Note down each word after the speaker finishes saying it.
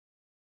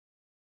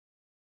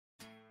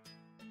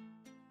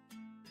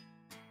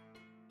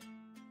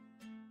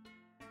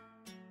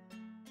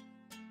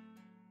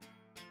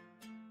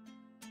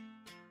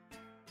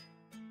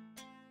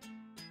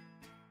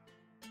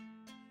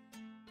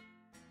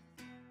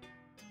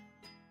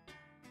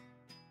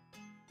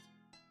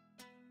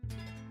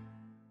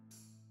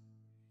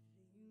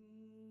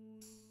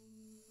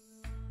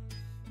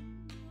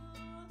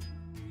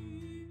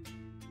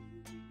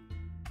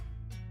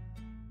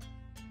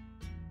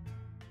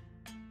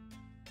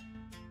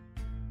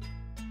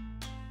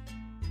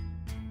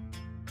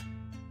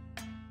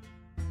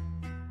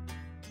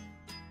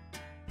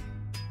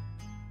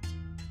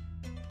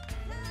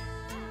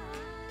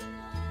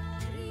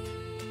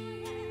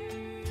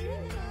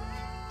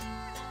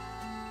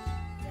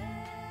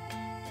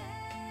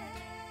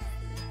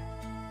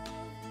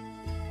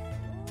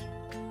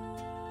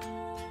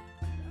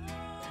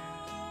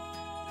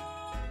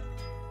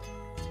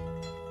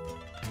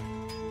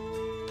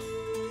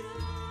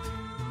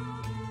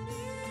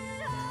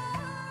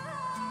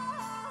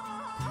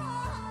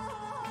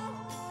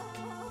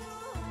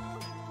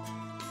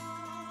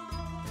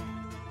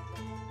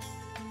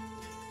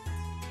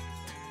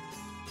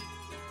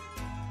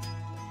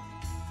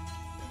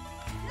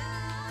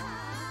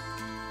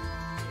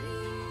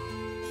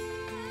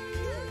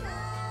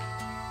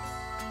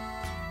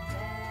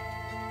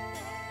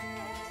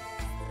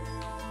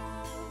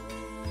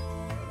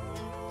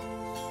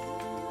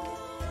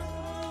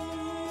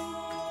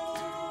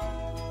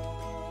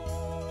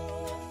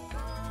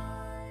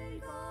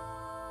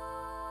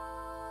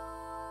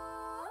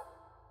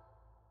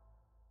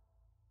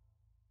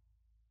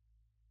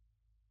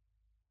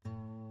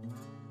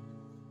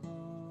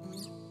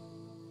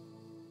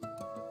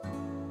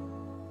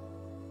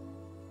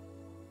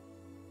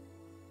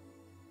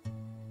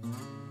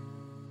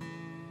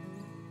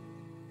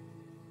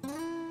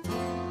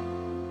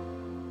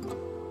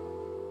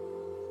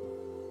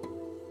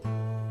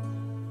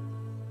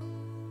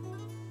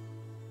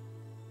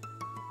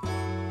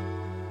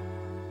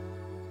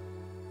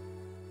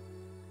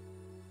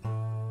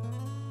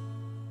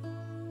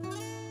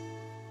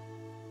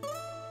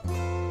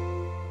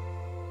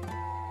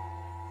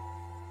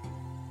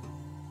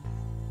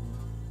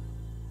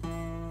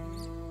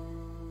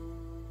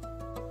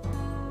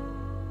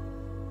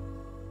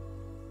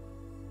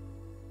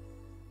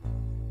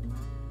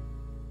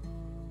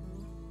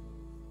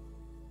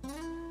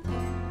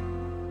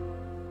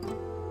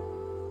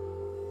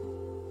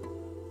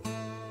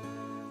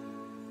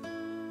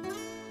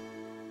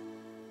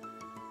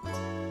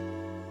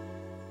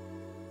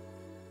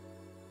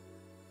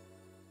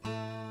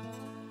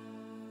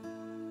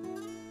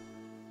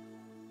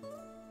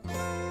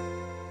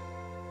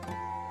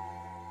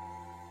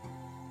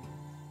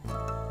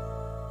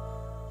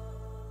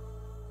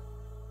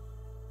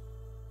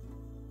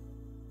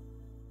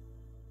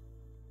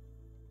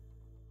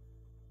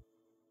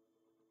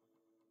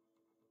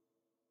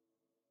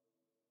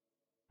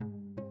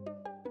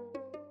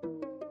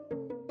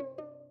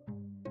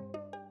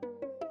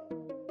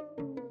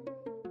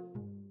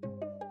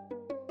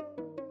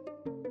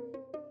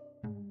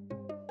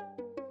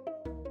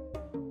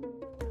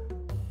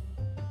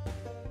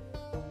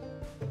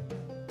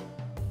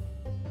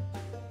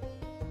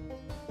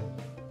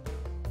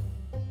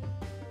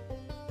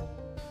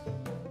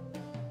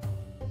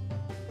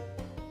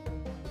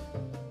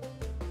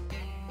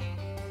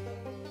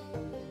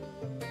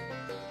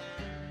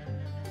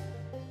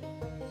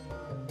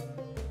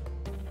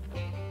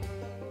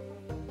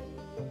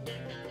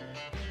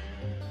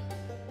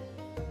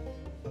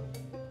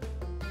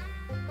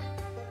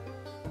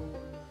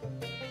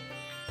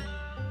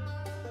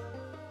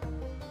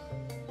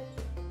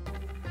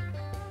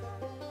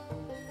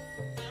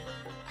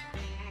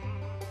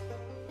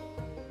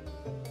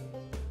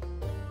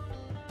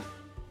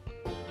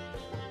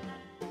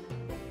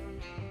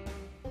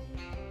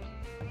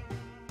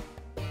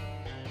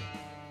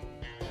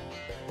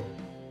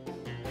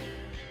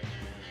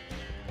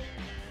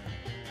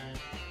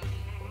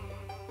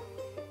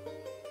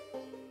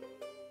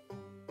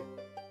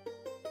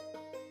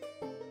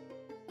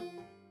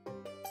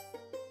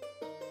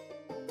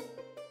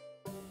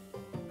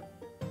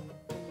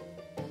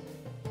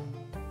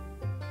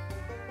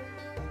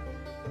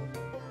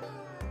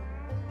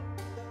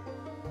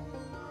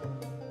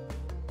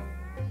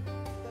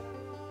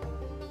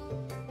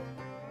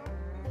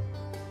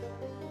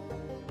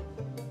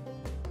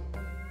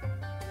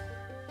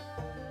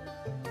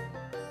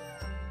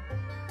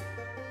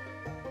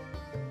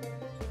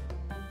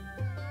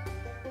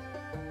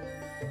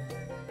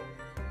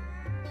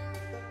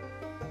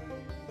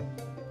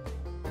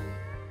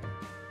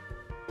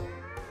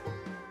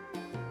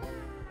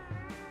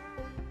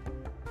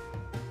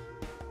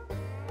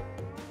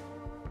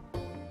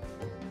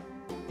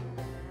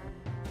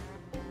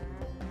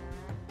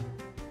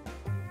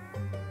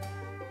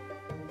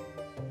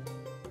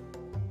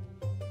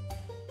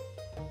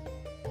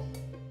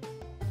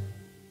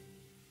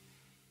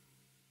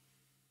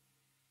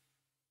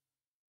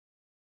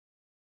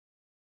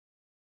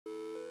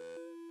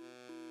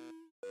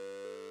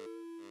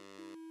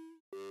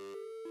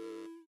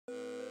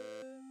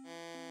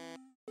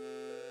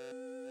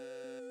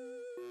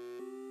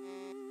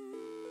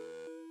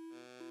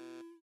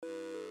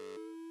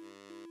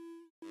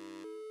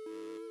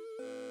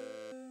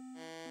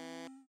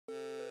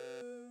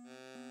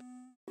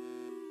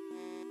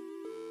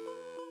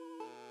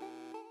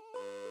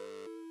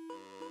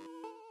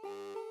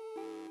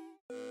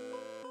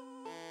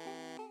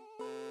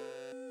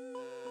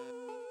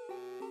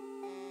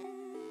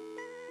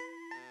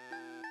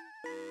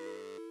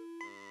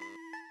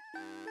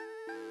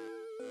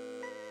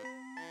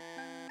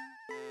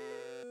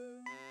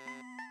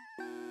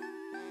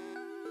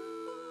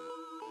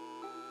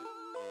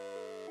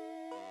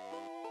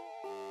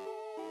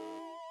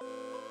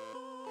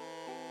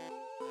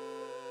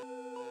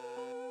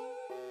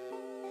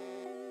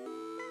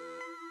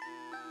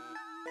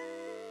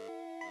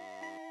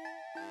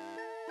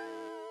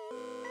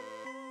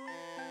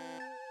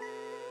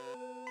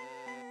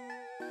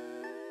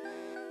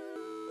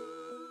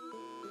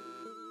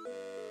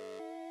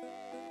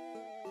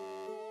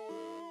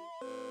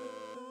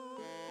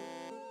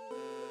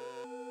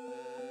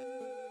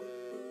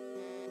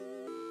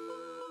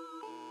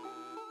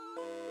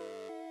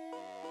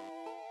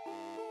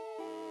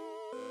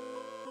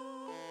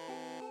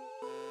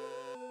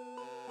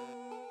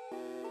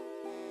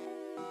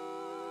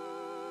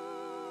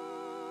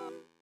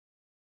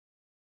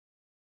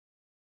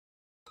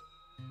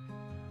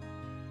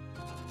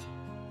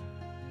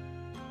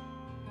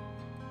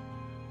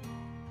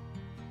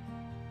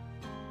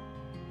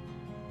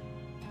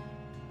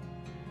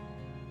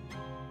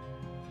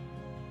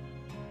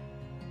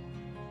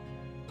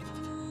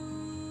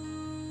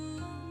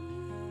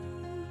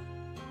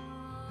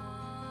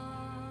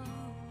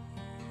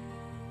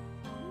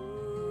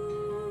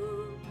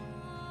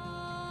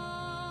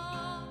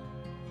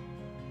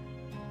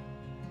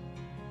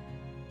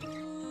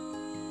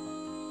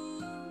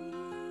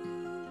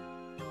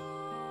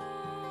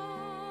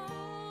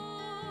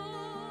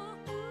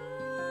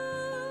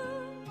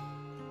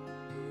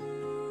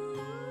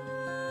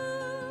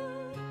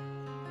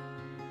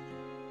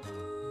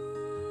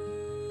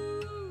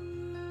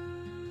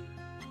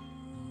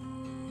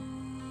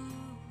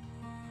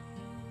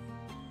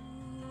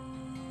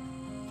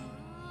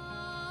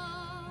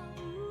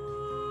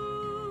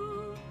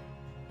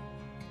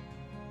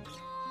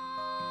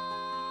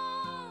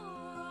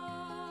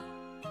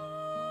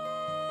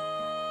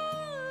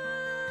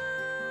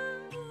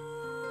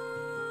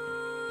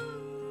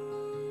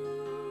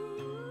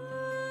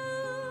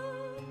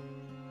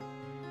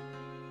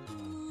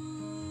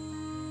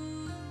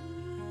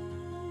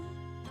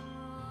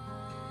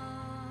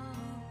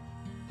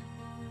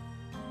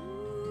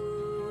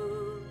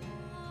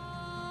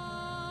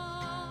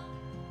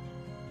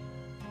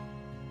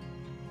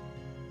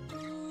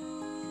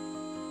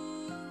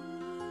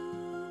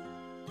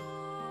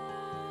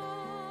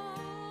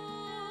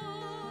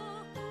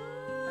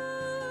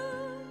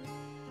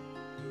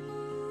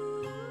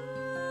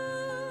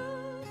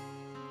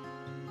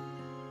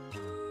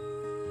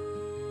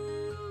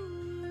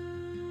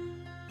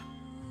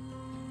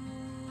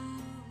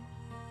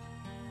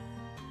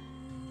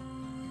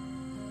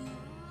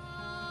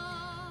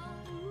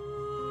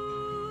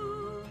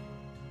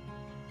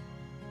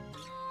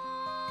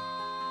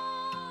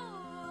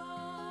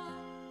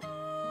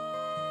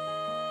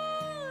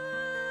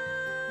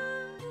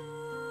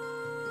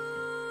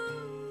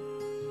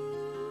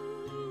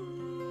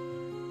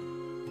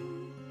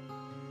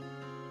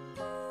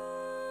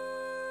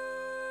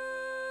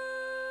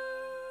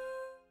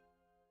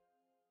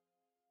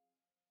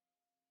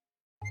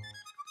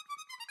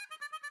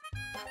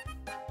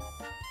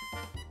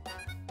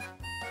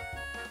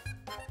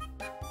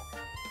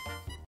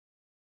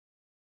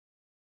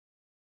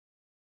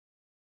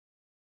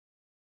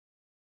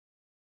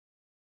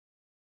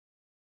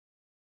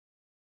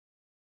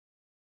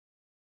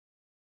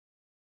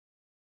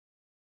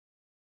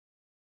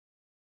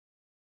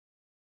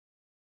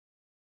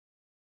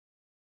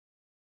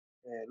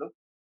Hello.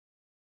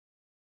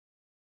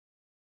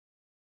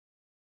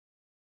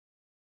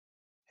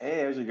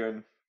 Hey, how's it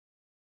going?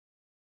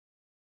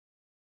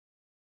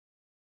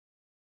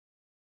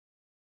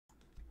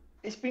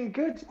 It's been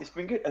good. It's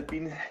been good. I've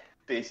been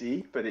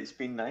busy, but it's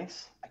been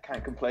nice. I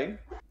can't complain.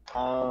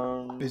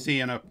 Um, Busy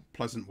in a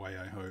pleasant way,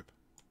 I hope.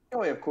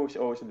 oh yeah, of course,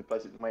 always in the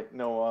pleasant light.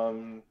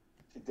 No,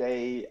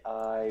 today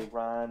I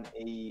ran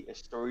a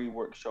story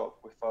workshop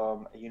with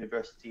a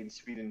university in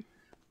Sweden,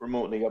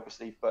 remotely,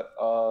 obviously, but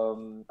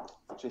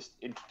just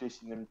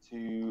introducing them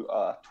to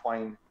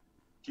Twine.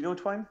 Do you know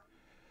Twine?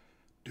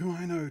 Do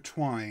I know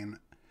Twine?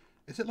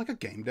 Is it like a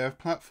game dev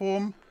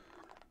platform?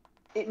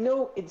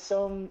 No, it's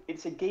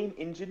a game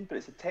engine, but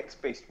it's a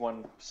text-based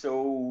one.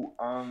 So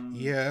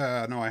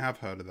Yeah, no, I have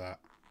heard of that.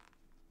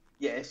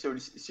 yeah, so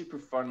it's super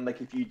fun. Like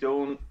if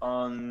you're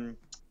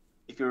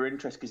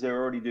interested, because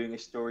they're already doing a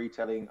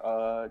storytelling.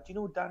 Do you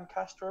know Dan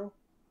Castro?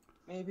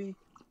 Maybe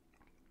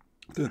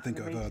I don't think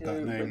I've heard that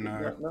animator, name,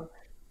 no. no.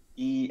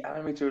 He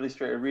animator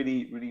illustrator,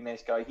 really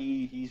nice guy.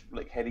 He's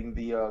like heading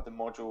the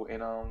module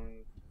in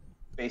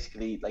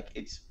basically like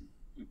it's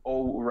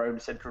all around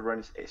centered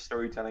around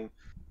storytelling.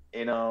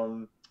 In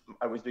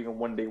I was doing a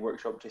 1 day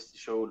workshop just to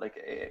show like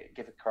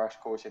give a crash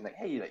course in like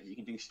hey like you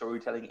can do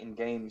storytelling in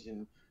games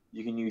and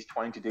you can use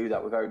Twine to do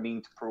that without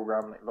needing to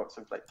program like lots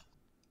of like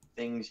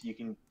things you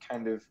can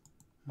kind of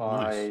Oh,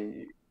 nice.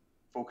 by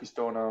focused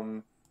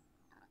on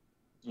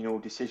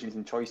decisions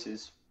and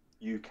choices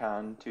you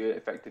can to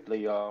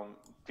effectively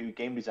do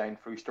game design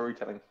through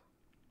storytelling.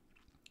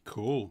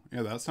 Cool.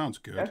 Yeah, that sounds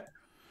good. Yeah,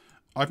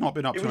 I've not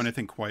been up it to was.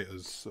 anything quite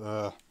as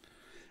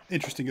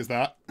interesting as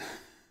that.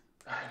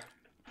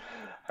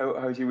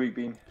 How's your week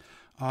been?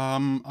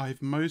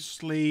 I've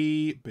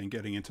mostly been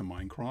getting into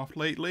Minecraft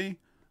lately,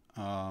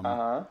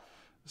 Uh-huh.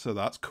 so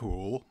that's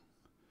cool.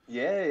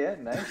 Yeah,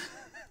 nice.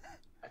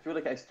 I feel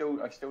like I still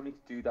need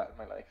to do that in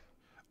my life.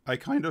 I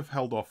kind of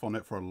held off on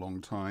it for a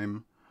long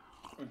time,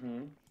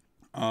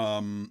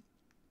 Mm-hmm.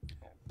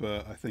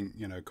 but I think,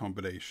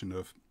 combination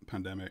of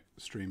pandemic,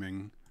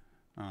 streaming,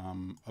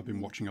 I've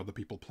been watching other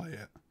people play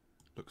it.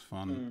 Looks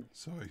fun, Mm.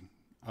 so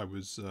I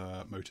was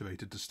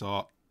motivated to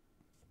start.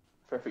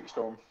 Perfect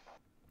storm.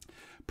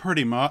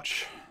 Pretty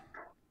much.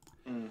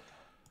 Mm.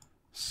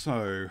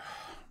 So,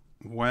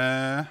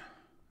 where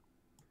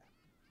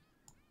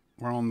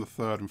we're on the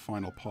third and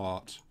final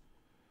part.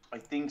 I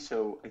think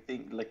so. I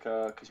think like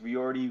because we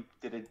already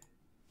did a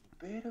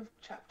bit of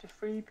chapter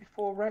three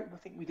before, right? I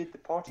think we did the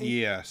party.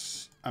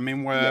 Yes, I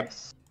mean we're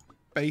Yes.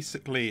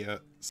 basically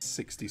at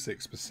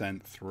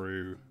 66%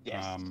 through.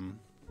 Yes.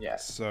 Yeah.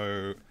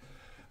 So,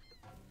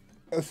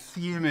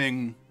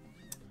 assuming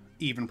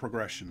even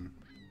progression,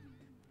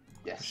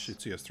 Yes.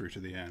 should see us through to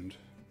the end.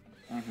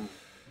 Mm-hmm.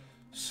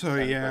 So Sounds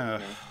right to yeah,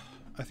 me.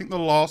 I think the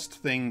last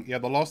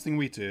thing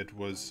we did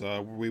was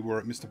we were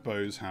at Mr.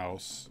 Bo's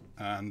house,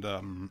 and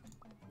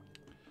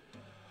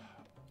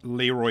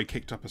Leroy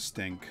kicked up a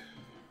stink,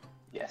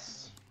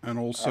 Yes. and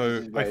As is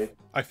also his way.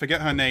 I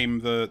forget her name.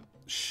 The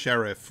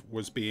sheriff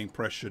was being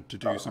pressured to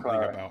do Oh, something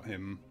Clara. about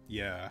him.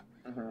 Yeah,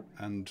 Mm-hmm.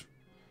 and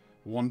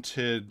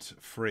wanted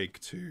Frigg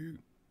to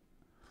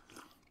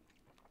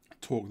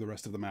talk the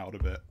rest of them out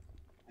of it.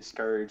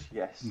 Discourage.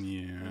 Yes.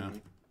 Yeah.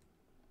 Mm.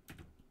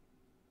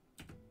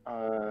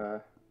 Uh.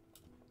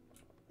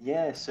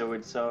 Yeah. So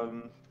it's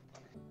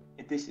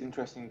at this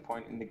interesting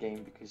point in the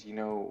game because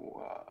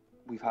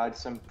we've had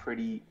some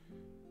pretty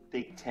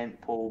big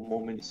tentpole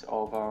moments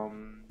of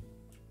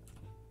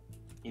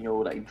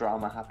like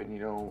drama happen.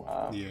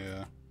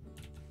 Yeah.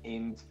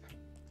 And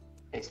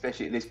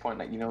especially at this point,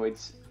 like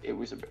it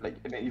was a bit like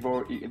and you've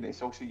already and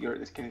it's also you're at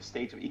this kind of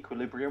stage of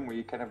equilibrium where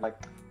you kind of like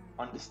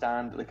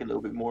understand like a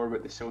little bit more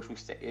about the social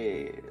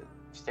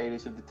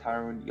status of the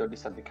town. You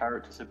understand the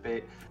characters a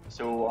bit.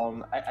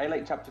 So I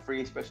like chapter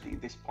three especially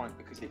at this point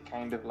because it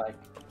kind of like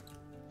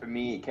for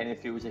me it kind of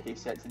feels like it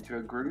sets into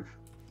a groove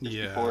just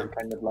before Yeah. it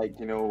kind of like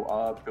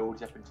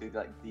builds up into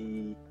like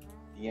the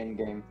end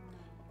game.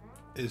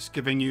 It's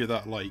giving you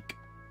that like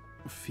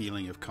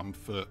feeling of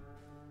comfort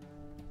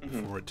Hmm.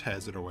 before it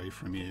tears it away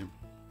from you.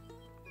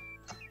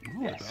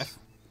 Oh, Yes. Beth.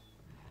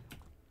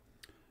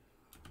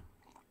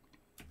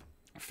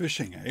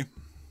 Fishing, eh?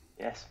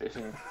 Yes,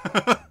 fishing.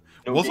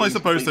 No Was I game's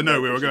supposed complete to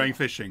know without we were fishing. going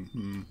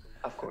fishing?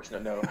 Of course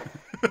not. No.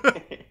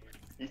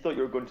 You thought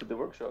you were going to the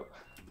workshop.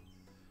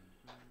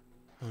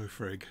 Oh,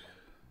 frig.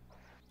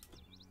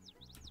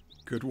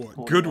 Good one.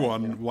 Holding Good on,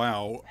 one.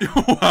 Wow.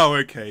 Wow.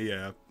 Okay.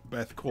 Yeah.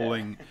 Beth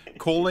Yeah.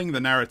 calling the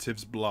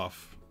narrative's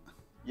bluff.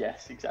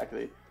 Yes,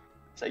 exactly.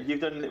 It's like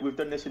we've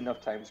done this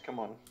enough times. Come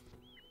on.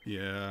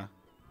 Yeah.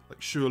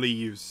 Like surely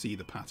you see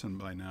the pattern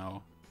by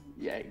now.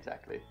 Yeah,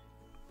 exactly.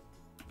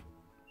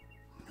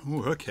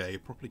 Oh, okay.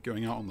 Probably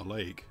going out on the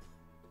lake.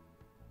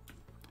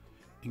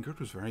 Ingrid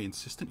was very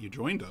insistent you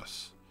joined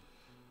us.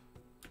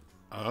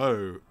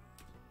 Oh.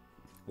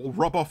 Well,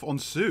 rub off on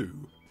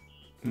Sue.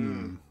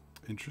 Hmm.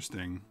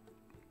 Interesting.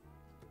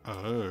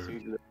 Oh. It's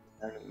usually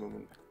a silent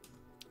moment.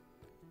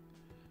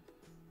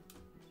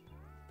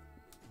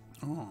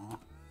 Oh.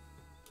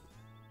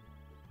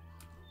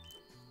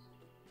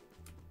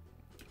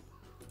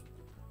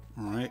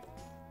 Alright.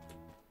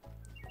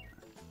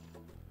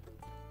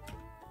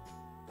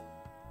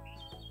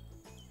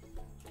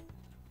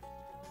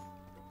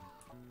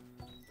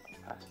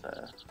 Past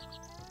that.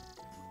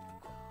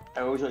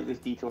 I always like this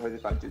detail how the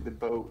fact that the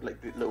bow,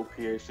 like the little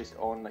pier, is just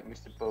on like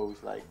Mr.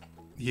 Bow's like.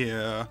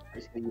 Yeah.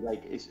 Basically,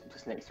 like it's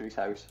just next to his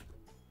house.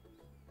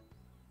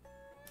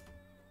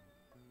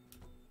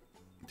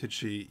 Did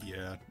she?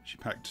 Yeah, she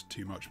packed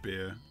too much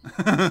beer.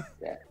 Yeah.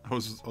 I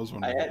was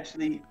wondering. I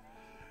actually,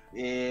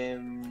 yeah,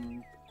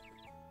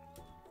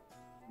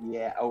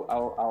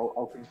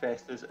 I'll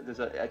confess. There's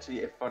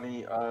actually a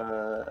funny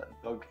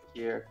bug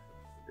here.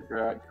 That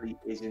there actually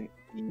isn't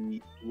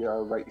the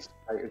right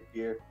side of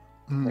beer.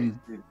 Right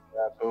to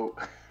the boat.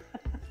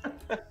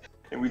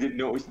 And we didn't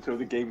notice until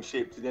the game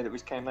shaped, and then it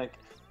was kind of like.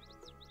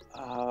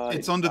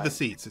 It's under the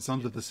seats. It's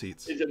under the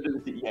seats. It's under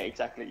the seats. Yeah,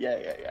 exactly.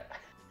 Yeah.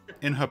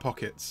 In her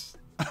pockets.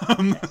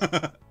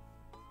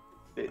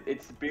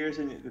 It's the beers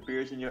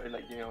in your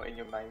like in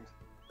your mind.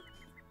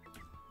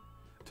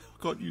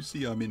 God, you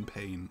see, I'm in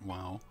pain.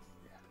 Wow.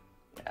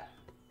 Yeah.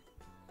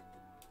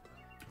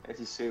 This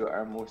is so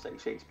almost like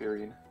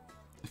Shakespearean.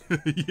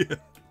 Yeah.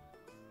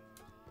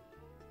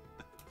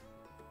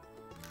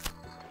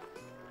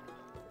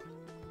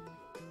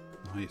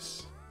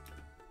 Nice.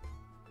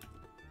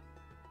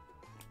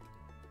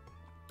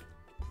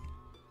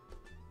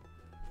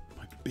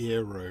 My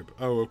beer robe.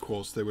 Oh, of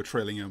course, they were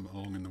trailing him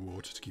along in the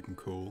water to keep him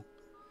cool.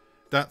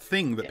 That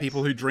thing that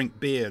people who drink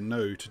beer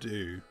know to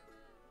do.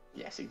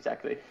 Yes,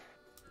 exactly.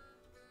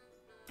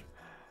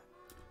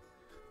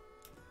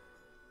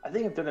 I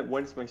think I've done it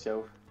once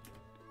myself.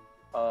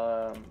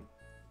 I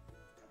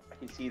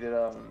can see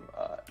that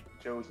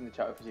Joe's in the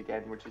chat with us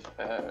again, which is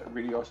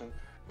really awesome.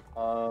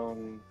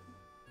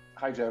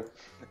 Hi Joe,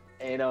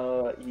 and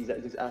he's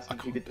just asking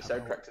who did the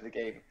soundtrack to the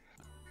game.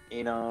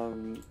 And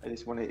I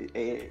just want to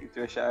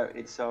do a shout out.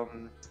 It's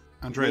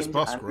Andreas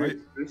Busk, right?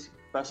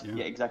 Busk,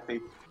 yeah, exactly.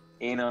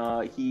 And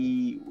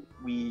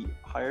we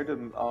hired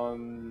him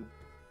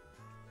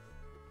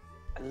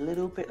a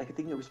little bit, like I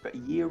think it was about a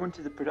year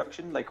into the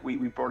production. Like we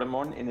brought him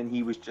on, and then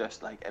he was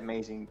just like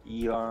amazing.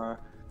 He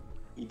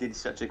did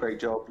such a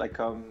great job. Like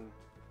of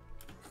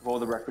all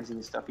the references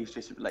and stuff, he's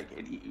just like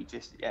he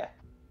just yeah.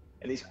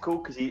 And it's cool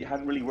because he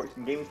hadn't really worked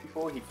in games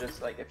before. He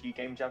does like a few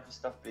game jams and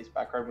stuff, but his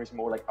background was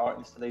more like art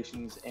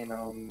installations and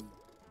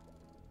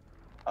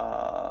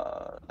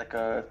like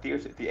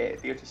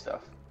theater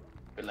stuff.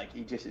 But like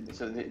he just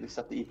so the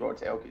stuff that he brought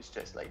to Elk is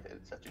just like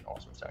such an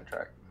awesome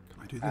soundtrack.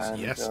 Can I do this? And,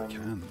 yes, I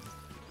can.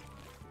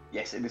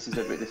 Yes, and this is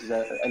a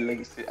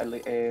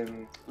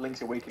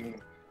Link's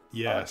Awakening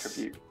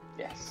tribute.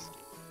 Yes.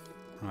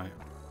 Right.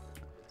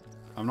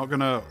 I'm not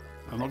gonna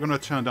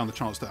turn down the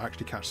chance to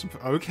actually catch some.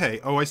 Okay.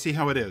 Oh, I see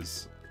how it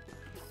is.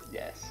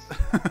 Yes.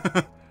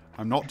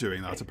 I'm not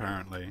doing that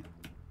apparently.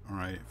 All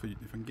right. If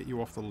I can get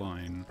you off the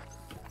line,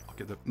 I'll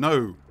get the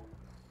no.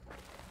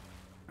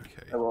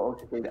 Okay. I will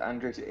also say that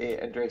Andres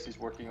is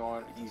working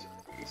on. He's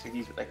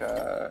like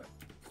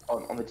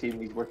on the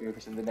team. He's working with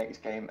us in the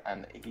next game,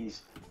 and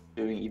he's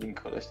doing even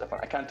cooler stuff.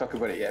 I can't talk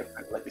about it yet,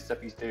 but like the stuff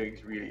he's doing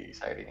is really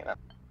exciting, and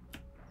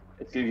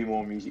it's gonna be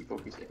more music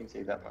focused. I can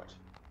say that much.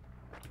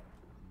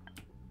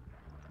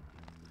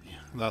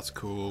 That's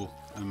cool.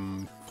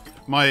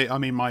 My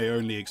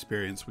only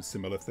experience with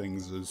similar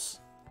things is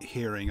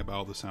hearing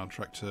about the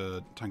soundtrack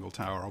to Tangle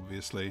Tower,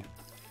 obviously,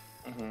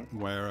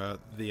 where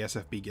the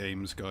SFB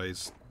Games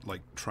guys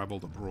like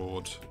traveled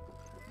abroad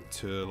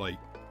to like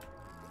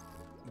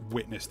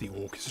witness the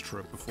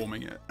orchestra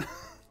performing it,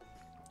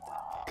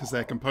 because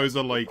their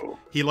composer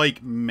he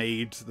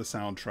made the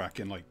soundtrack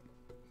in like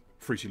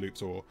Fruity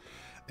Loops or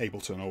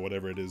Ableton or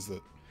whatever it is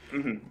that.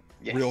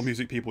 Yes. Real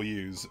music people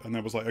use, and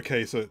then was like,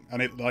 okay, so,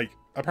 and it like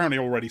apparently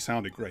already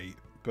sounded great,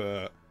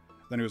 but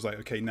then it was like,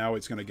 okay, now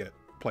it's going to get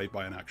played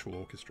by an actual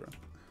orchestra.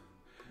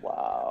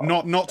 Wow.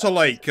 Not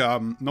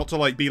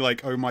to be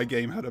like, oh, my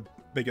game had a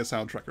bigger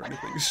soundtrack or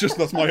anything. It's just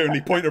that's my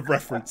only point of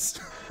reference.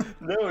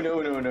 No.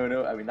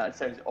 I mean, that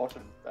sounds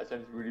awesome. That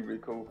sounds really,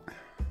 really cool.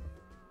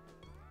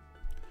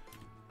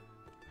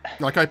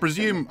 Like I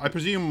presume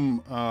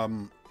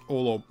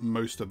all or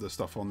most of the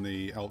stuff on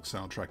the Elk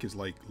soundtrack is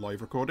like live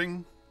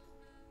recording.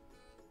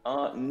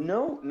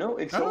 No,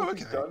 it's all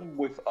just done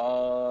with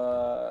I'm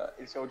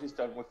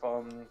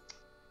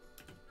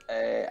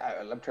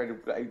trying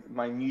to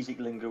my music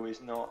lingo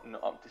is not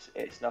up to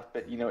snuff,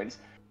 but it's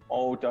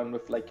all done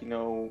with like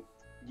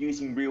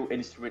using real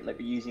instrument, like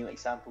using like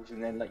samples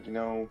and then like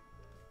using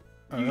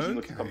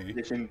with the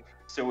composition.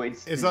 So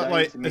it's is that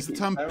like is the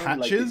term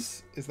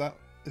patches? Like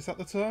is that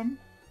the term?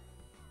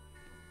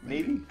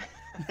 Maybe.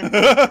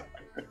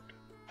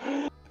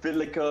 But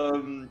like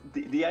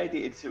the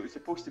idea, it's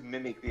supposed to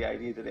mimic the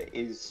idea that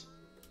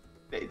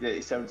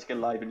it sounds like a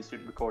live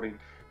instrument recording,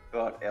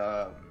 but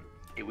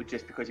it would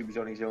just, because he was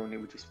on his own, it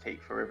would just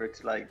take forever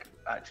to like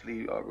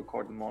actually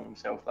record them on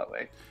himself that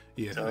way.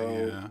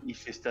 So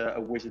he's just a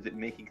wizard at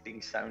making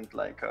things sound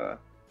like.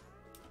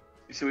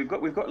 So we've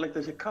got like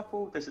there's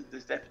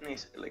definitely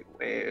like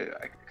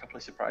a couple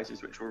of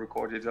surprises which were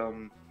recorded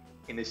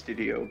in the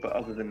studio, but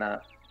other than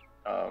that,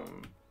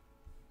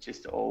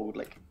 just all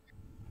like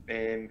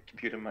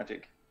computer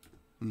magic.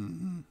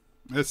 Mm-hmm.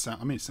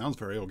 I mean, it sounds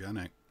very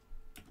organic.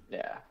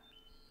 Yeah.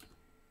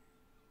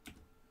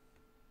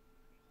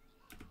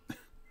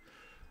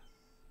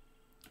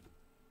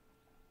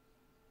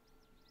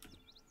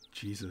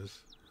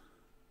 Jesus.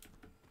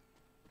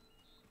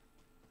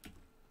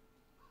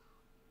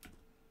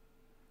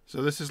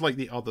 So this is like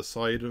the other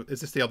side of...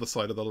 Is this the other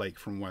side of the lake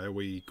from where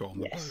we got on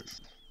the boat?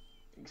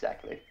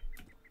 Exactly.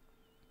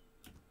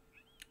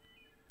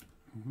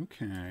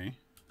 Okay.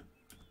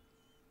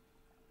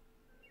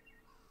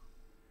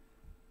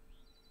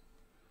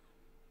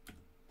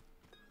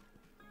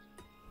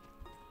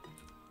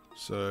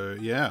 So,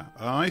 yeah.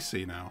 I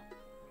see now.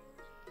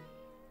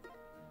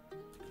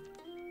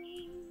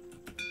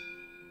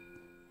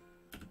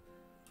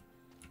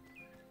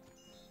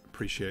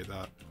 Appreciate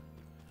that.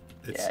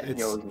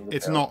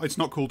 It's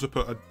not cool to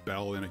put a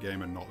bell in a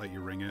game and not let you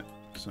ring it.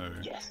 So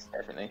yes,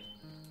 definitely.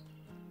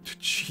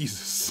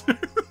 Jesus.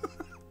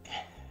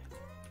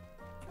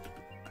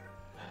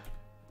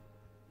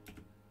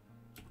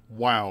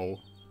 Wow.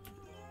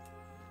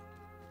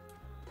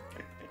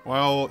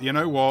 Well, you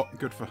know what?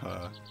 Good for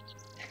her.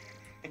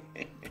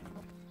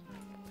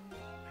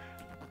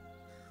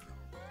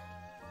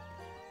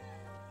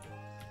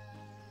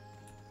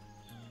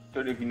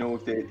 Don't know if you know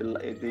if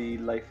the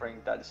life ring.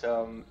 That's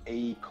a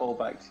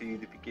callback to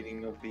the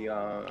beginning of the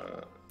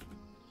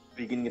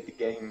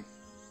game.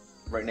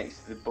 Right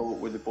next to the boat,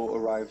 where the boat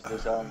arrives,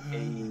 there's a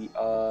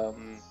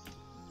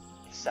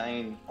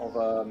sign of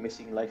a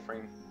missing life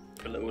ring.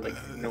 A little like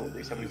note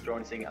that somebody's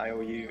drawn saying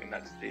IOU, and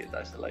that's the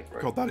life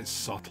ring. God, that is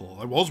subtle.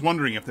 I was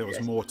wondering if there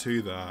was more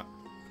to that.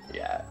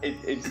 Yeah,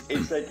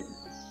 it's like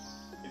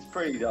it's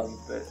pretty dumb,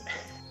 but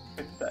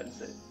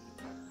that's it.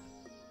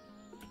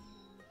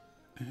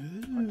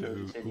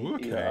 Ooh,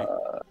 okay.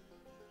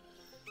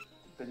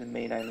 For the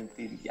main island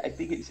theme, yeah, I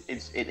think it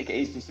is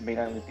just the main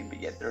island theme,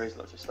 but yet there is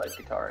lots of slide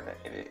guitar in it,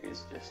 and it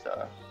is just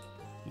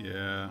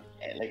yeah,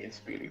 like it's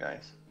really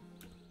nice.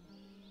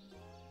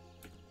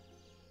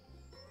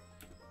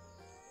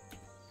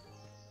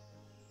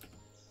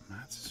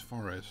 That's his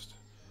forest.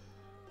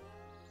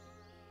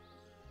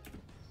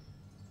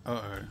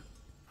 Uh-oh.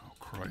 Oh,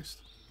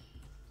 Christ.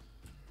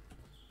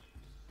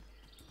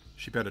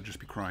 She better just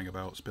be crying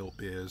about spilt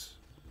beers.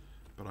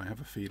 But I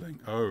have a feeling...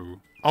 Oh.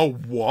 Oh,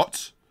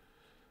 what?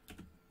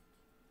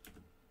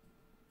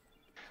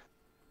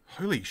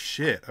 Holy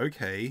shit,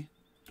 okay.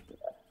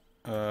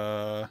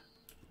 Christ.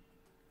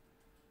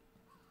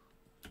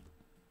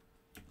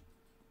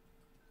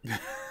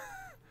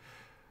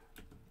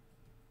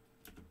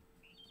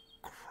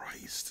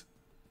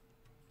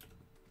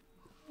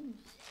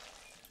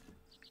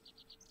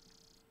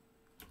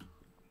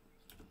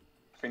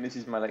 I think this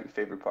is my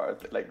favorite part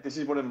of it. Like, this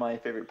is one of my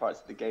favorite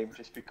parts of the game,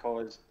 just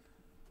because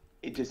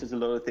it just has a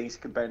lot of things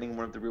combining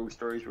one of the real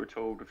stories we're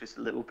told with just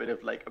a little bit of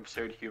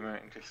absurd humor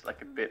and just a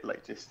bit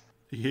just...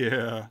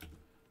 Yeah.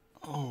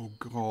 Oh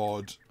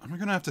god. Am I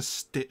gonna have to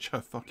stitch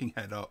her fucking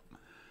head up?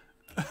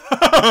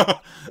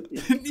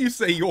 Didn't you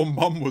say your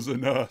mum was a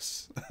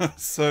nurse?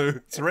 So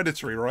it's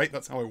hereditary, right?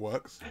 That's how it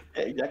works.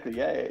 Yeah, exactly.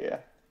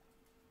 Yeah.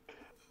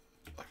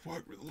 I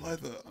work with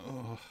leather.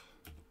 Oh.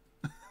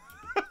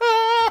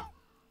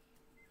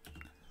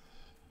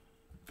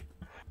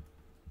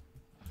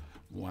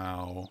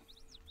 Wow.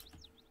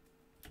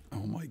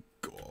 Oh my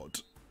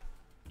god.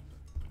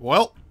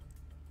 Well.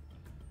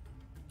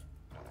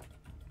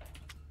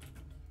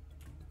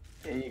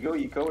 There you go,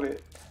 you caught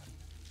it.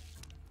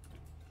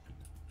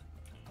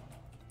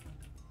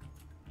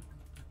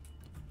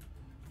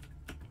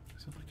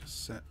 Is it like a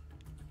set?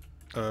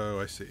 Oh,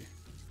 I see.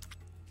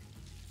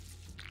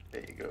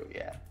 There you go,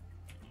 yeah.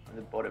 On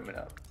the bottom and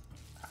up.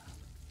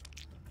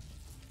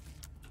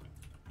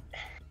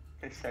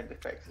 And sound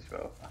effects as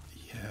well.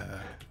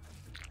 Yeah.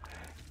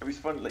 It was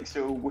fun,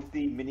 so with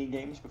the mini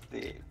games, with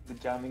the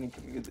jamming and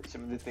coming with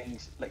some of the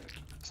things,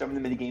 some of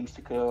the mini games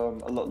took a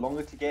lot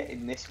longer to get.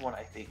 In this one,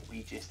 I think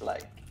we just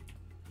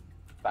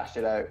bashed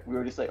it out. We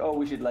were just oh,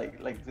 we should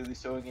do the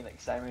sewing, and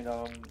Simon,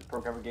 the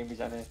programmer game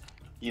designer,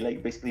 he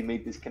basically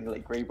made this kind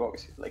of grey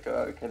box, a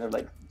kind of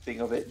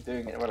thing of it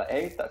doing it, and we're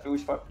hey, that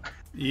feels fun.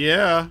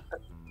 Yeah.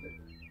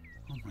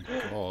 Oh my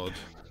god.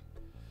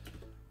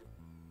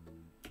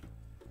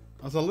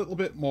 I was a little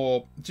bit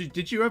more.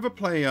 Did you ever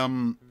play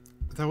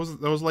There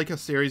was a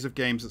series of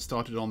games that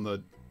started on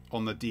the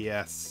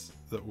DS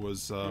that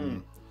was I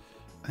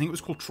think it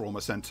was called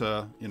Trauma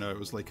Center. You know, it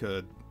was like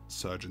a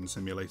surgeon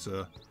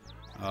simulator,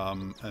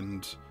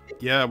 and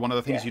yeah, one of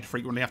the things you'd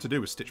frequently have to do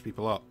was stitch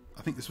people up.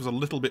 I think this was a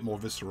little bit more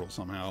visceral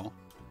somehow.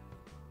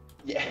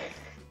 Yeah.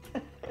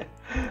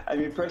 I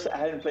mean, personally,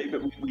 I hadn't played,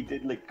 but we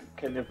did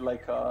kind of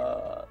look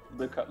up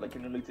look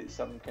at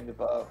some kind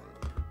of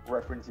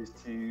references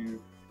to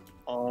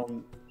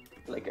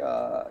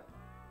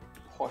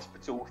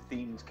hospital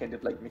themed kind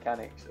of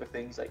mechanics of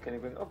things, kind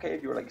of going, okay,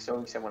 if you were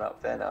sewing someone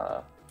up, then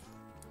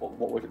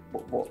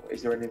what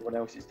is there anyone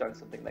else who's done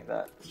something like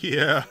that?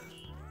 Yeah.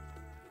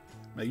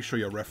 Make sure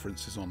your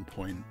reference is on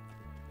point.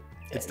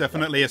 It's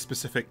definitely a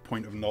specific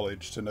point of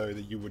knowledge to know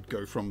that you would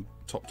go from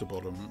top to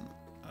bottom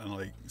and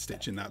like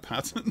stitch in that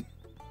pattern.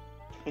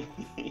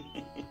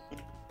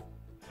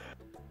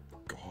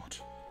 God.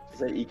 It's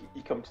like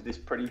you come to this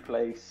pretty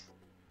place,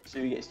 so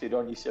you get stood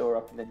on, you sew her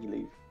up, and then you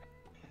leave.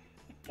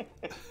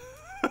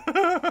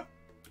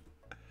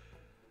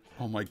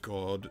 Oh my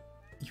god.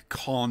 You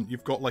can't.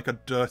 You've got like a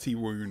dirty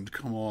wound.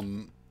 Come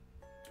on.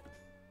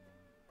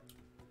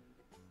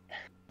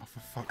 Oh, for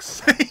fuck's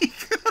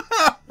sake.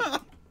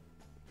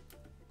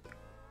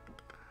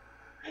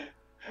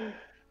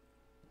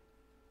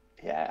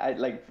 Yeah,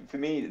 like for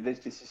me, there's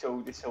just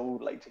this whole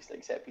like just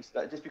like set piece of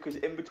that. Just because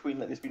in between,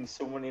 like, there's been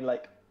so many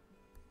like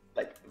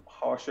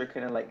harsher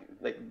kind of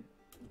like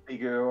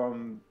bigger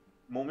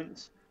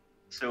moments.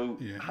 So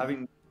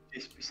having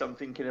this be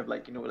something kind of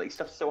like, you know, like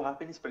stuff still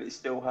happens, but it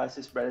still has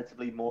this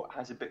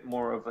has a bit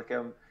more of like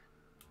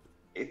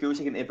it feels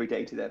like an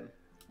everyday to them.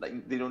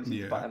 Like they don't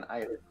seem to bat an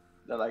eyelid.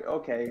 They're like,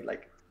 okay,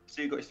 like,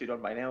 so you got stood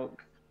on by an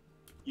elk,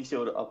 you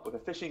sealed it up with a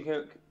fishing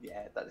hook.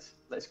 Yeah,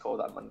 let's call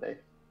that Monday.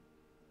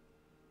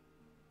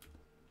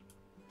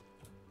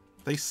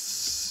 They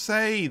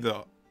say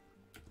that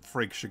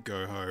Frigg should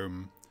go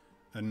home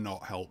and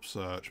not help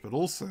search, but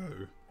also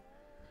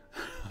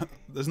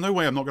there's no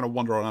way I'm not going to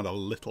wander around a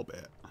little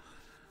bit.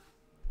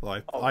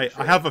 Like, I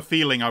have a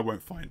feeling I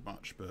won't find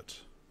much, but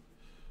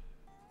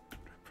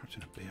perhaps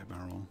in a beer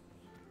barrel.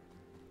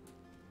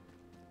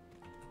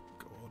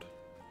 God.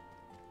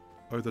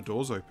 Oh, the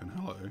door's open.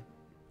 Hello.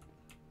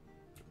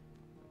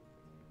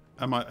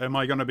 Am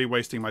I going to be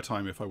wasting my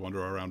time if I wander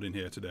around in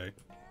here today?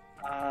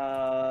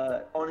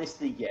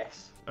 Honestly,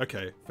 yes.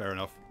 Okay, fair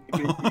enough.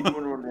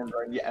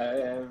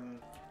 Yeah,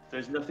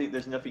 there's nothing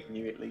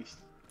new, at least.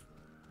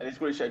 And it's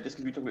going to show, just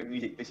because we talk about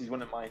music, this is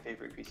one of my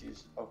favourite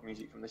pieces of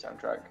music from the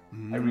soundtrack.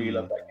 I really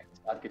love that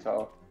sad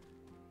guitar.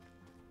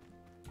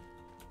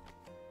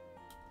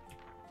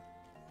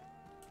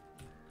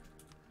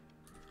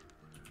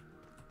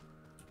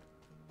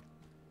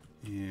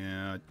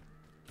 Yeah,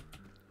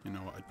 you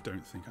know what, I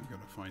don't think I'm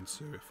going to find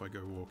Sue if I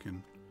go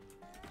walking.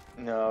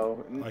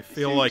 No. I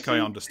feel like I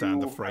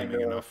understand the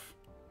framing enough.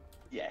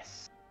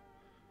 Yes.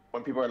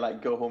 When people are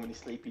like, go home and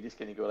sleep, you're just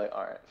going to go like,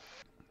 alright.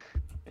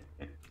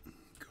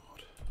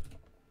 God.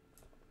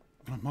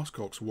 When a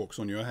muskox walks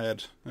on your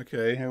head.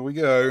 Okay, here we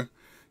go.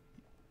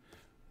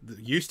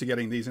 Used to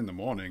getting these in the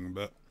morning,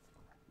 but...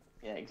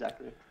 Yeah,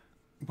 exactly.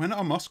 When a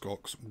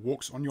muskox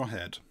walks on your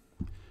head.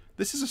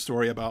 This is a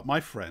story about my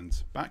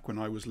friends back when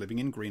I was living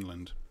in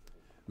Greenland.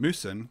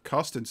 Musen,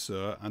 Karsten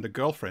Sir, and a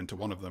girlfriend to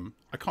one of them,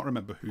 I can't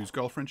remember whose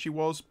girlfriend she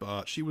was,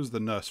 but she was the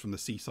nurse from the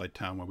seaside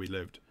town where we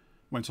lived,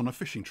 went on a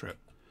fishing trip,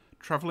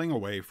 travelling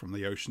away from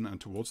the ocean and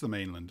towards the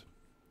mainland.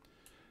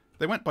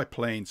 They went by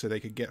plane so they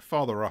could get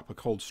farther up a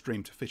cold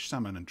stream to fish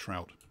salmon and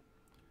trout.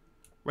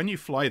 When you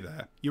fly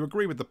there, you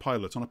agree with the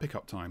pilot on a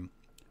pickup time.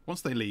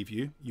 Once they leave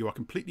you, you are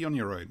completely on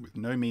your own with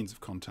no means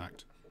of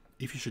contact.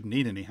 If you should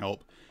need any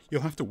help,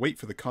 you'll have to wait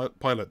for the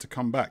pilot to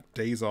come back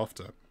days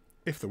after,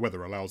 if the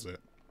weather allows it.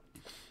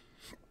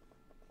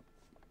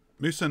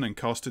 Musen and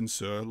Karsten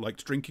Sir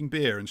liked drinking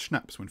beer and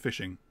schnapps when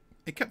fishing.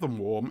 It kept them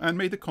warm and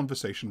made the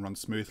conversation run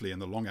smoothly in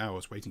the long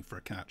hours waiting for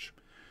a catch.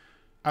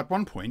 At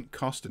one point,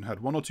 Karsten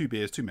had 1 or 2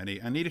 beers too many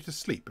and needed to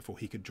sleep before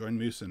he could join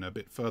Musen a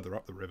bit further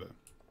up the river.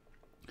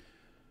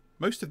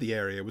 Most of the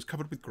area was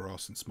covered with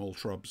grass and small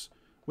shrubs,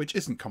 which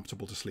isn't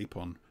comfortable to sleep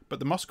on, but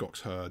the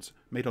muskox herds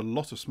made a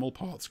lot of small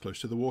paths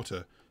close to the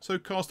water, so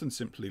Karsten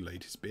simply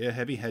laid his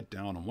beer-heavy head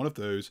down on one of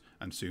those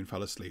and soon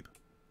fell asleep.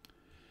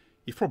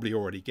 You've probably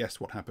already guessed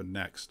what happened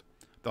next.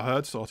 The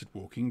herd started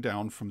walking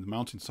down from the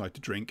mountainside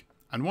to drink,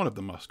 and one of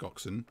the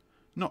muskoxen,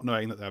 not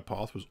knowing that their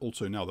path was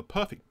also now the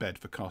perfect bed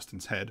for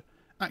Karsten's head,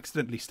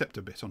 accidentally stepped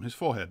a bit on his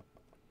forehead.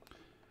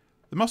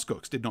 The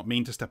muskox did not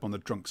mean to step on the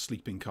drunk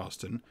sleeping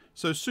Karsten,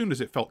 so as soon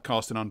as it felt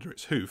Karsten under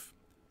its hoof,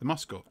 the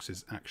muskox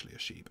is actually a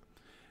sheep,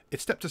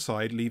 it stepped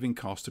aside, leaving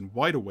Karsten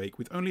wide awake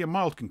with only a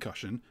mild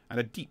concussion and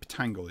a deep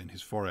tangle in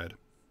his forehead.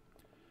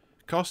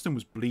 Karsten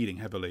was bleeding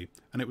heavily,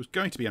 and it was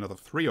going to be another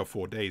 3 or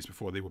 4 days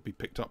before they would be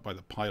picked up by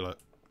the pilot.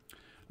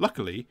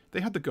 Luckily,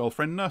 they had the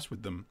girlfriend nurse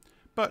with them,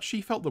 but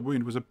she felt the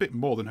wound was a bit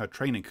more than her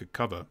training could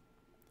cover.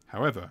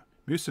 However,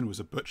 Musen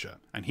was a butcher,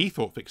 and he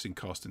thought fixing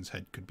Karsten's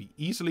head could be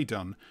easily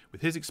done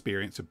with his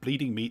experience of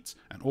bleeding meats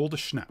and all the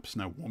schnapps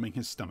now warming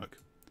his stomach.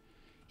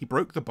 He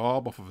broke the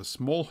barb off of a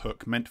small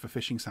hook meant for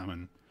fishing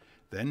salmon.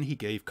 Then he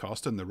gave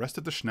Karsten the rest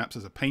of the schnapps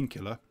as a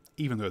painkiller,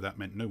 even though that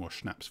meant no more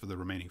schnapps for the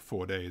remaining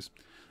 4 days.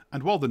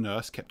 And while the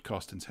nurse kept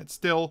Karsten's head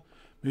still,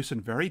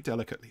 Musen very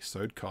delicately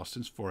sewed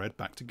Karsten's forehead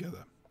back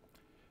together.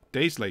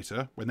 Days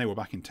later, when they were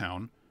back in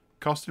town,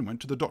 Karsten went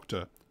to the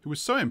doctor, who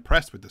was so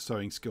impressed with the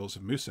sewing skills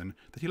of Musen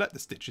that he let the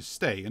stitches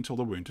stay until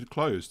the wound had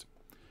closed.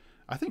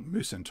 I think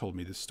Musen told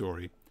me this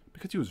story,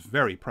 because he was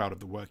very proud of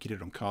the work he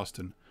did on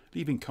Karsten,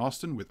 leaving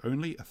Karsten with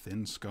only a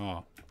thin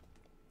scar.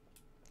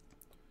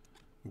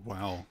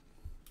 Wow.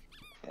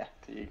 Yeah,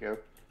 there you go.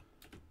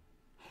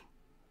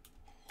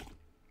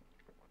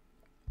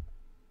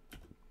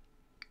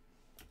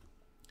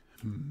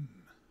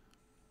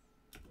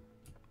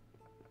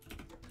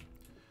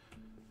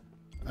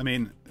 I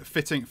mean,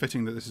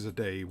 fitting that this is a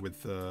day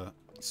with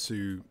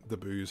Sue the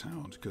Booze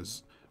Hound,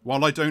 because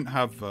while I don't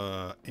have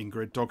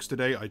Ingrid dogs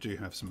today, I do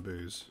have some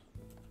booze.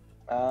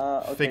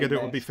 Okay, Figured it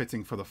nice. would be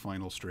fitting for the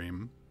final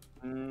stream.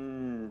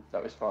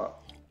 That was smart.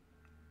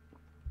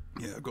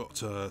 Yeah, I've got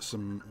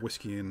some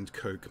whiskey and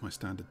Coke, my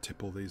standard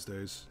tipple these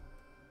days.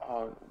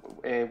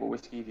 What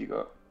whiskey have you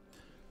got?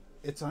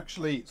 It's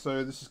actually,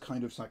 so this is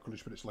kind of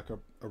sacrilege, but it's like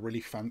a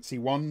really fancy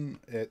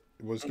one. It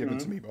was given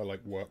to me by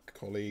like work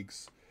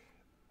colleagues.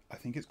 I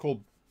think it's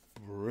called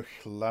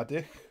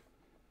Bruichladdich.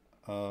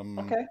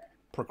 Okay.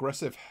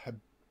 Progressive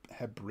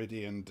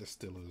Hebridean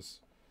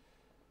Distillers.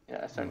 Yeah,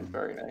 that sounds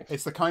very nice.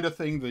 It's the kind of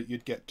thing that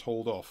you'd get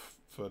told off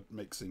for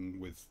mixing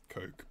with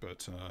Coke,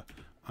 but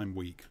I'm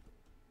weak.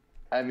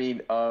 I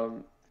mean,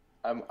 I'm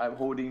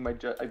holding my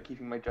I'm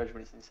keeping my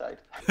judgments inside.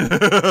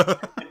 I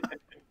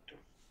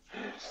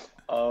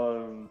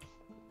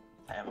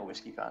am a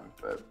whiskey fan,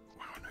 but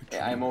Wow, no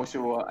yeah, I'm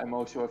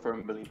also a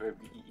firm believer.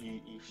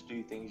 You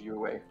do things your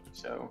way.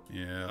 So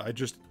yeah,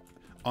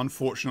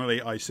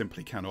 unfortunately, I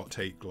simply cannot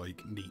take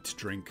like neat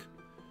drink.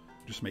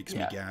 Just makes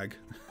me gag.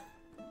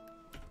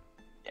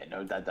 Yeah,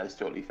 no, that's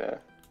totally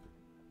fair.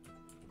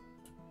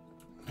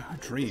 No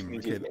dream.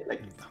 Okay,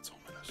 like, that's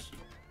ominous.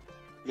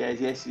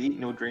 Yes, eat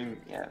no dream.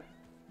 Yeah.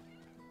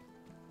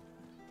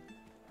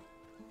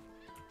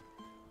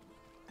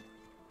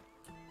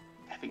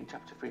 I think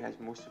Chapter 3 has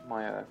most of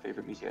my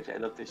favorite music. Actually, I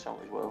love this song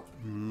as well.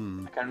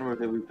 I can't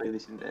remember if we play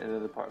this in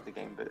another part of the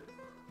game, but it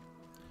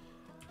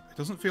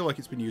doesn't feel like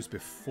it's been used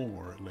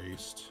before, at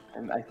least.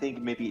 And I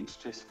think maybe it's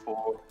just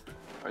or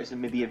it's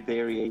maybe a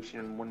variation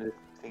on one of the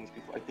things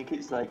before. I think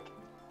it's like,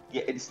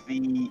 you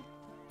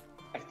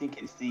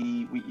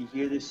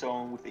hear this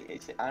song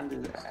it's the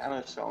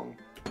Anna song,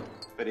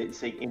 but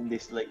it's like in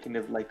this like kind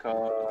of like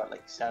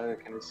sadder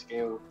kind of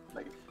scale,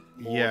 like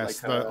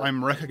yes, like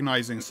I'm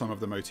recognizing some of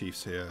the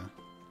motifs here.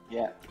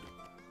 Yeah.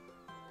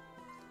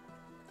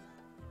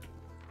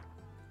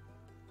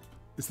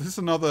 Is this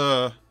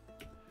another?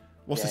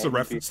 What's this a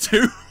reference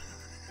to?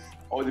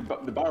 Oh,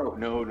 the barrel?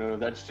 No,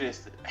 that's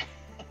just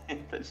I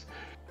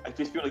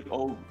just feel like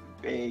all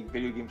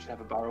video games should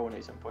have a barrel in it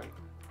at some point.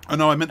 Oh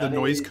no, I meant the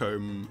noise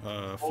comb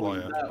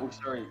flyer. Oh,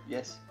 sorry.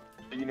 Yes.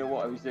 But you know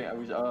what I was doing? I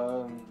was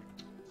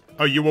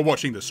Oh, you were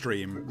watching the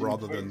stream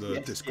rather than the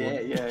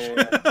Discord. Yeah.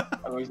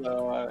 I was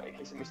in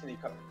case I missed any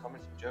comments from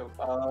Joe.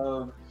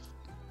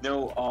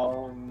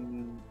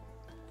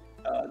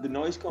 The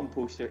noise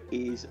poster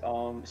is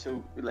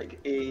so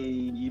like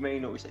you may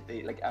notice that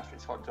they like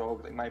Astrid's hot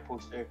dog, like my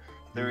poster,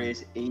 there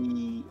is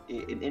an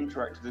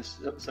interactive, there's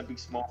something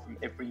small from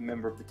every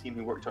member of the team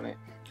who worked on it.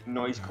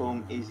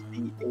 Noisecomb is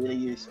the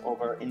alias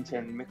of our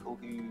intern Mikkel,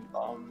 who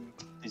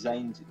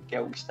designed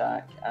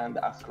Gelgstack and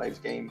the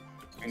Afterlives game,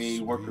 and he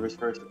worked with us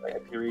for a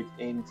period,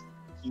 and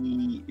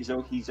he's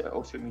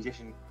also a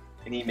musician,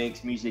 and he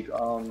makes music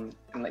and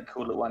like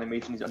cool little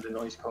animations under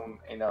Noisecomb,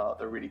 and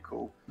they're really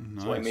cool.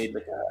 Nice. So I made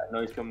like a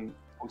Noisecomb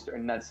poster,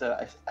 and that's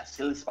a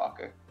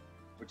Silsvaker,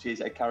 which is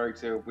a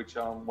character which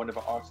one of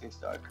our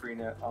artists,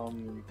 Karina,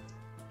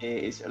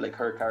 is like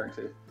her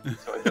character.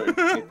 So I thought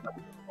I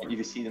want you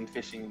to see them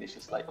fishing, and it's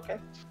just like, okay.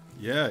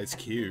 Yeah, it's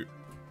cute.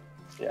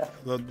 Yeah.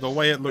 The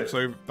way it looks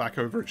back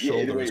over its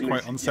shoulder is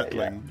quite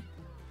unsettling.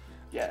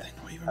 Yeah.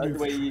 The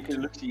way you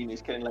can look at you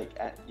is kind of like,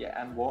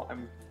 and what?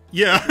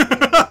 Yeah,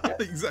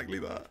 exactly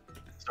that.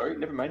 Sorry,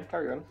 never mind,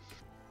 carry on.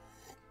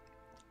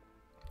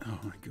 Oh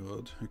my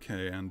god.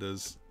 Okay,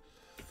 Anders.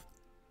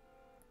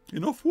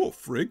 Enough what,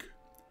 Frig?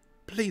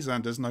 Please,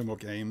 Anders, no more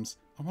games.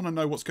 I want to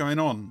know what's going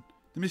on.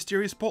 The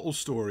mysterious bottle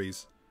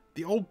stories.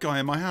 The old guy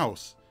in my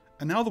house.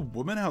 And now the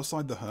woman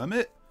outside the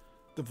hermit?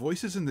 The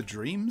voices in the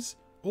dreams?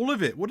 All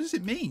of it, what does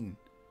it mean?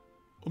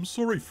 I'm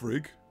sorry,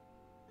 Frig.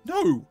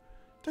 No!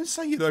 Don't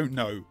say you don't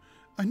know.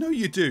 I know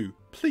you do.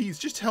 Please,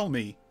 just tell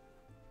me.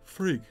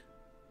 Frig.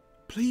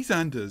 Please,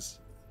 Anders.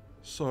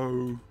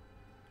 So,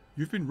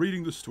 you've been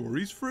reading the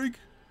stories, Frig?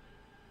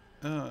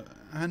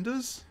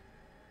 Anders?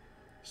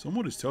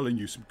 Someone is telling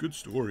you some good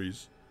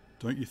stories,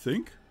 don't you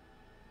think?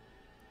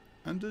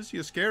 Anders,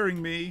 you're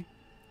scaring me.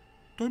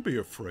 Don't be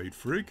afraid,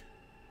 Frig.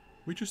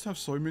 We just have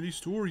so many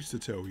stories to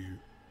tell you.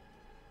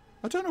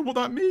 I don't know what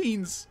that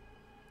means.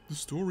 The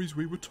stories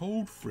we were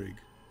told, Frig.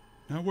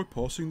 Now we're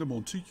passing them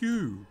on to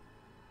you.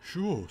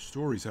 Sure,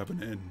 stories have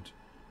an end,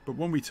 but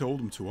when we tell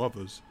them to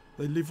others,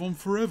 they live on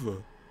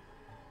forever.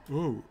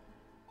 Oh,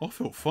 I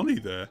felt funny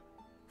there.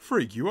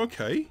 Frig, you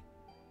okay?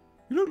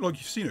 You look like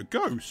you've seen a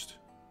ghost.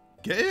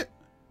 Get it?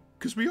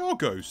 Because we are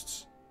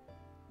ghosts.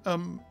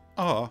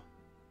 Are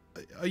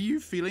you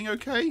feeling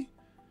okay?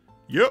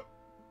 Yep.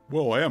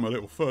 Well, I am a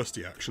little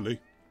thirsty, actually.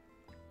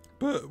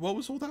 But what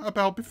was all that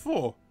about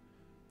before?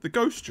 The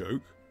ghost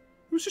joke?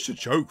 It was just a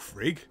joke,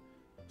 Frig.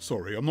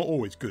 Sorry, I'm not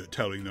always good at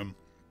telling them.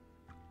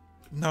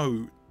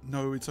 No,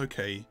 it's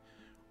okay.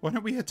 Why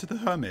don't we head to the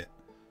hermit?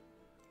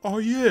 Oh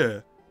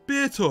yeah,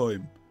 beer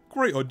time.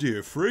 Great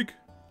idea, Frig.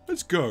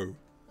 Let's go.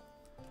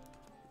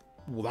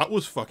 Well, that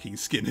was fucking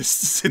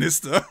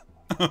sinister.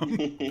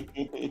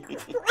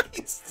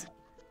 Christ.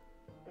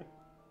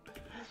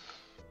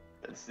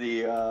 It's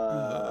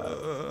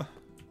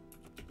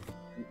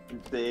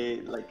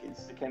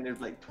it's the kind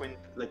of like twin,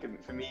 like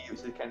for me it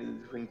was the kind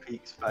of the Twin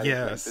Peaks vibe,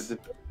 yes. like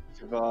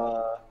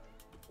of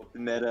the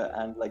meta,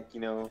 and like, you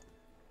know,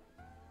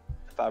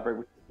 the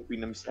fabric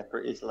between them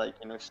separate is like,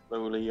 you know,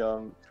 slowly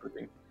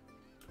slipping.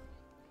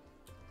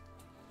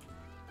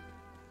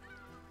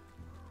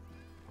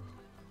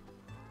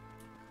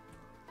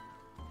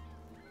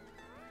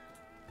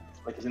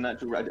 Like, as a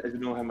natural, I don't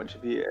know how much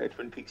of a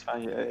Twin Peaks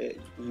fan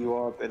you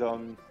are, but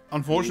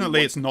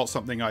unfortunately, it's not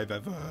something I've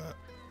ever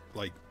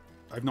like.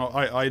 I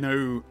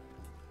know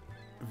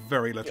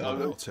very little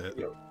about it.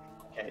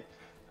 Okay.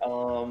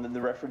 And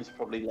the reference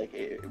probably, like,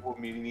 it won't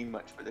really mean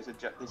much, but there's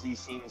these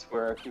scenes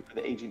where people,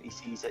 the agent, he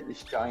sees like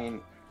this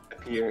giant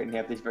appear and they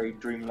have this very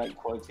dreamlike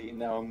quality, and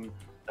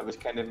that was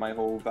kind of my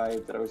whole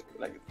vibe that I was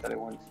like, that I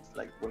wanted,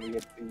 like, when we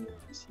had been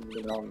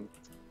seeing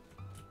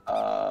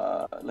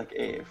like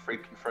a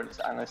freak confronts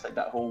Anna, like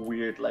that whole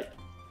weird, like,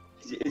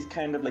 it's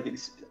kind of like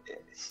it's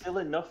still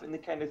enough in the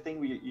kind of thing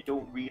where you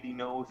don't really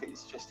know if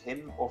it's just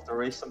him or if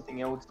there is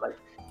something else, like,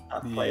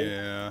 at play.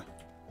 Yeah.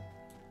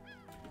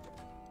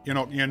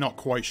 You're not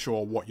quite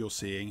sure what you're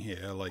seeing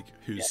here, like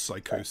whose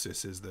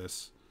psychosis is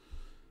this.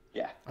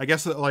 Yeah. I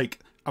guess that, like,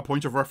 a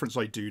point of reference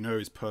I do know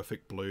is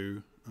Perfect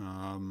Blue.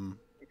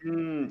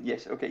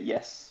 Yes, okay,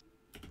 yes.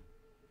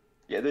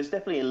 Yeah, there's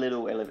definitely a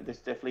little element, there's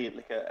definitely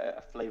like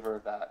a flavor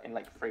of that in,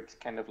 like, Frick's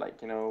kind of,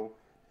 like, you know,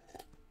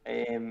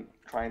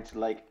 trying to,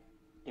 like,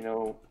 you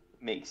know,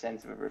 make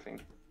sense of everything.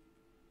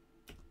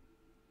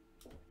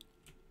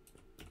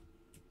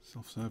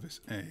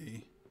 Self-service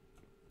A.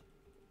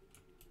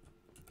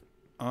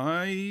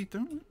 I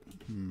don't.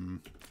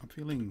 I'm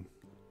feeling.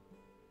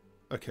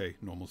 Okay,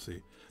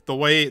 normalcy. The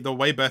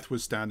way Beth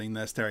was standing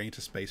there staring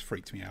into space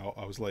freaked me out.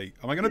 I was like,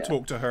 am I going to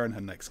talk to her and her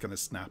neck's going to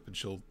snap and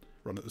she'll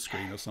run at the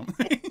screen or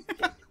something?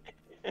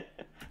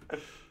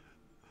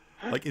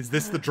 Like, is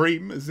this the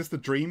dream? Is this the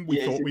dream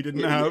we thought we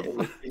didn't have?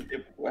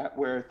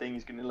 Where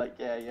things going to, like,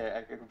 yeah,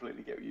 I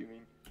completely get what you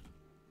mean.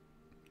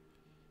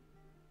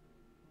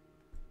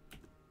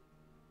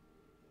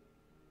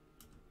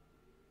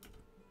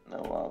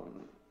 No,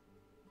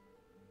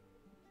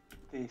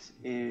 this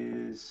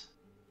is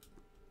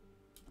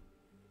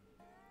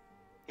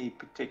a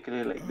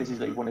particular, like, this is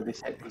like one of the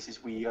set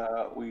pieces we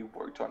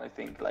worked on, I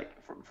think, like,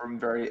 from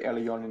very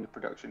early on in the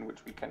production,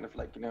 which we kind of,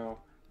 like, you know.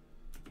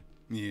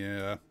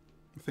 Yeah,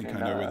 I think I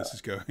know where this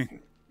is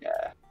going.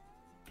 Yeah.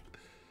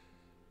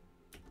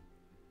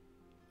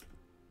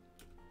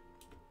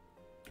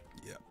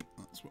 Yep,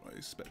 that's what I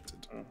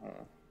expected.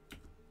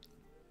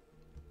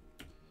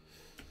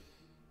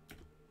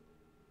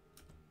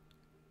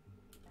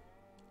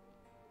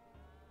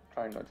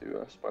 Trying not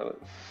to spoil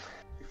it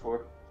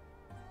before.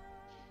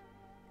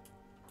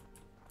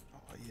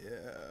 Oh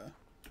yeah.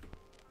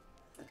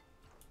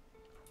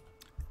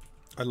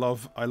 I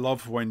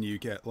love when you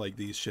get, like,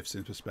 these shifts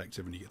in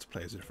perspective and you get to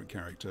play as a different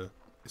character.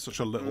 It's such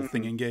a little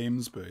thing in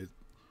games, but it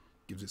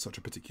gives it such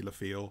a particular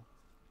feel.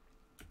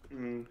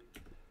 I'm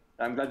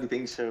glad you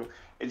think so.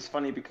 It's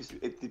funny because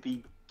at the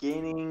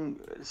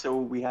beginning, so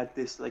we had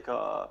this, like,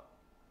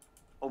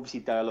 obviously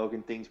dialogue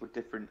and things were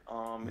different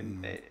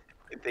and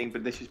thing,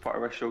 but this is part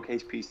of our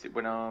showcase piece that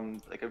went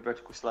on, like, a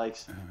vertical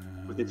slice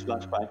with its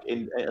flashback,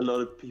 and a lot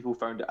of people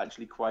found it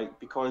actually quite,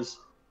 because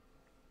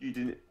you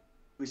didn't,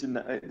 was in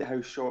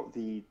how short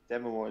the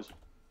demo was,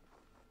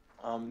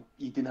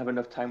 you didn't have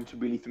enough time to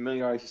really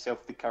familiarize yourself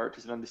with the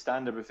characters and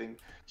understand everything.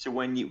 So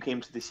when you came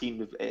to the scene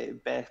with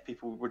Beth,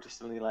 people were just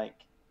suddenly like,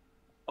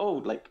 oh,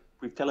 like,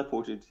 we've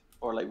teleported,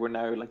 or like, we're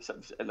now, like,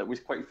 it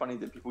was quite funny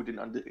that people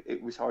didn't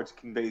it was hard to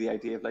convey the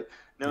idea of, like,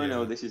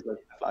 no, this is like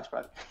a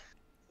flashback.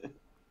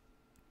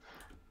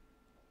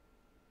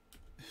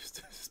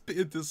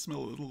 It does smell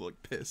a little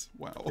like piss.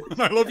 Wow.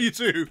 I love you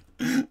too.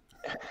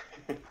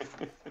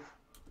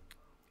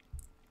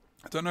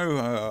 I don't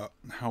know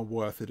how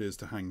worth it is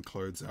to hang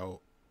clothes out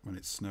when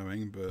it's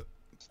snowing, but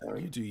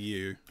you do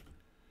you.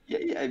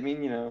 Yeah, I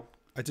mean, you know.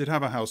 I did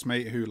have a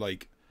housemate who,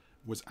 like,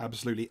 was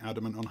absolutely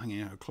adamant on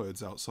hanging out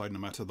clothes outside no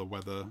matter the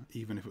weather,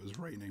 even if it was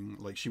raining.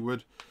 Like, she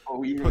would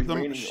put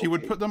them. She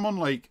would put them on,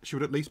 like, she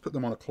would at least put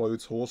them on a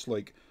clothes horse,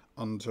 like,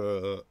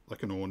 under,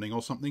 like, an awning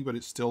or something. But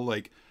it's still,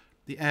 like,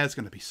 the air's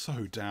going to be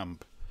so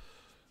damp.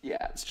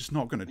 Yeah, it's just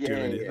not going to do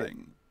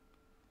anything.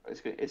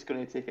 Yeah. It's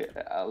going to take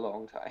a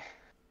long time.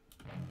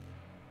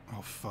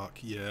 Oh fuck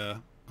yeah!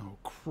 Oh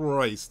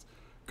Christ!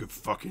 Good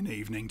fucking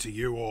evening to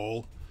you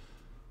all.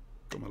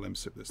 Got my lemon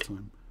sip this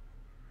time.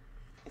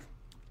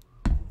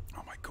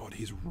 Oh my god,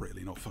 he's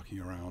really not fucking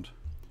around.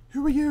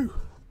 Who are you?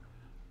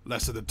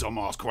 Less of the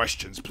dumbass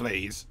questions,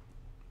 please.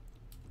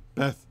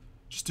 Beth,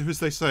 just do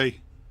as they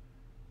say.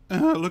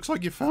 Looks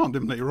like you found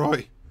him,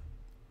 Leroy.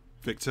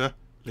 Victor,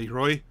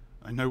 Leroy,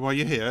 I know why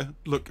you're here.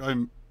 Look,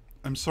 I'm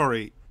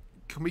sorry.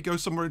 Can we go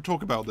somewhere and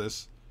talk about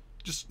this?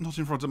 Just not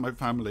in front of my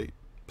family,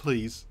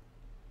 please.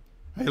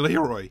 Hey,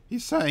 Leroy,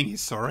 he's saying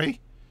he's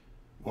sorry.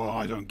 Well,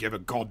 I don't give a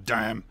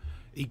goddamn.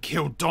 He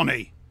killed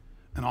Donnie,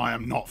 and I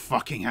am not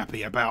fucking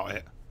happy about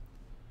it.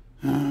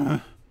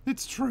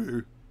 It's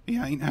true. He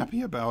ain't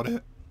happy about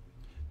it.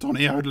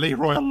 Donnie owed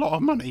Leroy a lot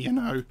of money, you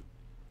know.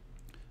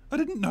 I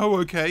didn't know,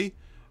 okay?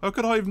 How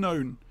could I have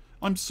known?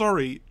 I'm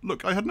sorry.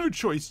 Look, I had no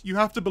choice. You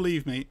have to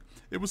believe me.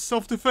 It was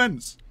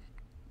self-defense.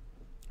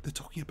 They're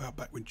talking about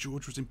back when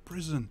George was in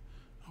prison.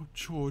 Oh,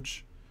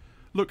 George.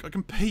 Look, I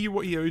can pay you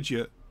what he owed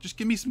you. Just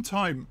give me some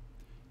time.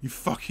 You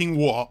fucking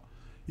what?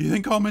 You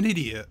think I'm an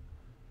idiot?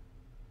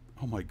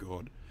 Oh my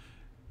god.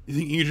 You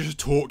think you can just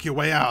talk your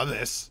way out of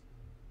this?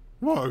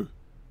 Whoa.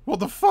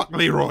 What the fuck,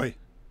 Leroy?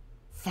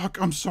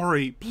 Fuck, I'm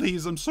sorry.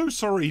 Please, I'm so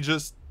sorry.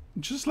 Just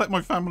let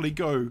my family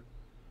go.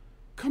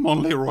 Come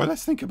on, Leroy,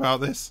 let's think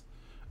about this.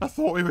 I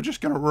thought we were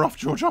just going to rough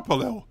George up a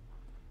little.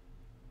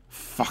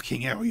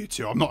 Fucking hell, you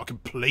two. I'm not a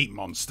complete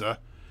monster.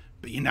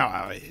 But you know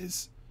how it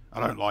is.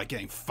 I don't like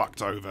getting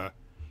fucked over.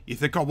 You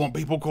think I want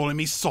people calling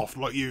me soft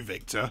like you,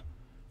 Victor?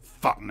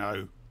 Fuck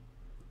no.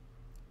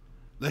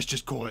 Let's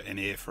just call it an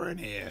ear for an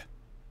ear.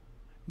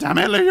 Damn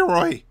it,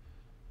 Leroy!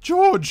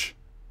 George!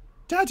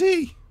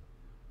 Daddy!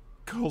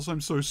 Girls,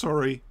 I'm so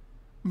sorry.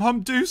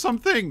 Mum, do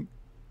something!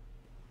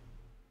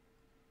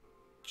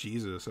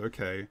 Jesus,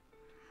 okay.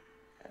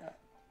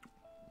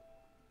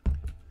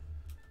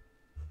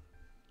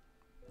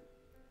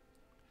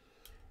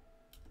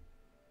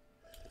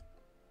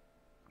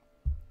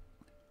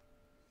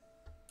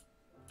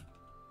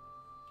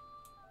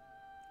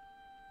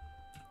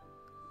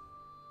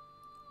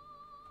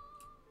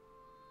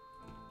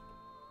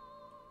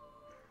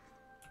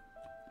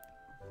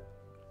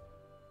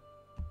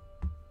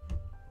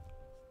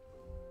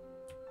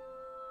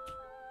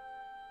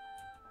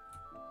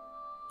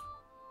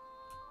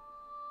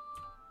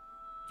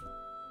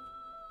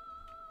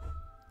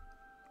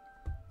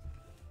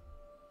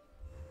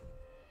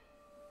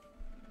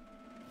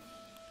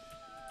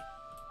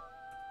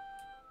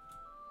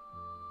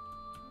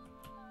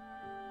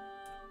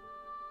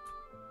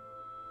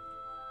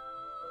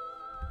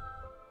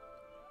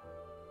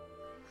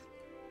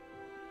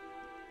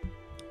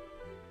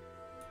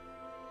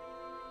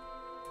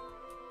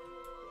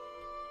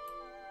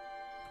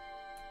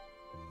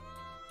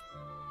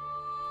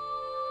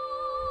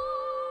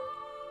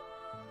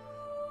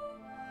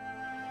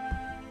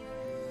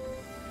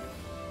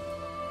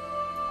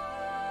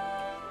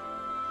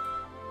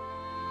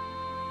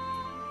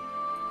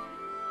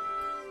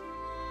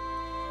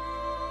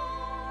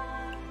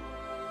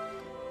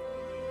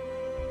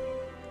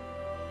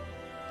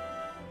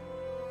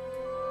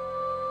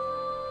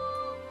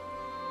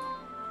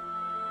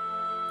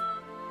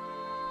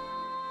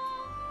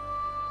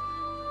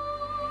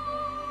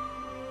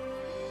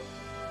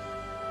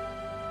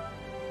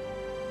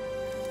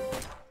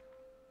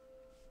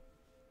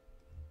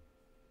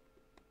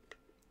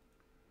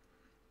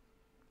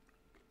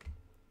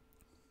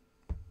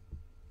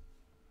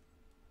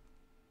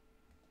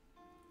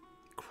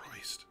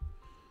 Christ.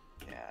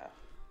 Yeah.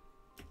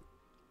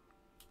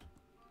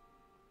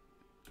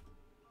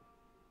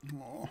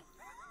 Oh.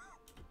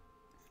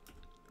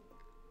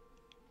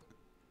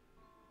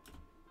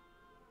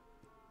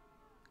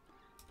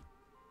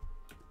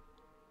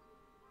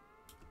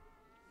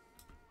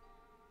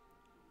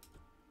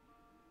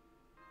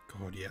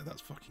 God, yeah,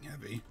 that's fucking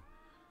heavy.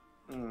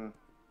 Mm.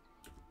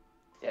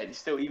 Yeah, it's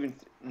still, even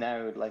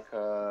now, like,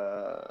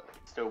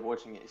 still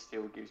watching it,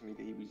 still gives me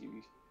the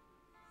heebie-jeebies.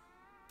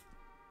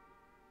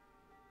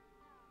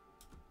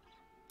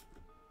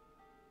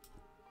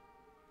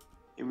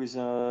 It was,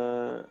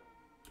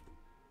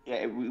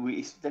 yeah,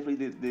 it's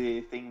definitely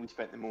the thing we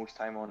spent the most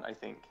time on, I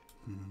think,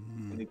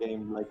 in the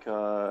game, like,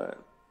 because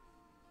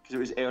it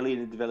was early in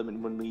the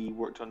development when we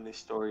worked on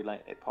this storyline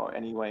part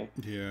anyway.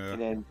 Yeah.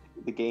 And then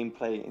the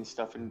gameplay and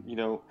stuff, and, you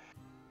know,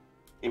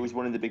 it was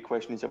one of the big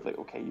questions of, like,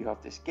 okay, you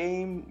have this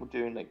game, we're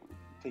doing, like,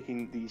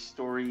 taking these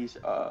stories,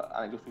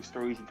 anecdotal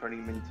stories, and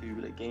turning them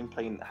into, like,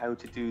 gameplay, and how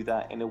to do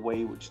that in a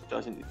way which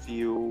doesn't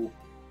feel,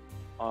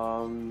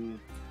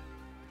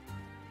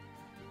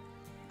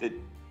 that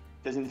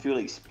doesn't feel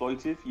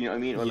exploitive, you know what I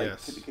mean? Or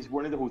Yes. like, because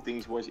one of the whole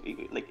things was,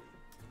 like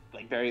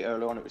very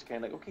early on, it was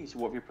kind of like, okay, so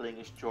what if you're playing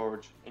as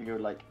George, and you're,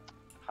 like,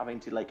 having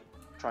to, like,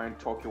 try and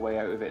talk your way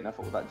out of it, and I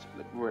thought, well, that's,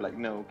 like, we're like,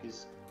 no,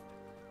 because...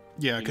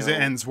 Yeah, because it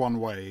ends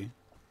one way.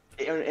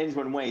 It ends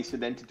one way, so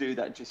then to do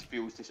that just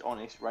feels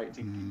dishonest, right?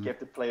 To give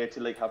the player to,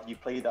 like, have you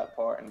play that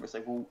part, and it's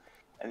like, well,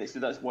 and so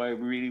that's why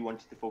we really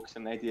wanted to focus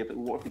on the idea of, like,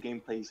 what if the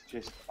gameplay is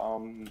just,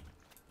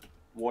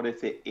 what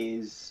if it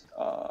is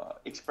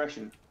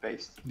expression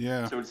based?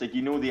 Yeah. So it's like,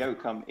 you know, the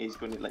outcome is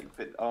going to, like,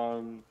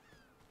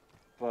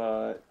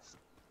 but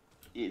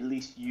at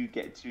least you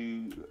get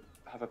to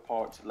have a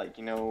part to, like,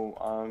 you know,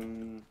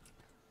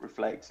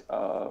 reflect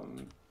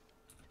on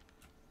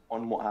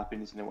what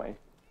happens in a way.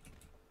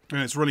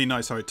 And it's really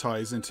nice how it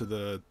ties into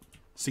the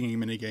singing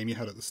minigame you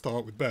had at the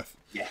start with Beth.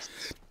 Yes.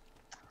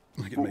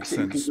 Like, it makes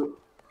sense.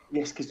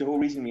 Yes, because the whole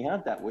reason we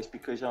had that was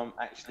because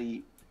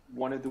actually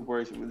one of the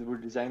words that we were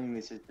designing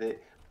this is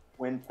that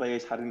when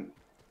players hadn't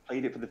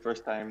played it for the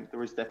first time, there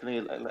was definitely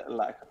a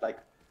lack of, like,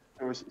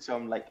 there was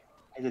some, like,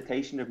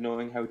 hesitation of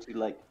knowing how to,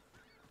 like,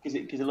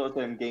 because a lot of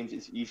time games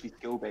it's usually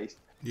skill based.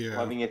 Yeah.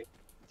 Having it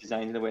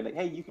designed in a way like,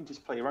 hey, you can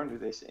just play around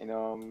with this,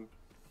 and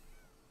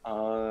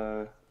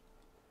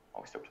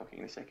I'll stop talking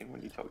in a second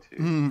when you talk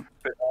to.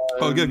 But,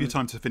 I'll give you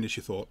time to finish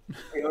your thought.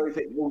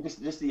 Well,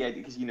 just the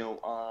idea, because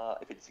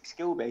if it's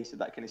skill based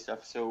and that kind of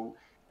stuff. So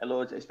a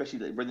lot, especially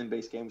like rhythm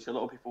based games, so a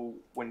lot of people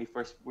when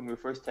we were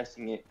first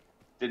testing it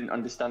didn't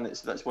understand it.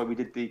 So that's why we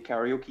did the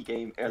karaoke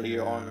game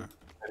earlier on.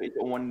 It's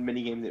one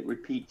mini game that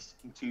repeats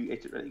in 2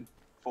 iterative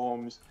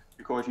forms,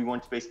 because we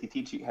want to basically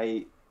teach you,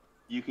 hey,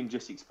 you can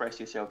just express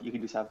yourself, you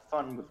can just have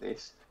fun with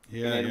this.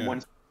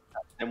 And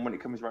then when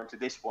it comes around to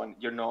this one,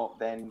 you're not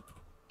then,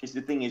 because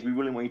the thing is, we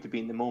really want you to be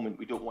in the moment.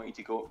 We don't want you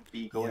to going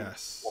what I'm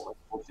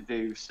supposed to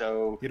do.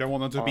 So you don't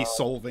want them to be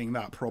solving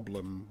that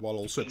problem while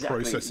also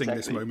processing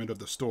this moment of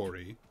the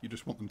story. You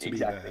just want them to be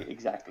there.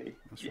 Exactly.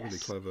 That's really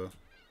clever.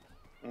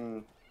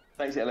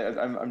 Thanks.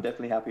 I'm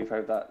definitely happy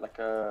about that. Like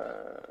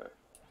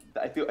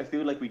I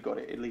feel like we got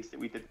it. At least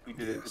we did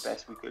it the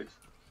best we could.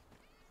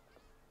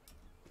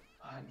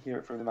 I can hear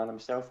it from the man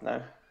himself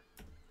now.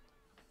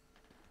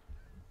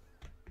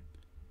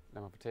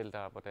 Lad mig fortælle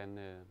dig, hvordan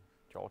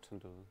George han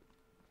døde.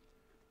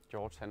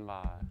 George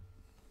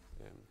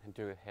han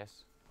dyrkede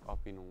hash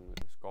op i nogle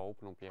skove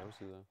på nogle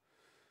bjergsider.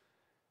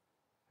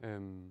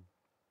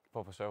 For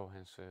at forsørge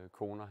hans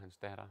kone og hans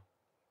datter.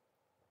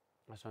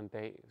 Og så en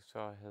dag,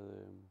 så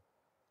havde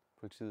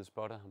politiet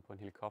spottet ham på en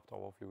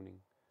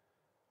helikopteroverflyvning.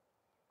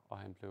 Og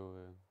han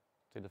blev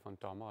stillet for en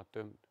dommer og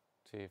dømt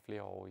til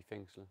flere år i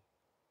fængsel.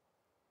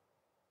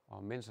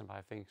 Og mens han var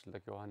i fængsel, der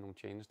gjorde han nogle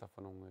tjenester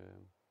for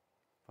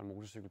en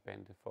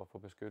motorcykelbande for at få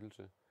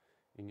beskyttelse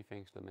inde i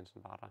fængslet, mens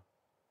han var der.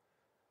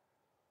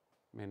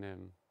 Men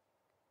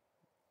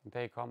en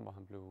dag kom, hvor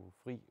han blev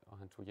fri, og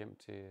han tog hjem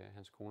til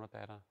hans kone og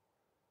datter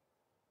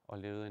og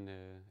levede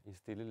en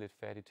stille, lidt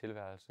fattig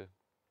tilværelse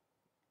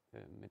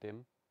med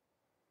dem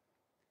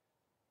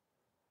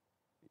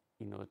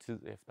i noget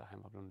tid efter,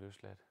 han var blevet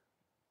løsladt.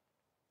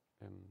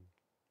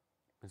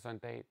 Men så en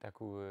dag, der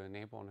kunne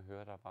naboerne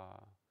høre, der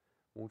var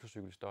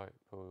motorcykelstøj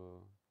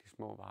på de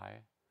små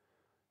veje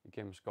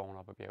igennem skoven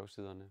op ad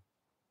bjergsiderne.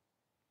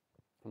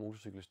 Og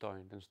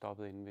motorcykelstøjen, den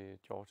stoppede inde ved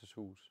Georges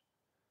hus.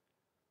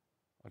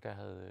 Og der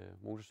havde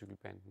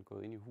motorcykelbanden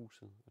gået ind i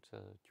huset og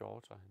taget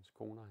George og hans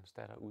kone og hans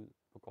datter ud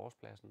på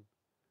gårdspladsen. De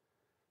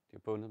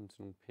havde bundet dem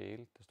til nogle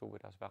pæle, der stod ved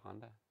deres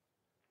veranda.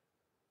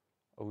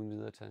 Og uden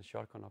videre taget en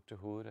shotgun op til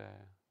hovedet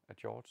af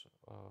George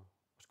og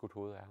skudt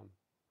hovedet af ham.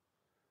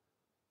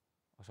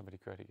 Og så var de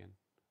kørt igen.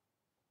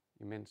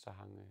 Imens så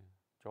hang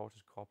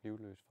Georges krop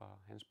livløs fra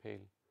hans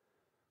pæl,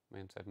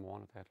 mens at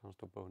moren og datteren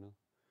stod bundet,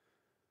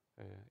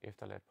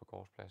 efterladt på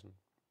gårdspladsen.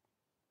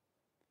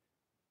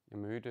 Jeg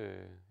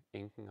mødte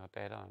enken og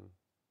datteren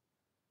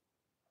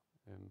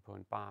på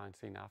en bar en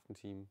sen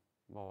aftentime,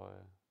 hvor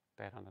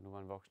datteren, der nu var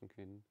en voksen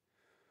kvinde,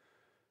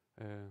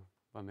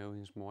 var med ude i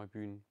hendes mor i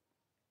byen.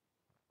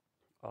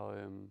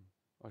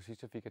 Og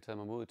sidst så fik jeg taget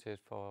mig mod til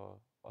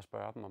for at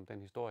spørge dem, om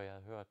den historie, jeg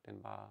havde hørt,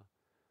 den var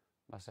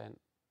sand.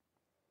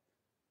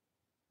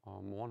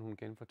 Og moren, hun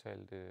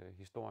genfortalte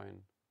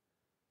historien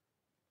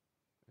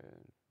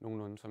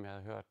nogenlunde, som jeg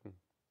havde hørt den.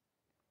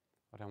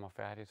 Og da hun var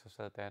færdig, så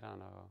sad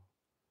datteren og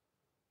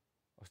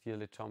stirrede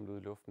lidt tomt ud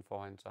i luften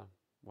foran sig,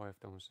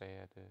 hvorefter hun sagde,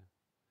 at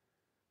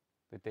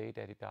the day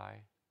daddy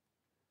die,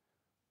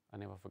 I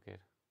never forget.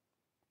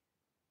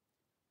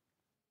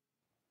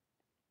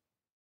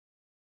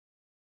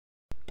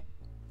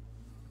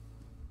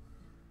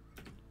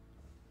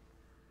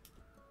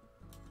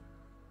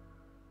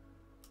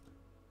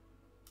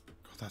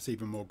 God, that's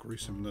even more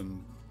gruesome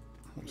than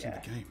what's in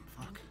the game.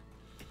 Fuck.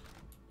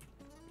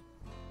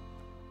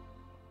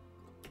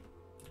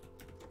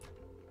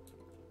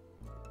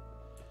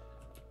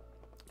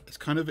 It's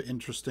kind of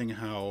interesting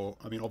how,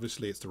 I mean,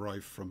 obviously it's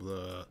derived from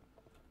the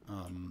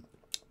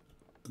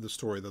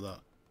story that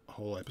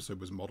whole episode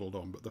was modeled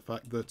on, but the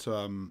fact that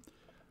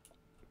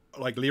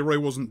like Leroy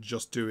wasn't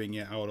just doing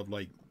it out of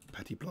like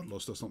petty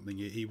bloodlust or something.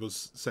 He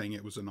was saying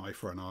it was an eye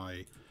for an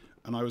eye.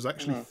 And I was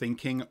actually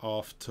thinking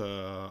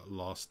after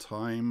last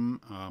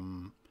time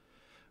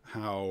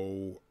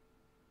how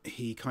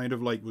he kind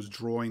of like was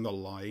drawing the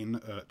line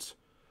at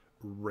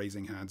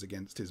raising hands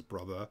against his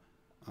brother,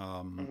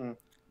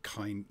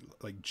 kind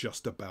like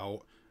just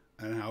about,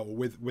 and how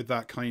with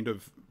that kind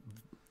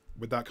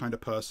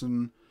of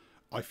person,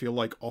 I feel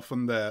like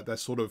often they're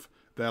sort of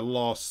their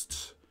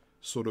last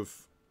sort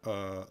of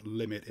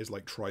limit is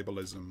like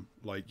tribalism,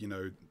 like, you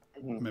know,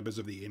 members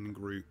of the in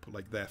group,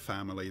 like their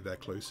family, their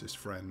closest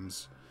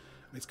friends.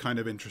 It's kind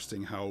of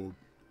interesting how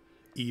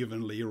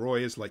even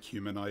Leroy is like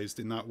humanized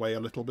in that way a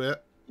little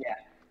bit. Yeah,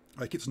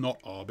 like it's not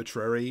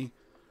arbitrary,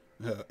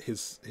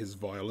 his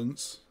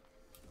violence.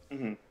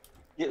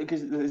 Yeah,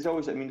 because there's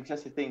always, I mean,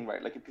 that's the thing,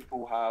 right? Like if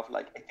people have,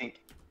 like, I think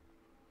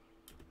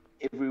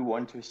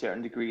everyone to a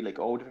certain degree, like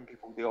all different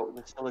people,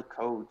 there's still a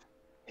code.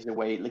 Is a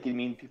way, like, I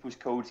mean, people's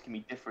codes can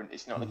be different.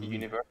 It's not like a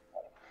universal.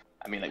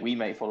 I mean, like we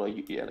might follow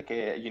like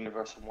a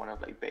universal one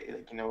of like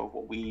you know,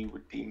 what we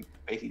would deem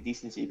basic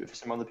decency, but for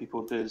some other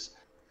people, there's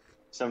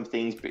some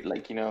things, but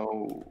like, you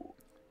know,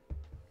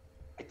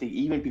 I think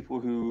even people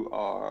who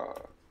are,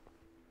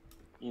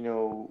 you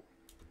know,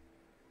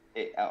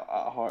 at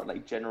heart,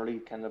 like generally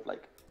kind of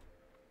like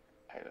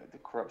the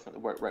corrupt's not the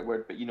right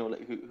word, but you know,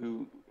 like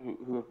who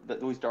have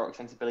those dark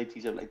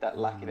sensibilities of like that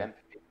lack of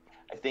empathy.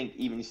 I think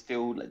even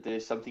still, like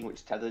there's something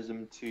which tethers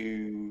them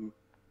to.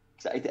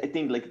 Cause I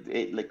think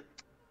like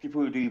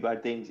people who do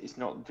bad things, it's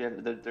not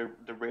they're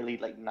really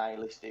like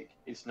nihilistic.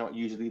 It's not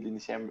usually in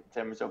the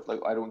terms of like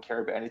I don't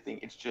care about anything.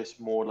 It's just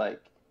more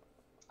like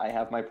I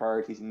have my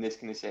priorities and this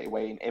can set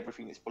away, and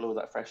everything that's below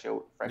that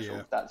threshold, that's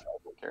what I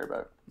don't care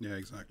about. Yeah,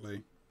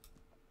 exactly.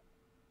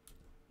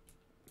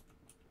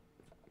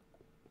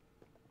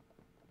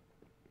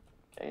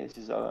 Okay, this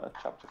is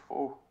chapter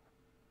 4.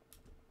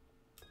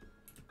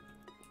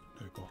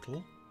 No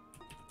bottle.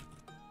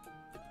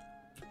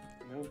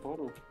 No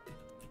bottle.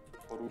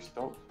 Bottle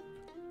stopped.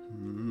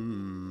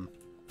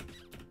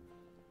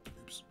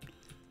 Oops.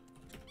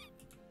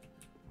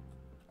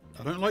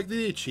 I don't like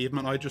the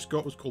achievement I just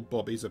got was called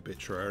Bobby's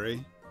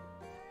Obituary.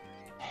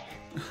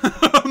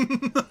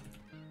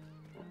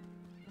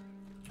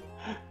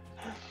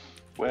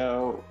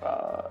 Well,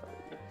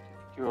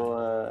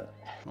 you're.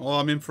 Well,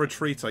 I'm in for a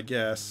treat, I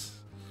guess.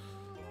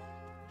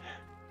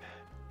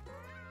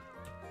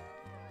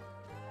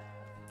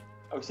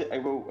 I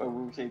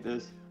will say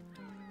this.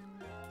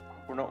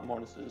 We're not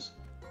monsters.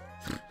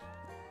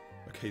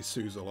 Okay,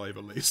 Sue's alive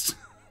at least.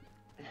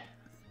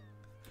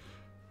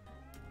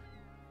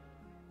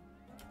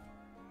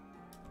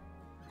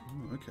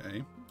 Ooh,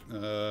 okay.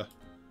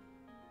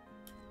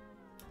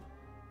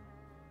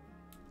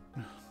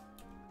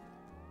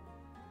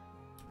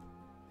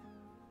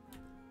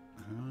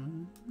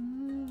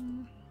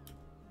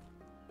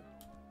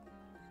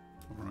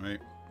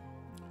 Alright.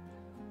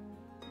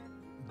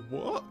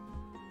 What?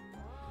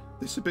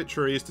 This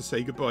obituary is to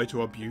say goodbye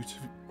to our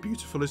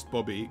beautifulest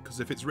Bobby,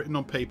 because if it's written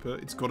on paper,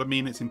 it's got to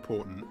mean it's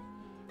important.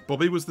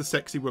 Bobby was the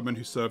sexy woman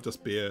who served us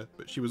beer,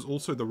 but she was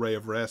also the ray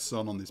of rare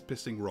sun on this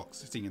pissing rock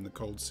sitting in the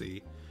cold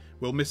sea.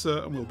 We'll miss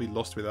her and we'll be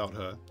lost without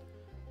her.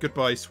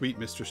 Goodbye, sweet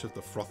mistress of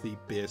the frothy,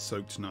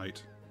 beer-soaked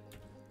night.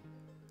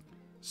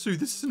 Sue,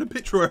 this is an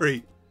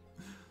obituary!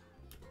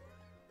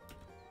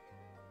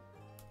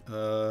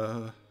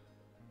 Oh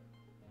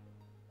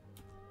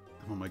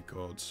my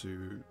god,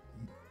 Sue.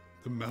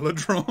 The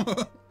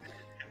melodrama.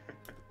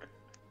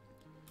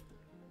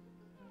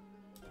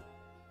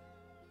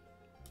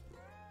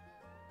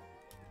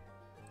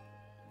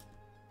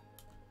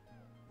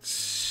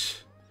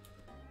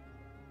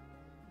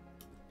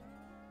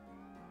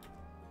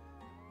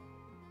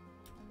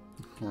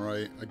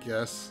 Alright, I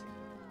guess.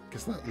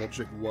 Guess that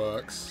logic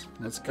works.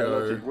 Let's go.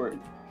 That logic works.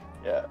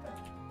 Yeah.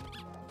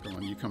 Come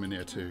on, you come in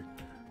here too.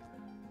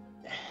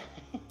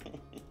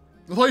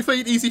 Life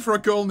ain't easy for a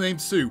girl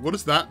named Sue. What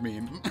does that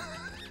mean?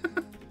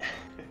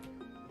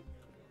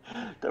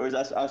 That was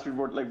asking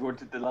what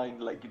wanted the line,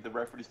 like the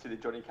reference to the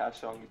Johnny Cash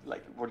song,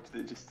 like wanted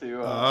it just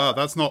to.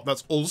 That's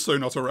also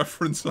not a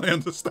reference. I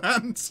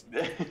understand.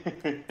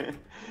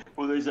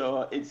 Well, there's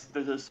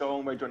a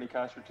song by Johnny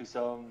Cash which is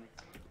all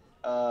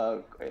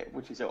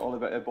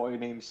about a boy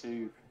named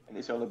Sue, and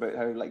it's all about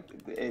how like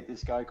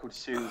this guy called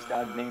Sue, his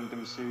dad named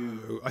him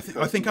Sue. I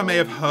think I may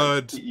have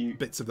heard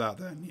bits of that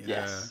then. Yeah.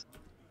 Yes.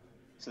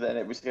 So then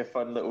it was like a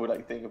fun little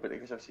like thing about it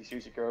because obviously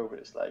Sue's a girl, but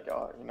it's like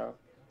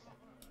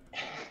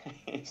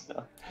it's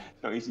not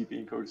easy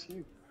being called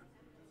Sue.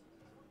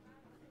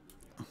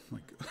 Oh my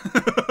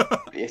god.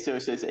 Yeah, so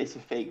it's a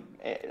fake.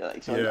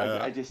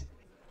 I just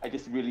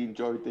really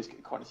enjoyed this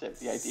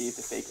concept, the idea of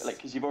the fake, like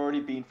because you've already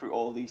been through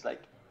all these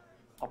like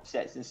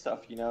upsets and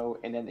stuff,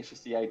 and then it's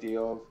just the idea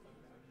of,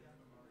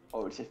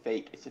 oh, it's a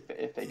fake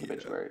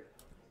obituary.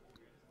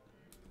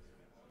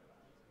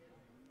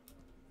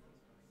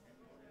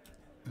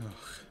 Ugh.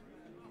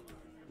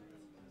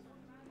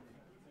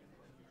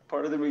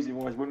 Part of the reason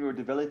was when we were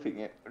developing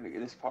it,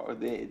 this part of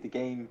the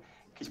game,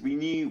 because we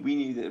knew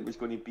that it was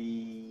going to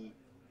be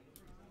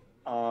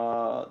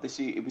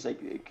it was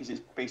like, because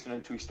it's based on a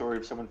true story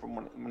of someone from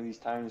one of these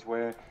towns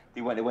where they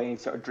went away and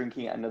started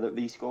drinking at another.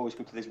 They used to always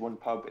go to this one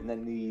pub, and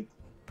then they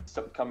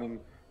stopped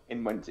coming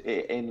and went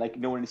and like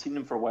no one had seen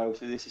them for a while,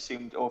 so they just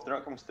assumed, oh, if they're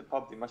not coming to the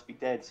pub, they must be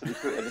dead. So they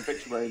put an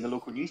obituary in the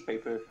local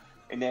newspaper,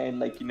 and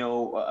then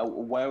a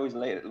while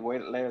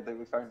later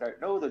they found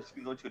out, no, they've just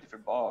been going to a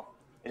different bar,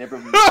 and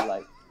everyone was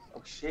like,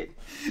 oh shit.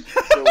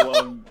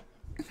 So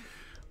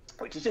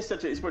which is just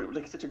such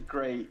a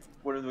great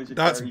one of those.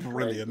 That's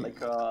brilliant.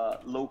 Great,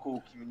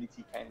 local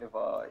community kind of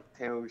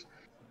tales.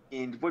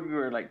 And when we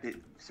were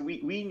so we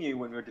knew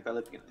when we were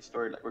developing the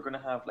story, like we're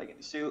gonna have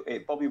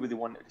Bobby would the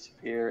one to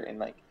disappear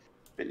and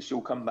but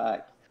she'll come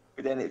back.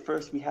 But then at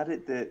first we had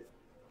it that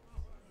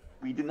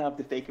we didn't have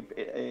the fake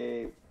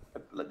the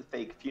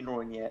fake funeral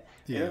in yet.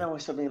 Yeah. And then I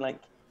was suddenly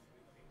like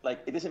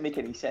it doesn't make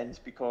any sense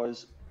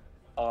because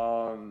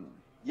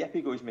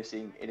Yeppy goes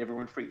missing and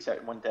everyone freaks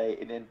out one day,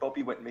 and then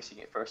Bobby went missing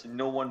at first, and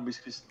no one was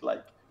just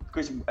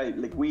because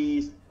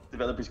we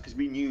developers, because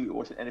we knew it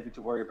wasn't anything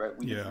to worry about.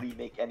 We didn't really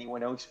make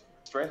anyone else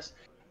stress.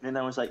 And then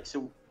I was like,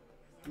 so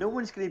no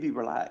one's going to be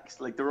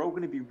relaxed. Like they're all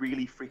going to be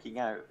really freaking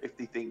out if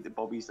they think that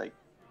Bobby's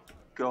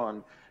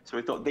gone. So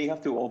I thought they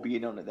have to all be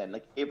in on it then.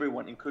 Like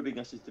everyone, including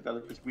us as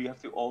developers, we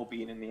have to all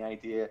be in the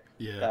idea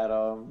that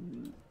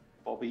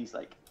Bobby's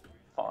like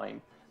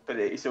fine, but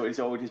it's always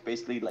just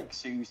basically like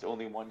Sue's the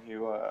only one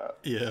who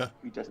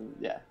doesn't.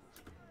 Yeah.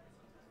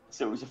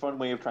 So it was a fun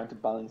way of trying to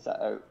balance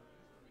that out.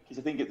 Because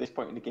I think at this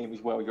point in the game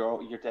as well,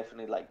 you're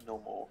definitely like, no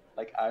more.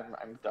 Like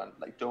I'm done.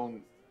 Like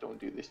don't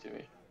do this to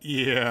me.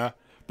 Yeah,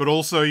 but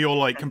also you're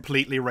like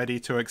completely ready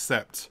to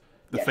accept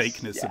the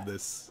fakeness of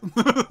this.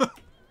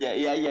 Yeah.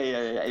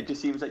 It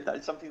just seems like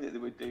that's something that they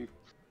would do.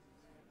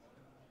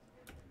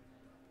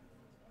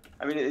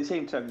 I mean, at the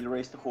same time, they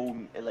erased the whole,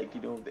 like,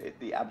 you know,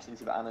 the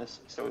absence of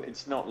Annis, so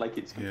it's not like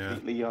it's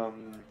completely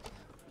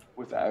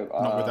without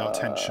not without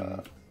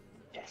tension.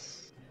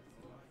 Yes.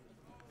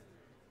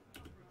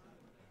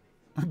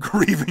 I'm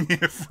grieving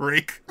here,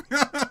 freak.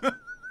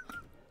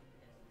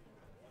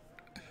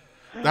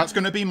 That's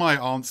going to be my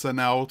answer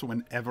now to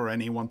whenever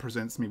anyone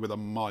presents me with a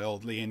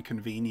mildly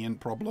inconvenient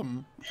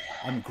problem.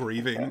 I'm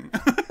grieving.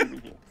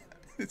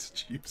 It's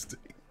Tuesday.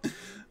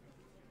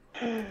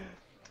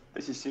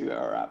 This is Sue at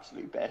our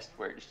absolute best,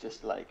 where it's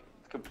just like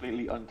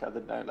completely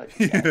untethered now, like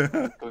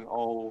going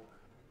all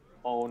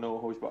no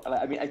hose. But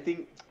I mean, I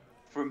think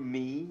for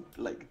me,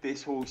 like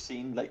this whole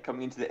scene, like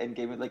coming into the end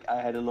game, like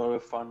I had a lot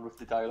of fun with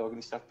the dialogue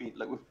and stuff. Being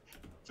like,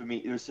 for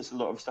me, there was just a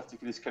lot of stuff to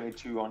just kind of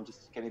chew on,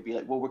 just to kind of be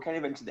like, well, we're kind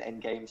of into the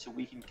end game, so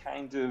we can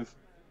kind of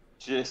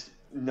just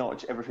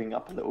notch everything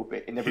up a little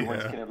bit, and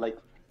everyone's kind of like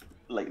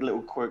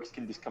little quirks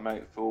can just come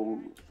out full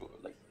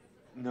like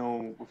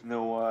no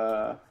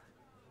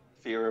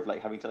fear of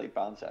like having to like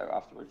balance it out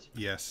afterwards.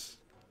 Yes.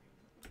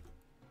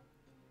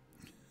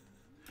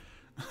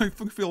 I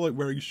feel like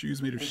wearing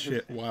shoes made of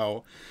shit.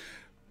 Wow.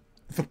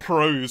 The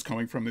pros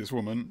coming from this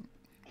woman.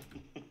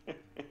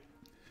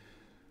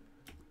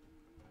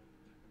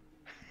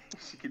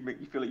 She could make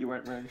you feel like you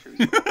weren't wearing shoes.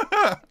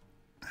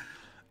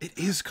 It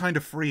is kind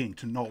of freeing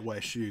to not wear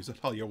shoes, I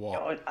tell you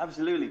what. Oh,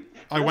 absolutely.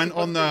 I went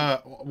on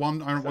one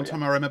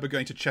time I remember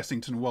going to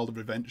Chessington World of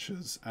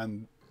Adventures,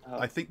 and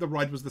I think the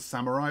ride was the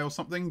Samurai or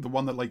something, the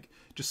one that like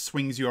just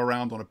swings you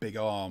around on a big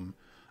arm.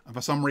 And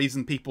for some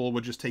reason people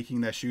were just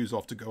taking their shoes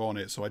off to go on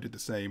it, so I did the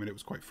same, and it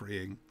was quite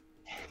freeing.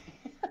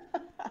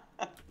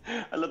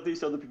 I love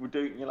these other people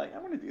doing it, and you're like, I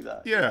want to do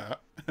that. Yeah.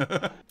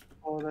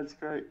 Oh, that's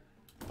great.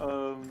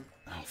 I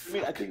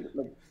mean, I think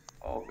like,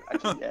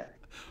 actually, yeah.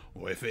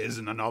 Well, if it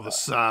isn't another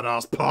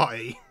sad-ass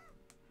party.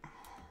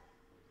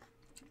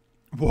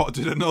 What,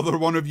 did another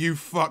one of you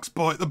fucks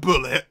bite the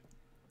bullet?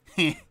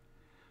 Oh,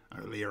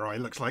 Leroy,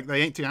 looks like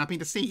they ain't too happy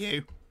to see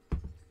you.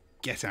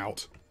 Get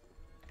out.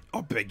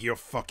 I beg your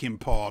fucking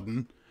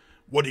pardon.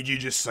 What did you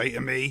just say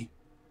to me?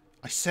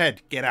 I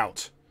said, get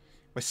out.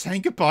 We're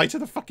saying goodbye to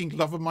the fucking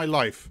love of my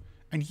life.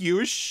 And you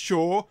are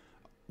sure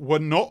we're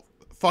not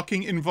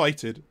fucking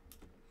invited.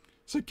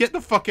 So get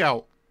the fuck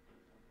out.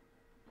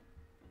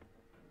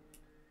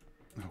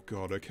 Oh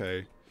god,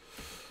 okay.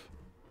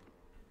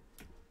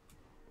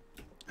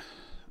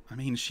 I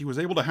mean, she was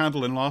able to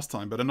handle him last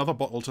time, but another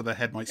bottle to the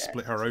head might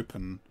split her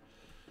open.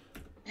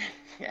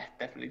 Yeah,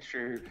 definitely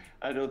true.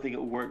 I don't think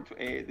it worked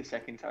the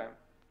second time.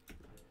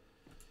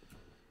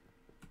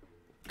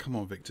 Come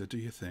on, Victor, do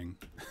your thing.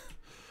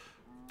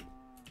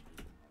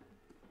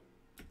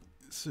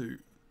 Sue,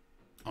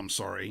 I'm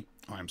sorry.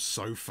 I am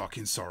so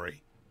fucking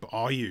sorry. But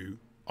are you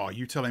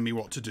telling me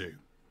what to do?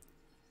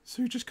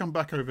 Sue, just come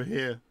back over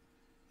here.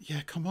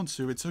 Yeah, come on,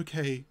 Sue, it's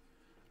okay.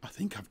 I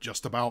think I've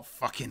just about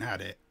fucking had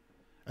it.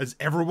 Has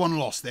everyone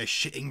lost their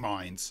shitting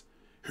minds?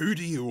 Who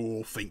do you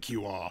all think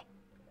you are?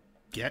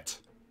 Get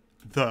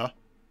the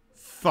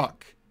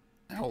fuck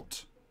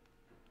out.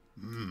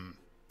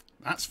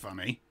 That's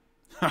funny.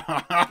 Ha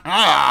ha ha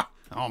ha!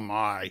 Oh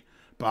my.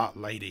 But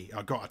lady,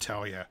 I gotta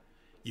tell you,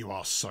 you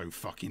are so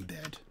fucking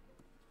dead.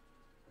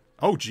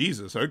 Oh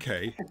Jesus,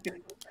 okay.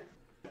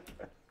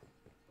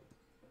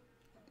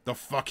 The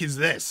fuck is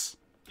this?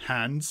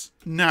 Hands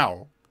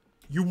now.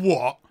 You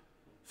what?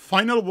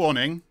 Final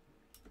warning.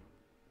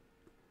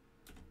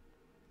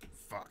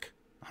 Fuck.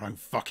 I don't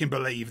fucking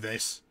believe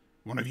this.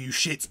 One of you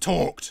shits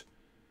talked.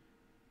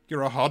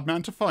 You're a hard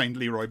man to find,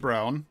 Leroy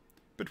Brown.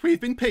 But we've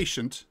been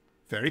patient.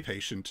 Very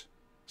patient.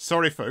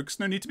 Sorry, folks.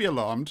 No need to be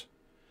alarmed.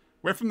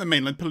 We're from the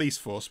mainland police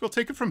force. We'll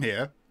take it from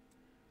here.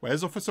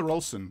 Where's Officer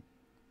Olson?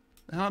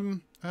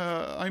 I'm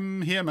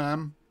here,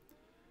 ma'am.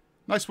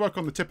 Nice work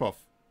on the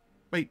tip-off.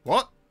 Wait,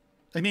 what?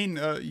 I mean,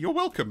 you're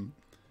welcome.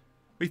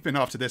 We've been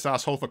after this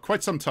asshole for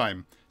quite some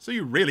time, so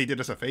you really did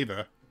us a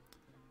favor.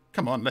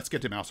 Come on, let's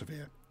get him out of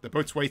here. The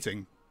boat's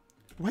waiting.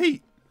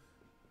 Wait!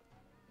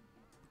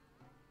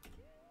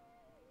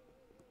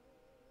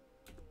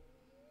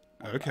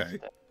 Okay.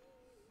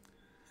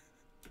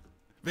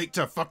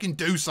 Victor, fucking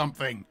do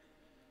something!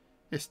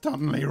 It's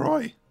done,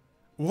 Leroy.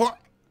 What?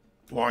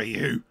 Why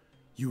you?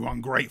 You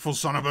ungrateful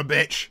son of a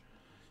bitch!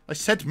 I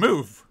said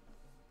move!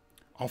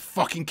 I'll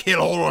fucking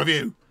kill all of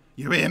you!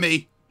 You hear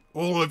me?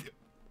 All of you.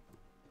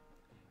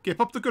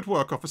 Keep up the good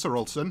work, Officer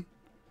Olson.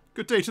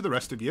 Good day to the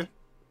rest of you.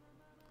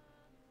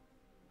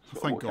 Oh,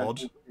 thank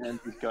God.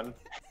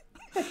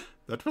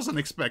 That was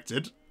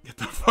unexpected. Get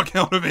the fuck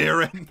out of here,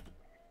 Ren.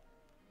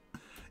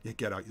 Yeah,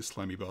 get out, you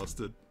slimy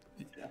bastard.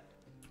 Yeah.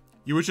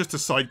 You were just a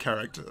side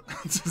character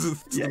to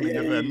the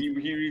event. He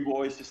really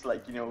was just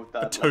like, you know,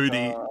 that. A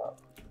toady. Like,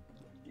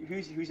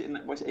 who's in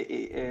that? Was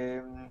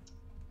it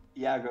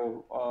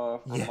Iago?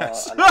 From,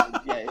 yes.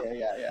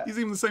 Yeah. He's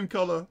even the same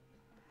color.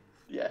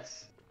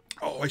 Yes.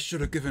 Oh, I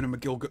should have given him a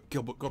Gilbert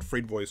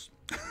Gottfried voice.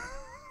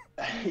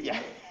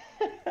 Yeah,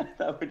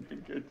 that would have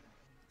been good.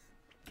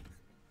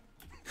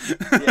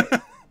 Yeah.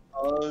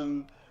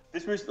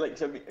 This was like,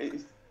 so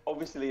it's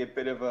obviously a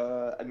bit of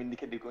a. I mean, they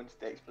could go into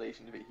the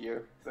explanation of it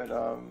here, but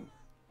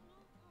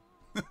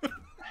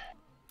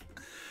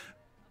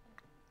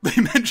They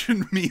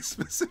mentioned me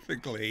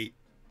specifically.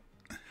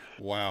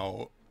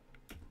 Wow.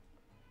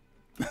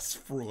 That's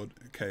fraud.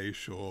 Okay,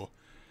 sure.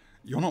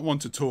 You're not one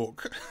to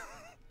talk.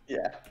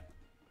 Yeah.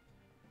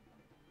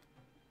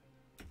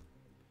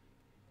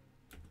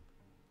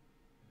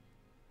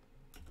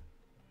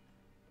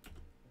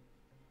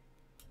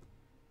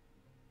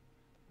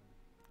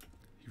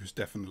 He was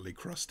definitely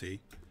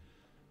crusty.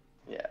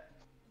 Yeah.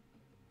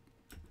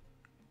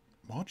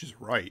 Marge is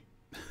right.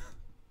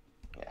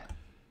 Yeah.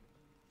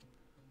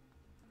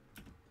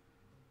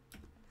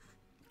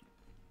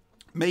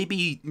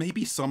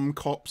 Maybe some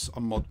cops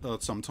are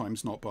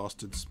sometimes not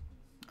bastards.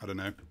 I don't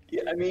know.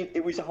 Yeah, I mean,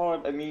 it was a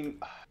hard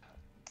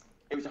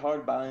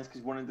balance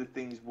because one of the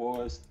things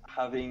was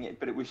having it,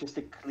 but it was just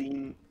a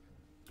clean.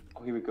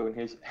 Oh, here we go. And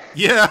here's.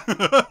 Yeah.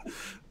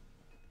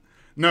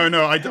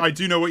 No, I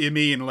do know what you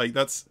mean. Like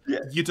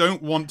you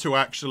don't want to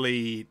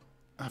actually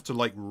have to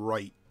like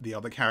write the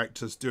other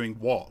characters doing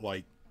what,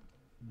 like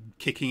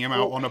kicking him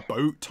out on a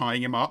boat,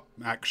 tying him up,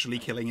 actually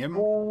killing him.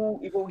 Well,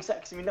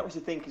 exactly. I mean, that was the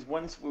thing because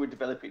once we were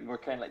developing, we were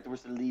kind of like there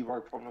was the Leroy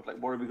problem of like,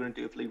 what are we going to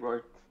do with Leroy?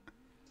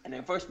 And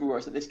then first we were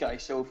like, this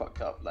guy's so fucked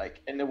up,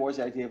 like, and there was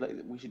the idea of like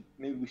we should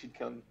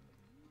kill him.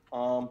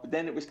 But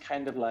then it was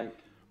kind of like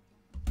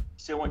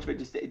so much of it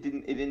just it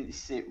didn't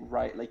sit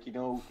right, like, you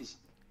know, because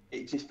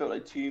it just felt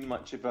like too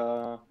much of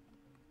a,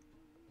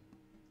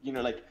 you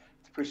know, like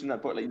to push in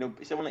that boat, like, you know,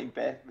 someone like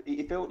Beth,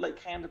 it felt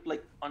like kind of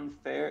like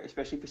unfair,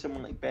 especially for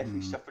someone like Beth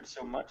who suffered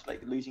so much,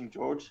 like losing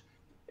George,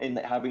 and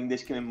like having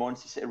this kind of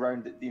monster sit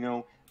around that, you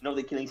know, not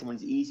that killing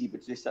someone's easy,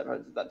 but just that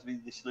to be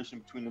the solution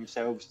between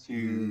themselves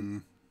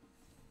to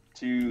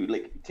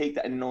like take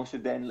that, and also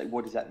then like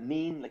what does that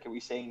mean? Like, are we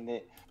saying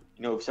that,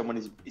 you know, if someone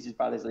is as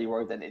bad as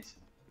Leroy, then it's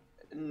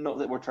not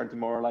that we're trying to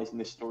moralize in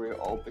this story at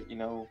all, but you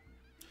know,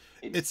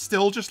 it's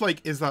still just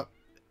like, is that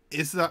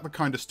the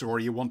kind of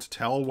story you want to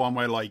tell? One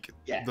where like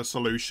the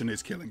solution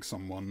is killing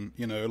someone,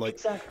 you know, like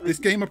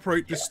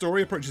this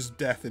story approaches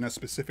death in a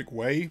specific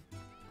way.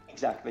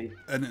 Exactly.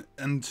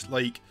 And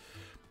like,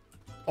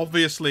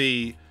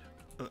 obviously,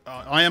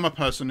 I am a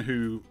person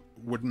who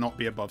would not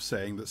be above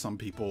saying that some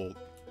people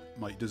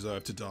might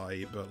deserve to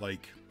die, but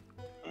like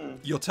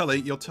you're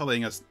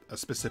telling us a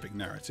specific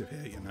narrative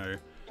here, you know,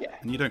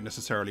 and you don't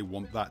necessarily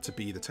want that to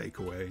be the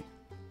takeaway.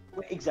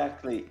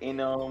 Exactly.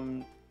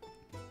 And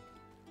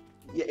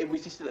yeah, it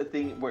was just a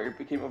thing where it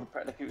became over.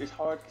 Like, it was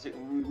hard because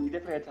we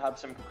definitely had to have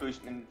some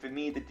conclusion. And for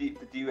me, the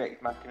Deus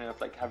Ex Machina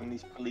of like having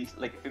these police,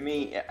 like for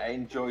me, I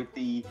enjoyed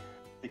the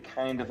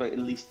kind of like at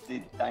least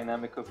the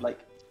dynamic of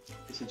like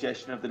the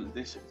suggestion of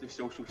the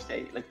social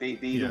state, like the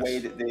way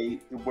that the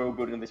world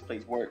building of this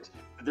place works.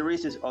 But there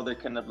is this other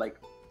kind of like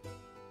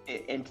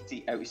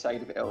entity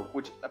outside of it all,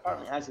 which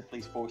apparently has a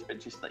police force, but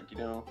just like, you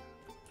know,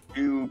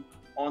 who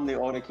on the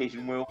odd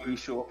occasion will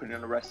show up and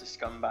arrest a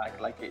scumbag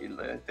like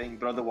a thing,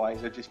 but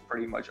otherwise they're just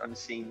pretty much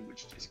unseen,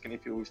 which just kind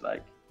of feels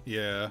like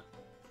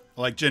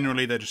like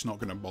generally they're just not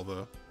going to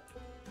bother.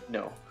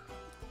 No.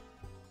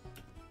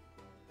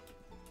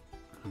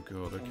 Oh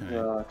god, okay.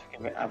 Talking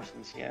about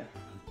absence, yeah.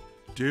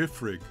 Dear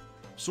Frigg,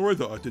 sorry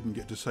that I didn't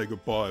get to say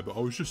goodbye, but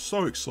I was just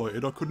so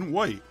excited I couldn't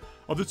wait.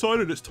 I've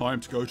decided it's time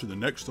to go to the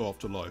next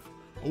afterlife.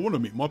 I want to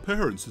meet my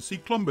parents and see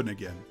Clumbin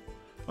again.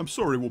 I'm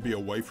sorry we'll be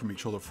away from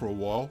each other for a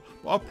while,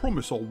 but I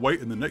promise I'll wait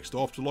in the next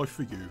afterlife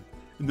for you.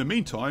 In the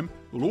meantime,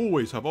 we'll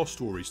always have our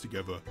stories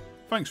together.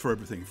 Thanks for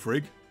everything,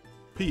 Frigg.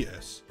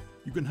 P.S.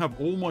 You can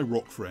have all my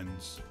rock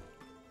friends.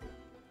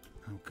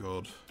 Oh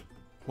god.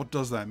 What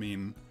does that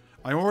mean?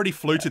 I already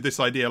floated this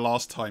idea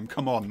last time,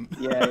 come on.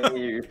 Yeah,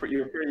 it was pretty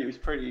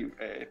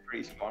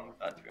smart with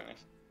that, to be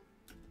honest.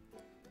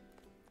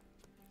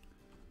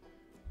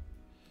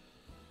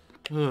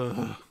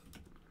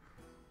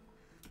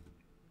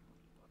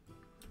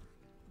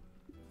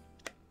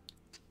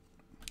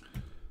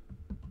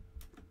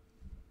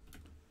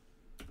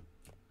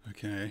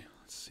 Okay,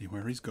 let's see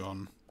where he's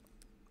gone.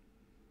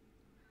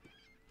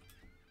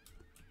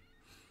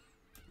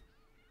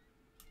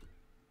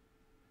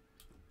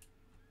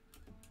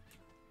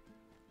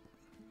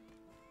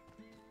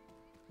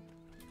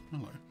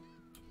 Hello.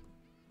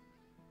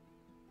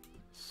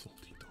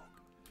 Salty dog.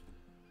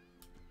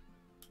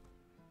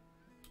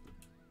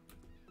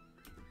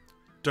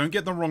 Don't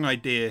get the wrong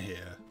idea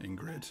here,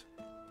 Ingrid.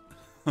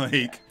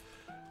 Like,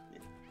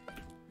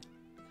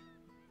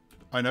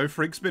 I know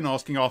Frigg's been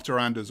asking after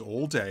Anders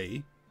all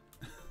day,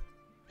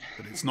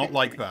 but it's not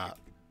like that.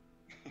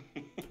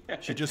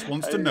 She just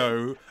wants to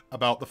know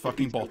about the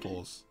fucking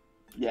bottles.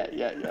 Yeah.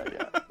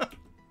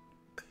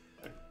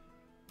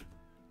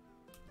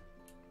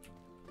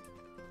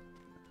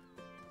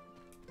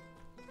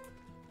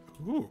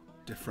 Ooh,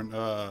 different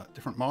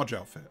Marge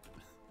outfit.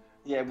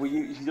 Yeah, well,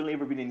 she's only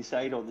ever been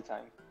inside all the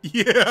time.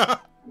 Yeah.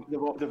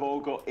 They've all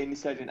got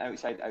inside and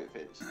outside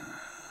outfits.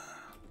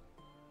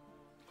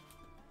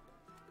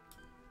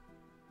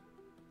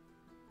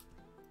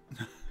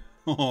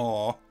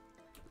 Aww.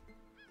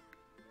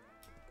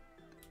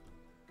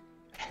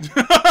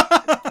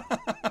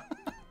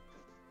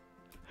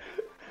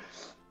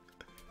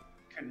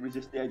 Couldn't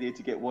resist the idea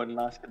to get one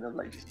last kind of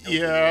like just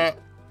Yeah.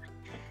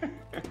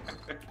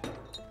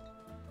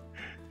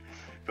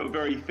 Felt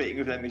very fitting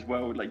with them as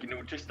well. Like, you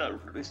know, just that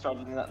they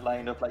started in that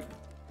line of like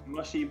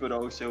mushy, but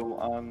also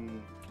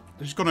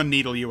They're just gonna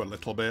needle you a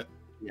little bit.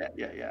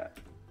 Yeah.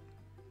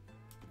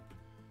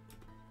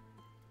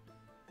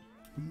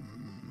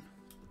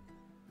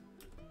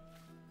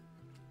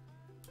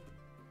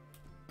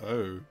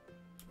 Oh.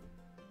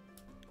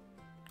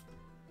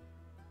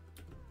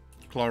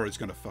 Clara's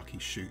gonna fucking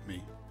shoot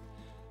me.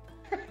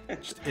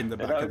 Just in the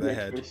back of the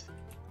head. Twist.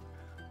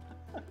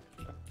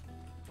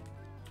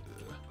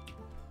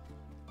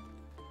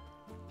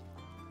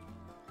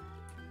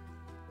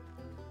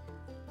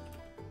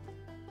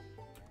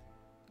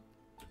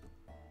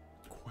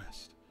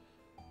 Quest.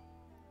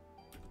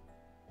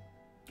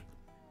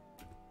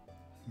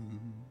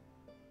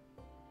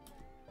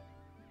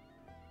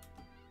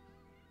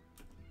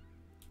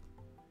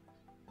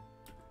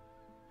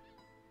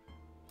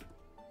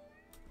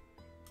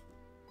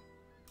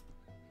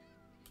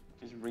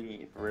 Just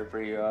ringing it for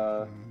every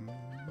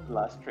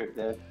last trip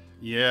there.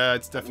 Yeah,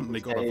 it's definitely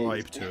got a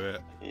vibe to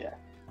it. Yeah.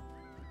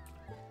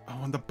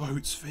 Oh, and the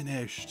boat's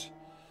finished.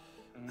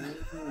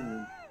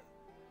 Mm-hmm.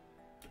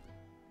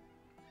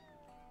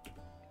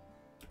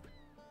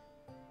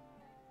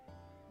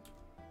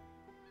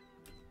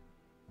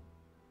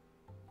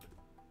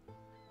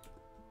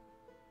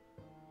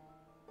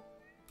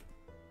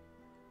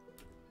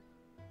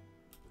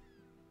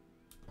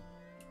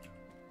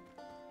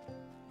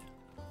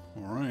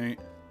 Alright.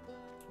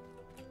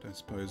 Don't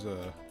suppose, no,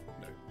 of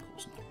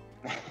course not.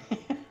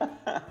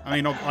 I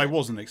mean, I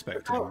wasn't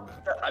expecting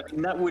that. I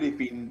mean, that would have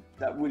been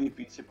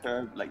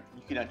superb. Like,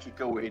 you could actually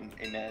go in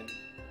and then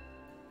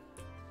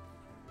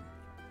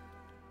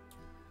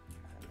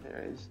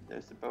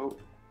there's the boat.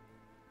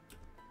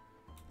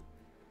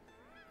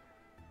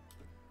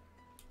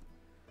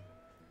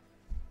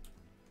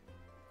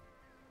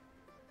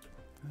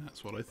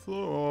 That's what I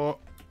thought.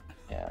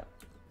 Yeah.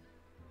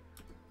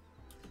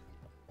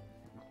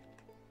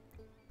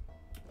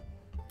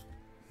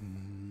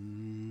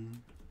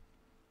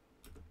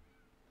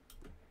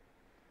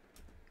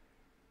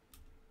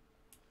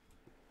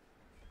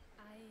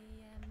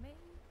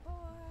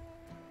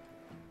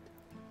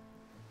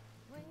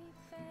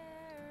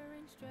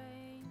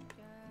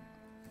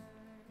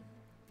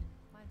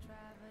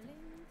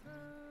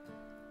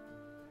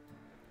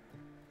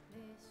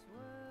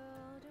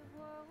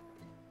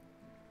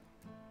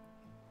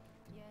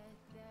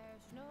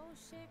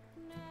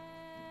 Sickness,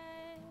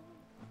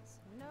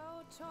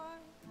 no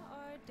toil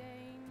or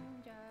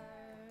danger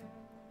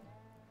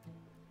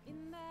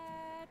in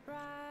that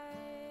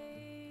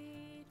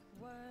bright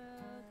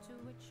world to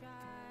which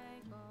I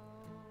go.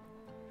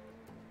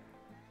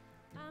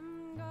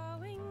 I'm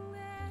going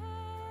there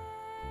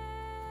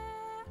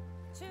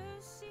to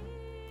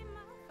see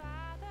my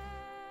father.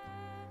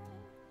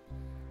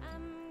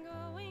 I'm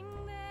going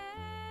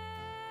there,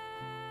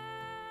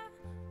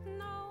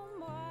 no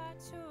more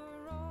to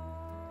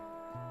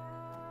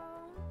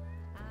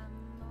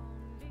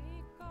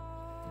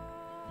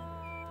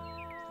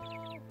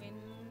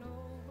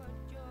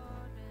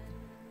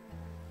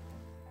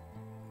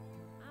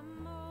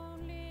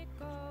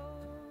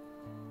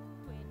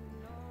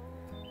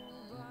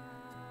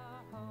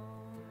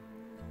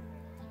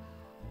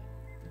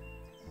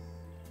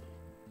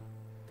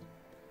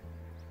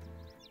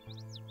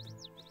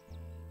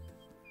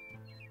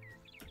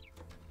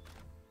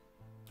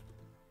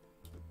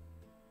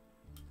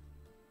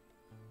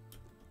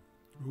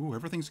Ooh,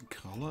 everything's in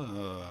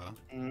colour.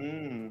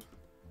 It's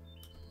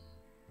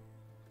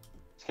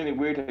kind of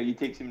weird how you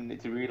take something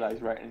to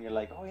realize, right? And you're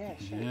like, oh yeah,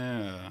 shit.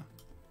 Yeah.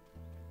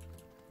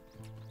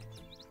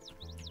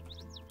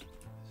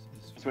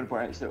 It's one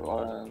point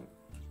out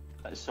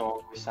that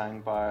song was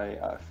sang by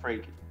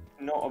Frigg.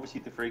 Not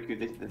obviously the Frigg who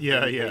the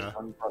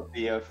on, but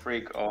the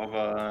Frigg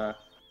of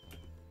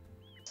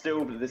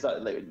still there's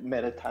that like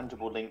meta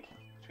tangible link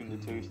between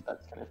the two, so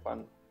that's kind of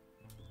fun.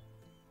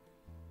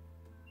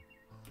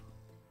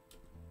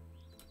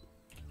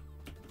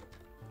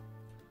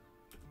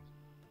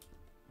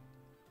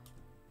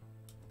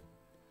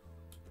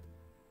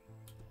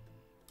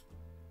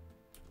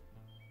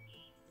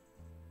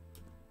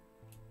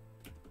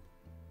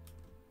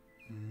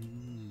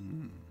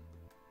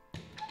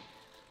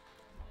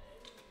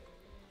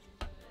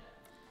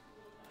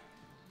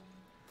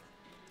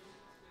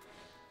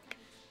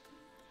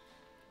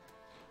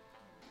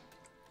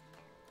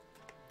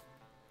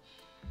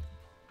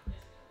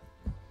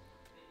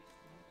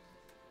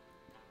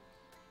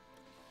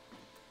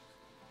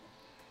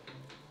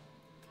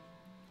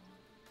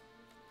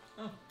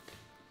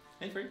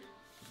 Hey, Frigg.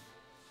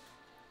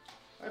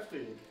 Hej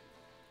Frederik.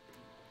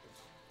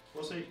 Prøv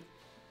at se.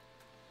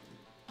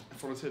 Jeg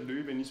får dig til at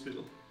løbe ind i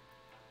spillet.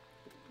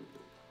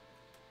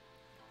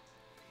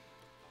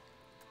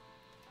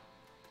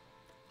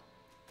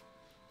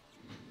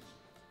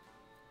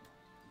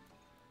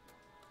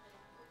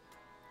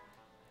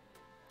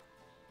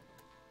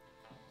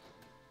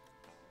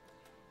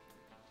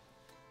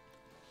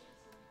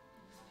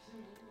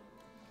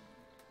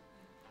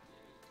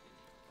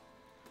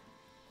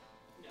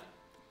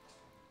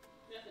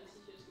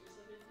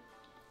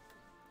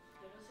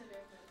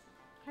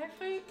 Hej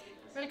Frik,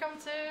 velkommen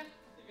til.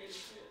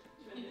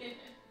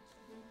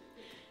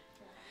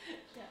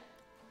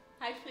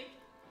 Hej Frik.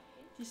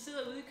 De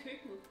sidder ude i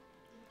køkkenet.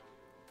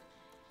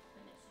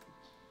 Men altså,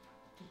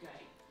 de gør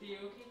ikke. Det er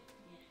okay.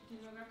 De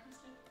må godt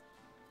koste lidt.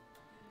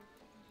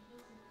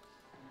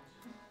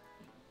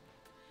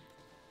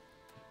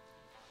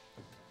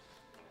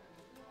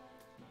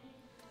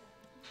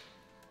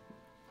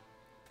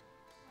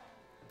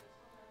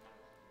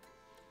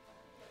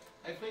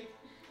 Hej Frik.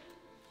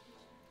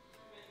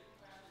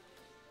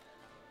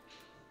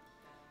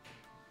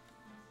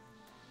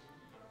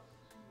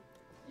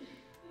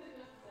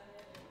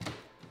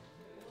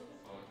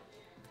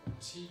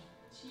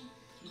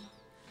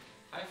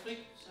 Hej Frik.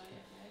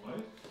 Hej.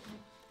 Det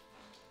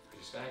er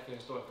desværre ikke flere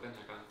historier for den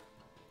her gang.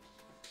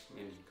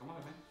 Men kommer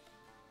der med?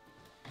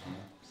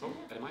 Så,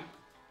 er det mig?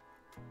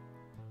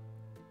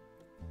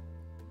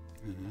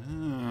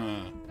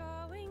 Going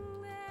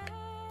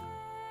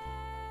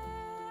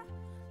there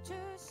to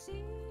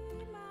see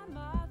my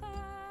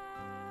mother.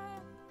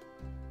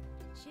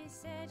 She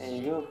said There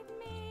you go.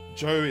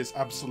 Joe is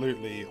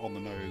absolutely on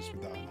the nose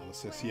with that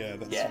analysis. Yeah,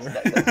 that's Yes,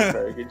 that's a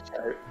very good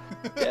shout.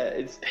 Yeah,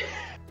 it's.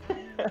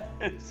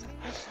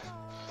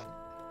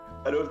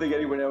 I don't think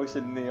anyone else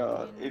in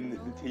the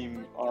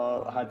team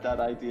had that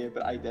idea,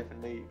 but I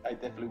definitely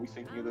was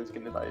thinking of those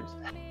kind of vibes.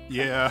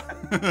 Yeah.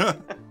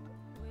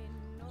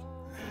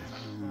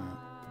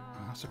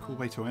 That's a cool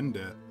way to end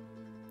it.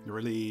 You're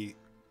really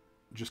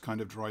just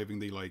kind of driving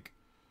the like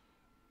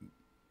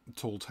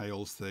tall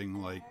tales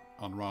thing, like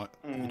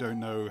you don't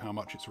know how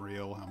much it's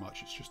real, how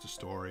much it's just a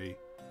story.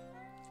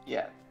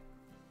 Yeah.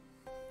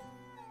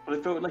 But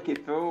I felt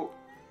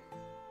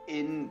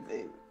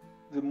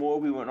the more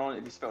we went on,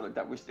 it just felt like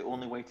that was the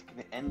only way to kind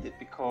of end it,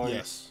 because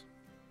Yes.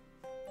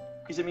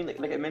 Because I mean,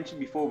 like I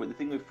mentioned before, but the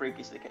thing with Frigg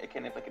is like a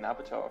kind of like an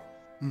avatar.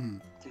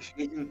 So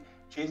she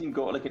hasn't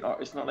got like an art.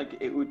 It's not like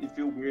it would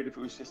feel weird if it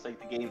was just like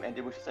the game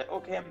ended, was just like,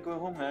 okay, I'm going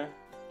home now.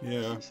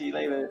 Yeah. See you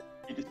later.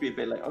 You'd just be a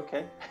bit like,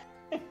 okay,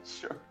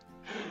 sure.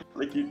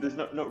 Like there's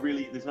not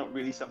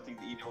really something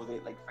that you know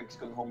that like Frigg's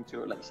going home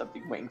to, or like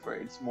something waiting for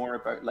it. It's more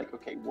about like,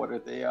 okay, what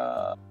is the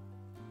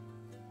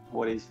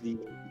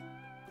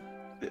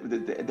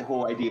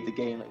whole idea of the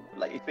game?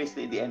 Like it's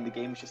basically at the end of the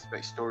game is just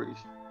about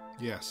stories.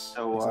 Yes.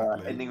 So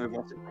exactly. ending with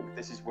like,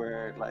 this is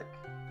where like,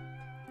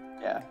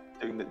 yeah,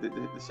 doing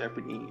the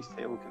serpent eating his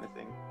tail kind of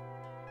thing.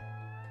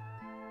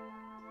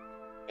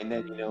 And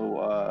then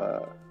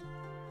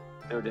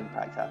third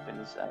impact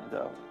happens, and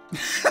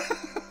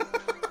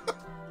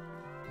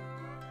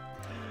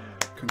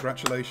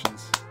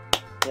Congratulations.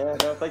 yeah,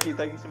 no, thank you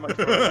so much.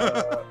 For,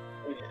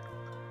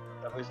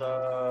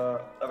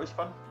 that was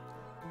fun.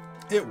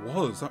 It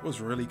was. That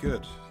was really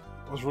good.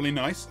 It was really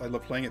nice. I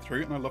love playing it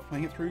through, and I love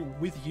playing it through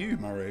with you,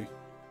 Murray.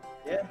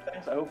 Yeah,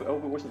 thanks. I hope it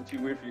wasn't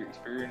too weird for your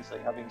experience,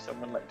 like having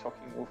someone like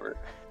talking over it.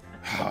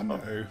 Oh,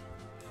 no,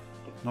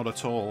 not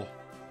at all.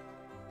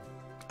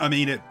 I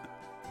mean, it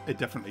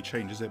definitely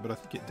changes it, but I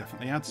think it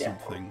definitely adds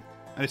something.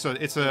 And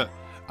it's a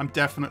I'm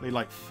definitely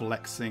like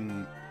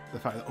flexing the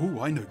fact that, oh,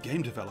 I know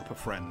game developer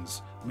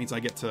friends. It means I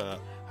get to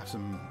have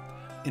some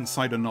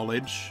insider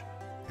knowledge,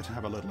 get to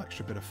have a little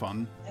extra bit of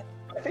fun.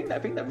 I think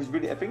it was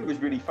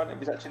really fun. It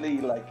was actually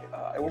like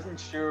I wasn't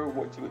sure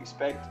what to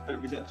expect, but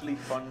it was actually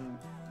fun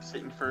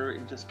sitting through it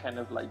and just kind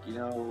of like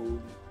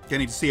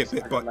Getting to see it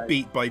like,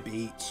 beat by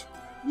beat.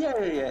 Yeah.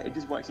 It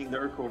just waxing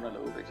their corner a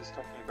little bit, just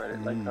talking about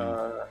it. Like,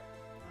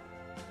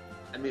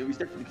 I mean, it was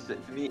definitely because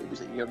for me it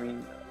was like, I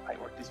mean, I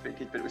worked this big,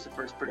 but it was the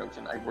first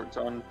production I worked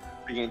on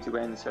beginning to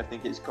end, so I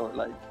think it's got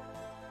like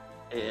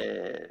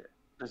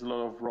there's a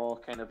lot of raw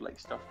kind of like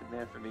stuff in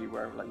there for me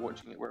where I'm like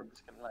watching it, where I'm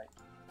just kind of like,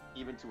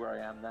 even to where I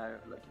am now,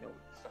 like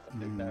stuff I'm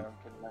doing now, I'm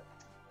kind of like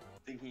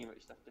thinking about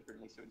stuff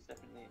differently. So it's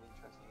definitely an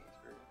interesting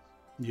experience.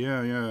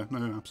 Yeah,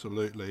 no,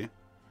 absolutely.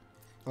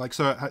 Like,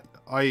 so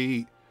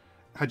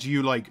had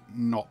you like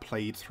not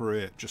played through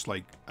it just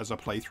like as a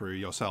playthrough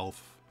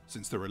yourself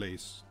since the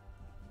release?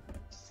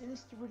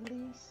 Since the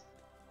release,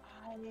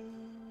 I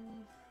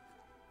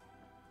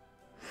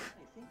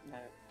think now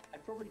I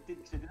probably did,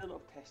 because I did a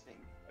lot of testing.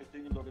 I was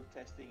doing a lot of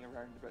testing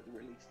around about the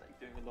release, like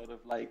doing a lot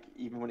of like,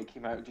 even when it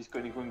came out, just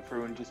going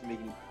through and just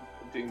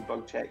doing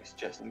bug checks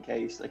just in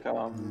case, like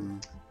a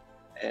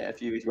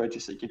few weeks where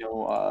just like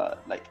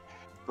like,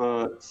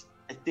 but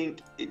I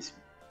think it's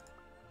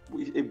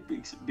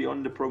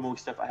beyond the promo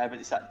stuff. I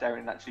haven't sat down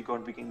and actually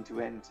gone beginning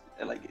to end,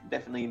 like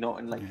definitely not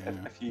in like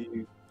a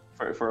few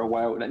for a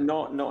while, like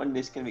not in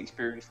this kind of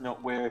experience,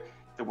 not where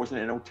there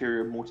wasn't an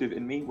ulterior motive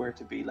in me where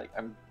to be like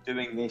I'm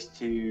doing this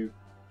to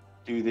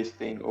do this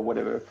thing or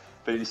whatever,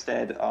 but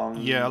instead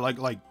yeah,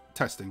 like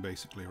testing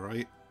basically,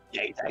 right?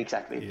 yeah,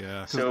 exactly.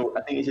 Yeah. So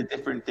I think it's a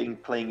different thing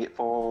playing it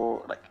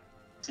for like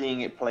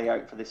seeing it play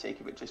out for the sake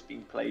of it just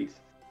being played.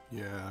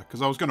 Yeah,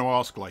 because I was going to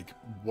ask like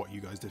what you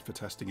guys did for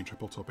testing and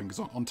triple topping.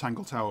 Because on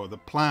Tangle Tower, the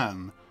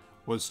plan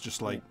was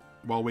just like,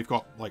 well, we've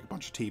got like a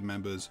bunch of team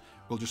members.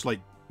 We'll just like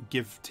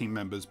give team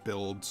members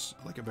builds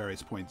like at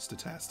various points to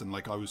test. And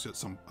like I was at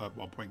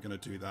one point going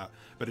to do that,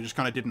 but it just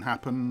kind of didn't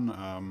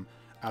happen.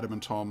 Adam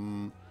and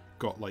Tom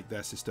got like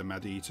their sister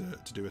Maddie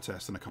to do a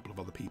test, and a couple of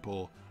other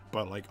people.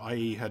 But like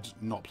I had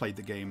not played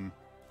the game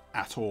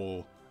at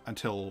all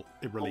until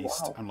it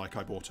released, and like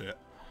I bought it.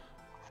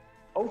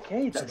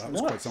 Okay, So that's that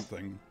was nuts. quite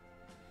something.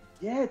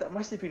 Yeah, that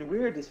must have been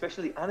weird,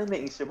 especially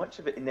animating so much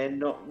of it and then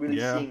not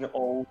really seeing it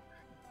all.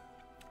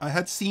 I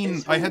had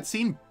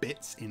seen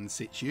bits in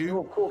situ. Oh,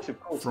 of course.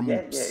 From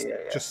Yeah.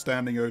 just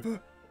standing over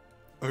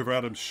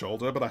Adam's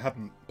shoulder, but I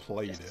hadn't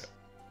played it.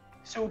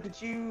 So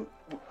did you,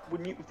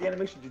 with the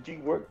animation, did you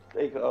work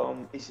like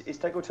is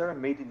Tango Terra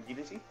made in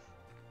Unity?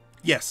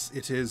 Yes,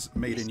 it is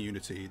made in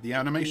Unity. The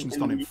animation's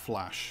done in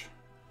Flash.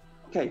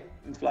 Okay,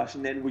 in Flash,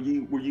 and then were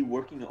you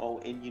working it all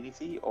in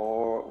Unity,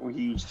 or were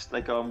you just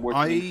like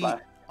working in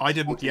Flash? I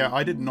didn't. Yeah,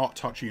 I did not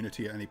touch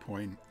Unity at any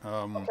point.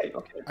 Okay.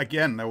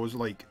 Again, there was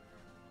like,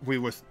 we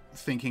were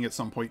thinking at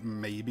some point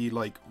maybe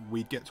like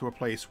we'd get to a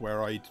place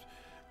where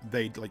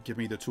they'd like give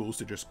me the tools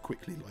to just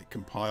quickly like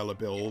compile a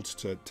build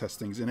to test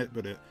things in it,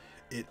 but it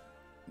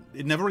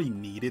never really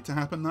needed to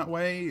happen that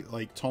way.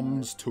 Like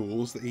Tom's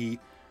tools that he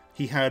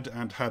had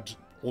and had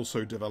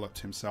also developed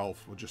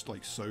himself were just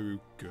like so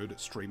good at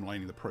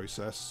streamlining the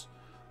process.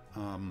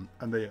 And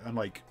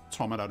like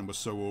Tom and Adam were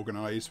so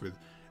organized with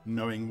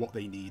knowing what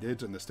they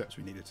needed and the steps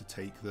we needed to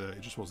take that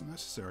it just wasn't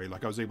necessary.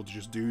 Like I was able to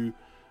just do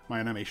my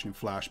animation in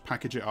Flash,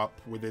 package it up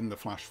within the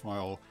Flash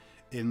file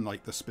in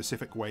like the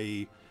specific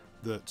way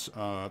that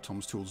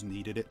Tom's tools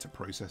needed it to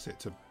process it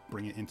to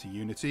bring it into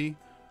Unity,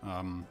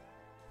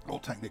 or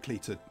technically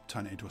to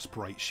turn it into a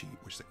sprite sheet,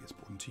 which then gets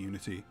brought into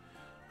Unity,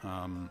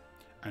 and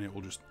it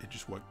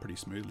just worked pretty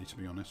smoothly, to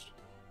be honest.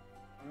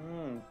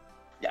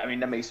 Yeah, I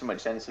mean that makes so much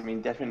sense. I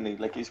mean, definitely,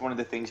 like it's one of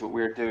the things what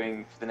we're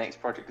doing for the next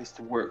project is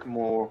to work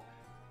more,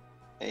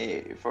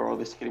 for all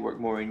this to kind of work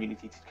more in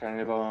Unity to kind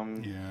of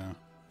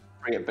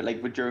create it. But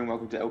like during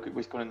Welcome to Elk, it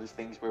was one of those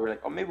things where we're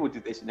like, oh, maybe we'll do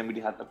this, and then we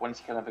had like once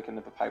you kind of have a kind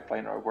of a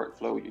pipeline or a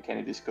workflow, you kind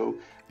of just go,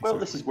 well,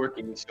 this is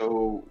working,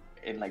 so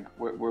and like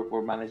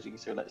we're managing,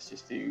 so let's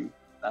just do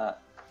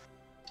that.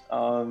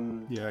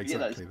 Yeah,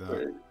 exactly that.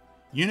 Great.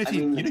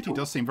 Unity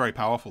does seem very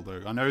powerful,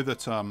 though. I know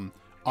that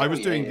I was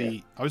doing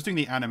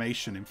the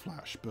animation in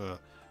Flash, but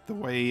the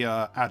way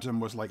Adam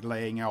was like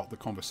laying out the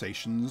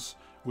conversations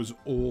was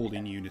all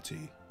in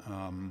Unity.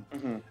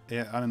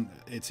 Yeah, and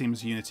it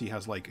seems Unity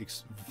has like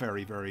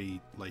very, very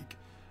like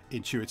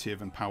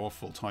intuitive and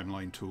powerful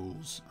timeline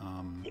tools.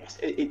 Yes,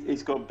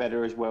 it's got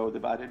better as well.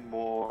 They've added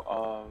more.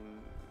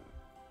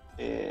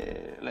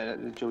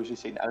 Like Joe was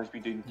just saying, Adam's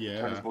been doing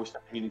tons more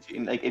stuff in Unity,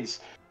 and like it's.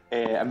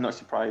 I'm not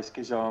surprised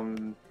because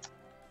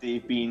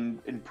they've been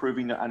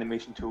improving their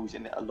animation tools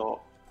in it a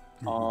lot.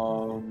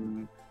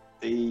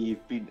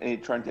 They've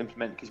been trying to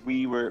implement, because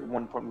we were at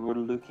one point we were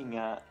looking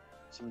at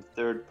some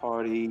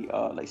third-party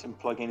like some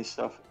plugin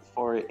stuff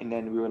for it, and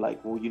then we were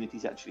like, well,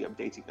 Unity's actually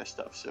updating their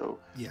stuff, so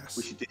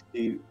we should just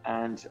do.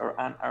 And our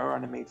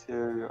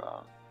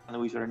animator,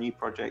 Eloise, on our new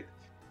project,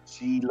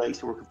 she likes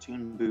to work with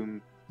Toon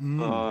Boom,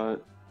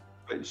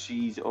 but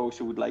she's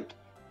also would like,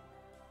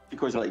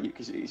 because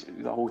it's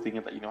the whole thing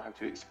about how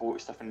to export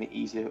stuff and the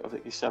ease of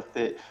like the stuff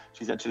that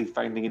she's actually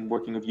finding and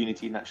working with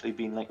Unity and actually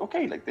being like,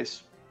 okay, like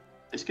this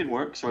can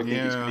work. So I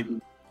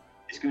think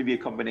it's going to be a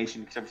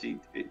combination, because obviously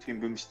Toon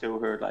Boom's still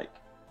her like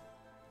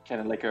kind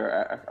of like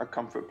our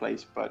comfort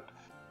place, but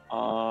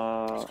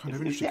it's kind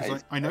of interesting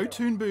because I know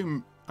Toon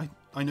Boom.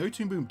 I know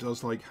Toon Boom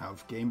does like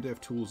have game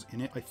dev tools in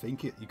it. I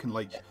think you can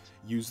like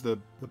use the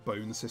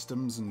bone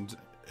systems and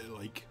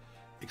like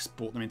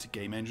export them into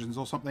game engines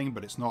or something,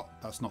 but that's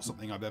not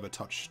something I've ever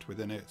touched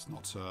within it. It's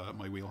not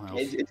my wheelhouse.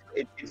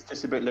 It's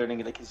just about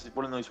learning. Like it's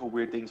one of those whole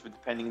weird things, but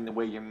depending on the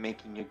way you're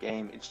making your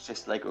game, it's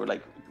just like, or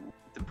like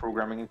the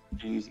programming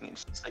you're using,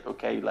 it's just like,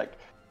 okay, like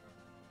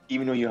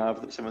even though you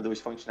have some of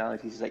those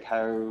functionalities, like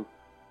how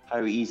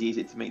easy is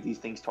it to make these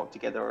things talk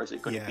together, or is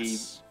it going to be?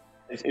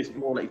 It's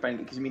more like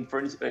finding, because I mean, for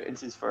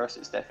instance, for us,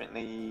 it's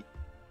definitely,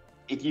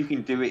 if you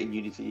can do it in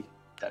Unity,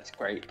 that's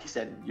great, because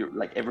then you're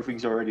like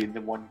everything's already in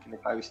the one kind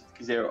of house,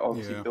 because they're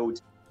obviously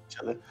built each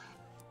other.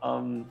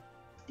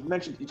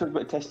 You talked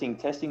about testing.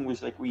 Testing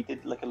was like, we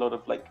did like a lot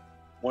of like,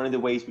 one of the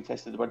ways we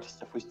tested a bunch of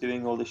stuff was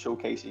doing all the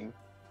showcasing.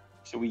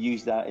 So we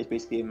used that as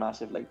basically a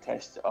massive like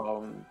test,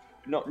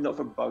 not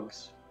for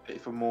bugs, but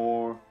for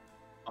more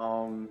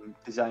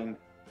design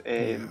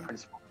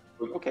principles.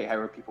 Okay, how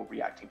are people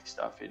reacting to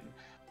stuff, and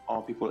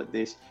are people like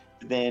this?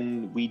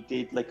 Then we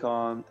did like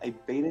a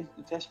beta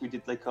test. We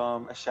did like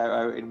a shout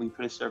out, and we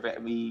put a survey,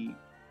 and we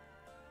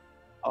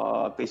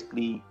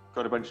basically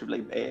got a bunch of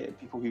like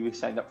people who were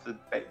signed up for the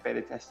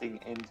beta testing,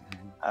 and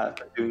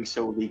for doing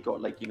so they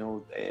got like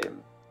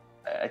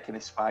a kind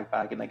of swag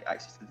bag and like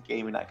access to the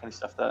game and that kind of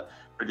stuff that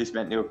just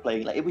meant they were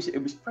playing like it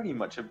was pretty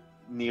much a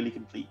nearly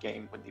complete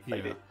game when they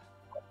played it.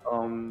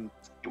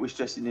 It was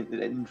just an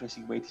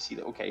interesting way to see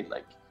that, okay,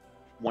 like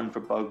one for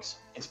bugs,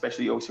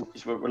 especially also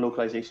because we're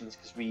localizations,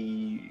 because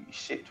we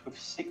shipped with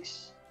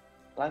 6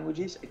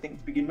 languages I think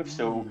to begin with,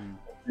 so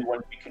the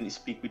ones we couldn't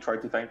speak we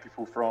tried to find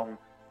people from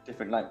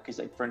different languages,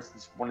 like for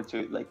instance wanted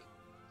to like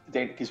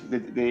because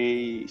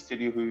the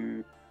studio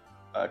who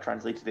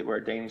translated it were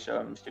a Danish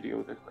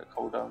studio that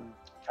called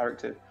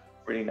Character,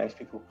 really nice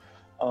people.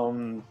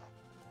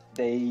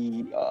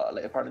 They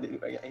like apparently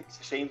it's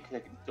a shame because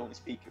I don't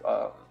speak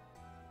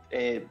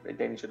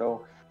Danish at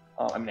all.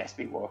 I mean I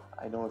speak well,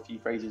 I know a few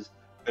phrases,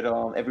 but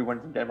everyone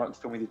from Denmark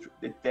told me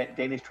the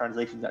Danish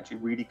translation is actually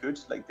really good.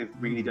 Like they've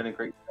really done a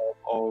great job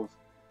of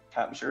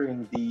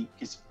capturing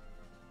because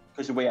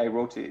the way I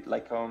wrote it,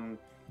 like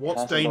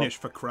what's Danish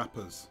for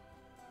crappers?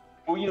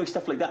 Well,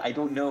 stuff like that. I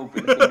don't know,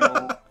 but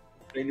like,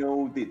 I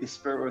know the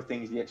spirit of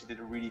things. They actually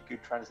did a really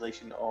good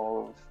translation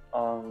of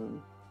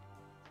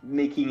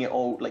making it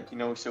all like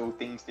so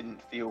things didn't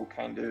feel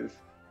kind of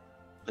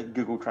like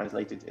Google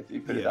translated, if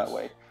you put it that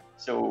way.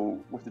 So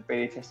with the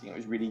beta testing, it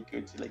was really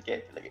good to like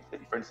get like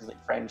for instance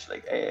like French,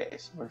 like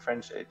some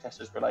French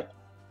testers were like,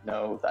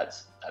 no,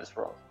 that's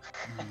wrong.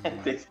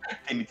 they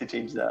need to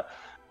change that.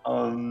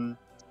 I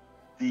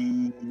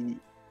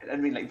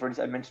mean, like for instance,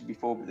 I mentioned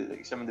before, but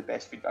like some of the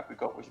best feedback we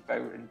got was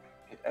about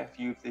a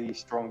few of the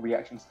strong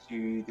reactions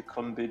to the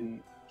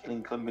killing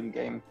Clumbin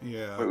game.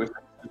 Yeah. Where it was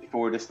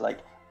before just like,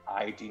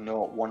 I do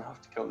not want to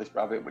have to kill this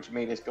rabbit, which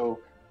made us go,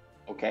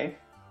 okay,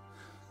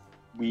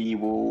 we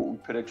will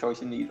put a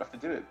choice in that you have to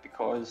do it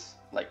because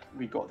like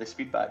we got this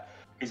feedback.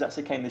 Because that's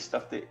the kind of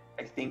stuff that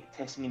I think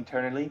testing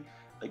internally,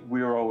 like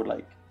we're all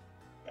like,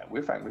 yeah,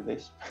 we're fine with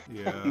this.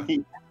 Yeah.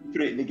 We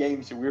put it in the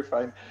game, so we're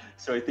fine.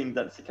 So I think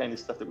that's the kind of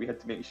stuff that we had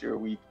to make sure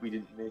we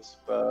didn't miss.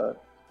 But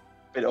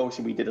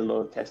also we did a lot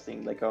of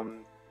testing, like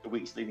the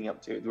weeks leading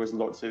up to it. There was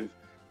lots of,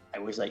 I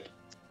was like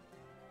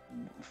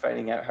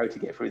finding out how to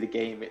get through the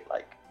game. It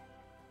like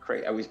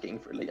I was getting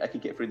through, like I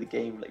could get through the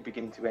game like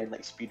beginning to end,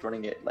 like speed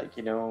running it, like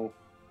I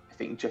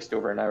think just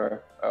over an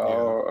hour,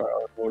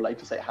 or like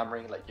just like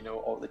hammering like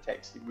all the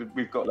text.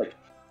 We've got like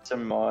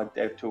some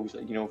dev tools,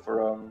 like,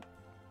 for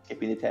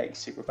skipping the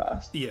text super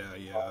fast. Yeah.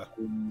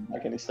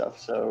 That kind of stuff.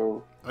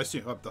 So I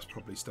assume that's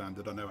probably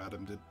standard. I know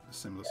Adam did a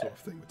similar sort of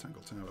thing with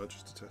Tangle Tower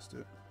just to test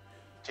it.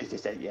 Just to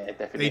say, yeah,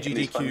 definitely.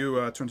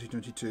 AGDQ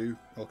 2022,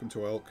 Welcome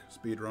to Elk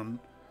speedrun.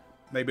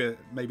 Maybe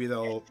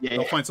they'll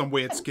find some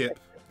weird skip.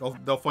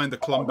 They'll find the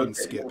Clumbin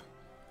skip.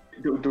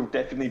 There'll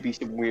definitely be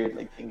some weird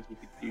like things you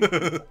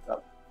could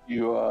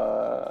do.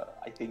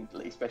 I think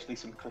like, especially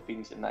some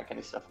clippings and that kind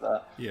of stuff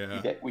that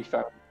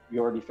we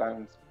already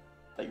found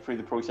like through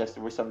the process.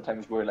 There were some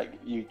times where like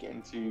you get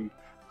into,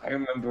 I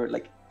remember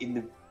like in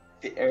the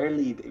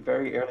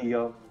very early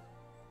one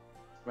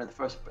of the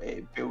first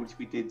builds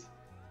we did,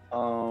 we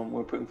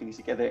were putting things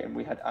together and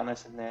we had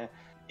Anas in there,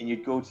 and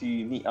you'd go to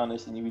meet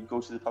Anas and you would go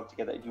to the pub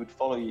together and he would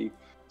follow you.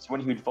 So when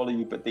he would follow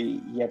you, but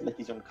he had like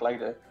his own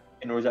collider,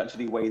 and there was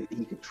actually a way that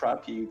he could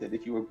trap you, that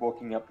if you were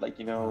walking up like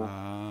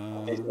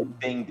this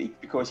thing,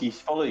 because he's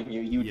following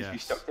you, you would just be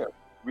stuck there.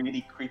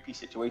 Really creepy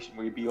situation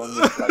where you'd be on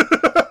this like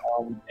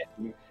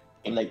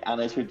and like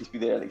Anas would just be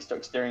there like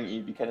stuck staring at you.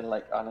 You'd be kind of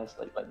like, Anas,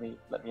 like let me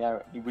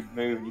out. And he would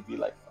move and you'd be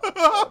like, oh,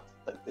 God,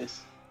 like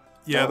this.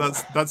 Yeah,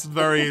 that's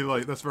very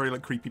like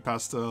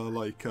creepypasta,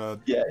 like the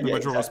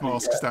Majora's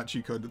Mask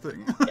statue kind of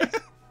thing. Yes,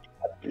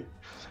 exactly.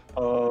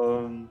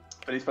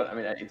 But it's fun. I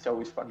mean, it's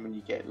always fun when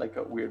you get like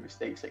weird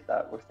mistakes like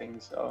that with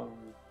things.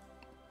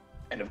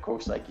 And of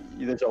course, like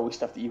there's always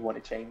stuff that you want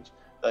to change.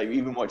 Like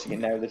even watching it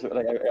now, there's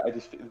like I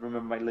just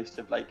remember my list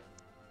of like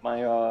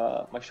my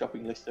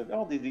shopping list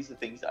of these are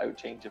things that I would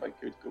change if I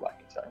could go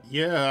back in time.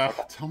 Yeah,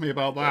 tell me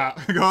about that.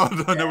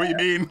 God, I know what you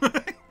mean.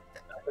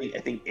 I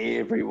think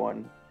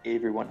everyone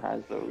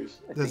has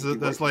those.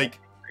 There's like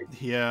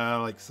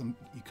some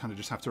you kind of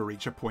just have to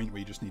reach a point where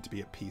you just need to be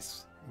at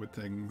peace with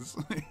things.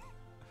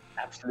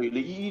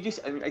 Absolutely, you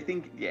just. I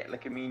think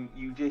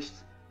you just.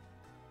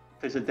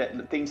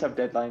 Things have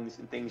deadlines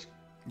and things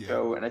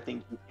go, and I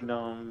think you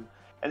can.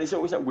 And it's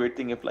always that weird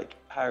thing of like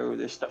how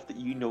there's stuff that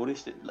you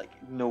notice that like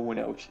no one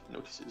else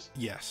notices.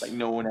 Yes. Like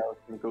no one else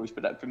goes.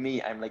 But for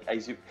me, I'm like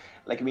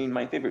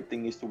my favorite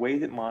thing is the way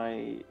that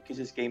because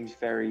this game's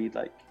very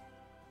like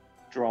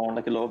drawn,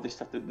 like a lot of this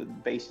stuff, the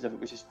basis of it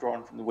was just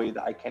drawn from the way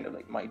that I kind of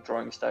like my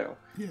drawing style.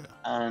 Yeah.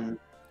 And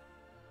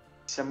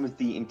some of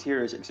the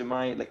interiors, like, so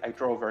I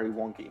draw very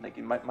wonky. Like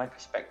my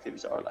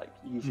perspectives are like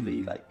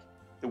usually like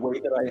the way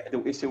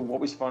that so what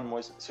was fun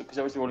was because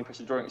I was the only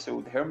person drawing it.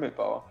 So the hermit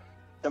bar,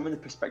 some of the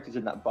perspectives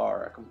in that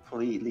bar are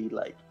completely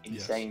like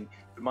insane.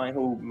 Yes. But my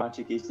whole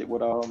magic is that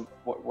what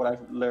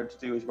I've learned to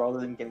do is rather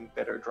than getting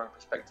better at drawing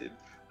perspective,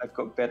 I've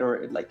got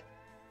better at like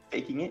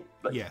faking it,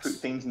 like put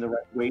things in the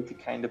right way to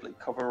kind of like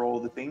cover all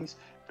the things.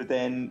 But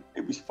then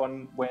it was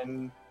fun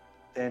when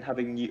then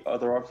having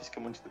other artists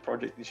come onto the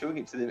project and showing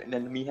it to them, and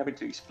then me having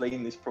to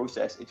explain this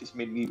process, it just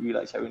made me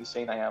realize how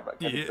insane I am. Like,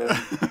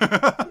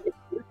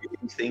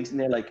 these things, and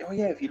they're like, "Oh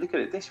yeah, if you look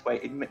at it this way,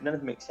 none of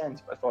it makes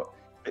sense." But I thought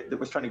that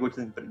was trying to go to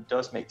them, but it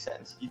does make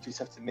sense. You just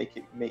have to make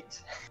it make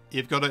sense.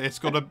 You've got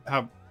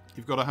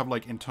to have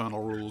like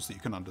internal rules that you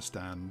can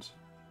understand.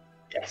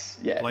 Yes,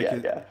 yeah, like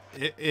yeah.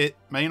 It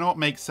may not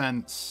make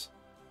sense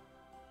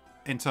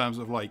in terms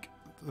of like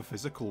the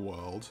physical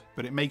world,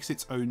 but it makes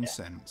its own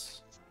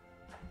sense.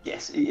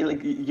 Yes,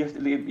 like you have to.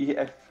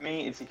 For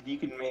me, it's like if you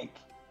can make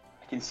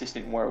a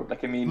consistent world.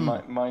 Like I mean,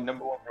 my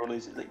number one rule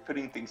is like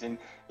putting things in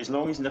as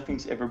long as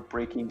nothing's ever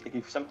breaking. Like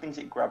if something's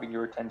like grabbing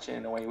your attention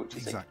in a way which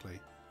is exactly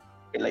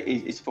like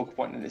it's a focal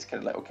point, and it's kind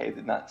of like okay,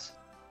 then that's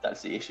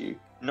the issue.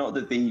 Not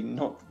that the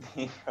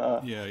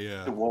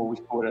wall was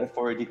put at a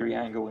 40-degree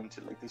angle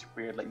into like this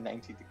weird like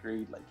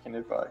 90-degree like kind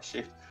of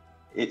shift.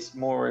 It's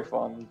more if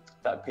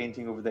that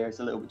painting over there is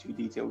a little bit too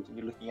detailed and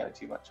you're looking at it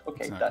too much.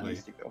 Okay, exactly. That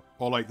needs to go.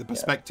 Or like the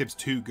perspective's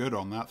too good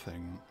on that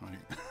thing. Like...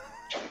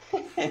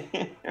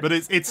 But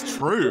it's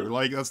true.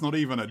 Like that's not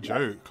even a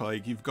joke.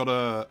 Like you've got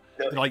to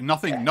like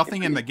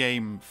nothing in the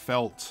game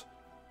felt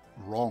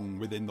wrong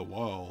within the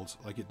world.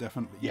 Like it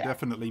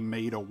definitely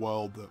made a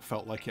world that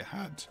felt like it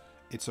had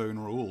its own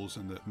rules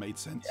and that made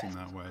sense in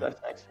that way.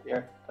 That's nice.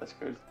 Yeah, that's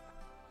good.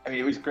 I mean,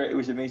 it was great. It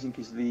was amazing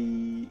because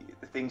the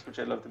things which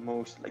I loved the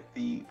most, like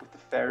with the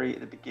ferry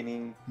at the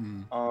beginning,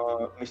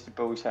 Mr.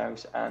 Bow's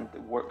house, and the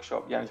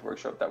workshop, Jan's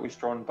workshop, that was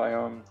drawn by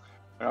an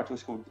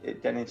artist called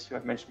Dennis, who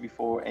I've mentioned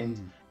before, and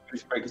it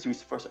was great because he was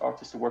the first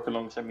artist to work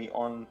alongside me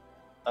on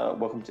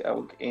Welcome to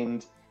Elk,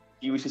 and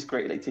he was just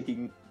great, like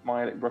taking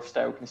my like rough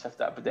style and stuff like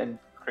that, but then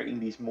creating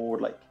these more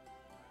like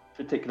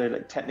particular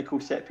like technical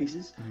set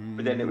pieces.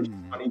 But then it was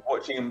funny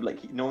watching him,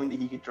 like knowing that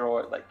he could draw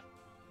it like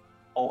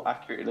all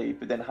accurately,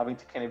 but then having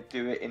to kind of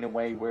do it in a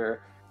way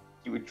where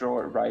he would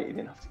draw it right and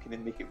then have to kind of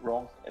make it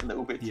wrong a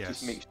little bit to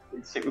just make sure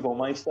it sit with all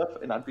my stuff,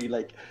 and I'd be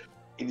like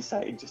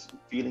inside just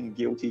feeling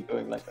guilty,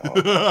 going like,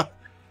 oh.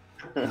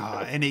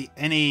 Any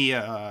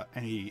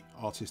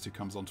artist who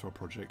comes onto a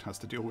project has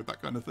to deal with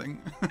that kind of thing.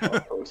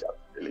 Of course,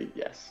 absolutely,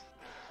 yes.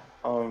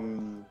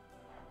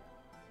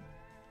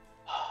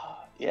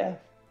 Yeah,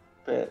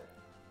 but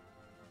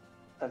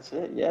that's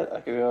it. Yeah,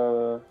 like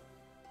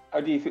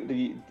how do you feel?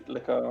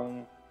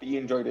 That you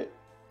enjoyed it?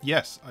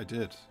 Yes, I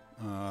did.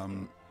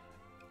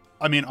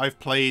 I mean, I've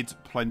played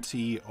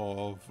plenty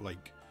of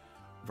like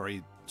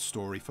very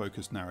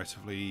story-focused,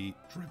 narratively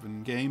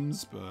driven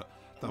games, but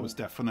that was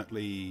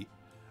definitely,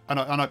 and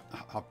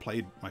I've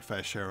played my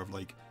fair share of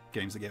like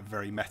games that get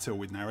very meta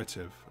with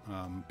narrative,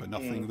 but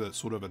nothing that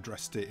sort of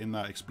addressed it in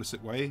that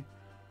explicit way.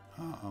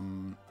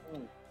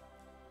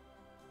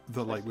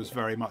 That like was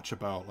very much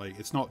about like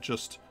it's not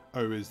just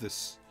is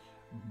this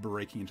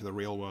breaking into the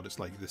real world, it's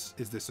like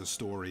is this a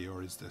story,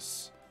 or is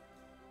this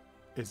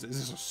a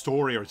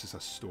story, or is this a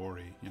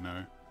story, you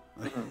know?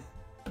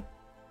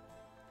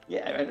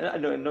 Yeah, I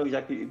know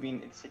exactly what you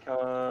mean. It's like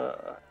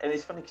and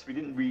it's funny because we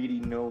didn't really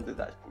know that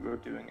that's what we were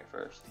doing at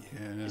first.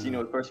 Because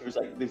at first it was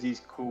like there's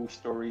these cool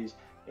stories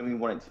and we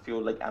wanted to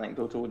feel like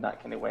anecdotal in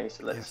that kind of way,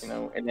 so let's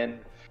and then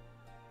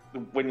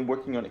when you're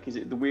working on it, because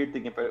the weird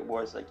thing about it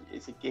was like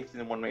it's a gift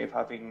in one way of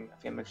having, I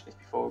think I mentioned this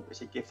before, but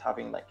it's a gift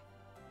having like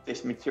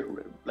this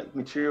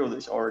material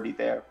that's already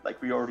there.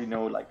 Like we already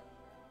know like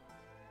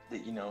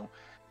that,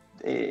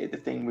 the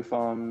thing with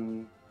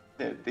the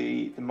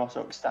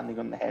muskox standing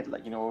on the head,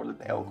 like or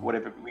the elk,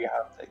 whatever, we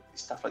have like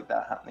stuff like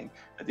that happening,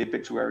 like the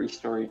obituary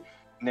story.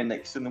 And then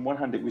like so on the one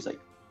hand it was like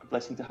a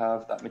blessing to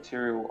have that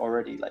material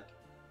already like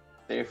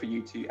there for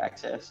you to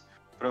access,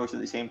 but also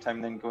at the same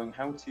time then going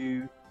how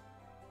to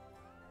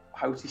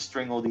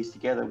string all these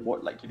together,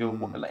 what like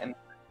what, like, and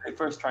at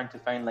first trying to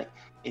find like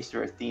is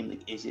there a theme,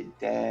 like is it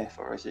death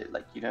or is it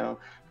like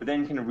but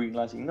then kind of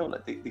realizing no,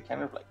 like the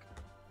kind of like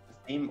the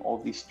theme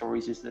of these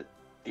stories is that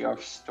they are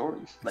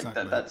stories, like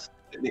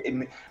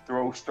exactly. They're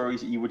all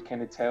stories that you would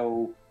kind of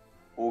tell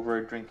over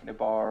a drink in a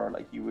bar, or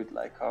like you would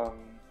like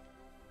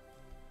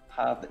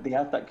have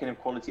that kind of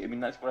quality. I mean,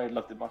 that's what I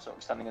love the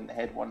muskox standing on the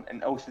head one,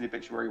 and also the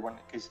obituary one,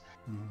 because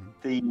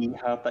they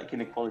have that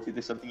kind of quality.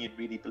 There's something you'd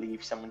really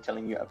believe someone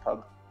telling you at a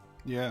pub.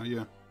 Yeah.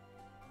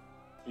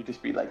 You'd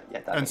just be like, yeah,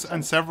 that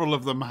and several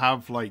of them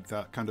have like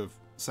that kind of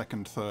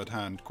second, third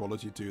hand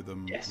quality to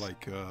them. Yes.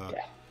 Like,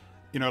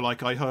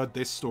 like I heard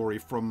this story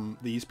from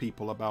these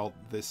people about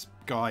this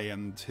guy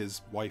and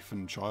his wife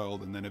and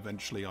child, and then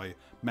eventually I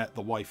met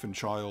the wife and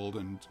child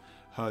and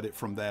heard it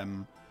from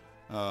them.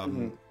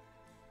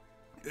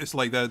 It's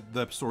like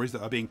the stories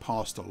that are being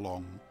passed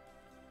along.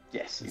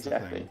 Yes,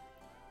 exactly.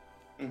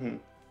 And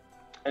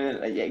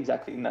yeah,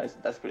 exactly. And that's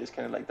what it's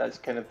kind of like. That's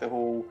kind of the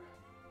whole.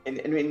 And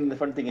I mean, the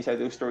fun thing is how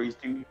those stories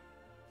do.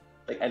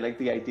 Like, I like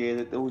the idea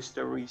that those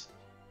stories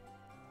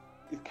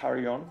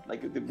carry on.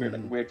 Like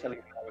we're telling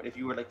them. But if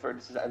you were like, for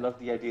instance, I love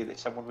the idea that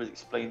someone would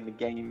explain the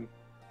game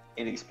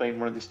and explain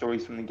one of the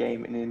stories from the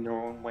game, and in their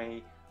own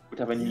way would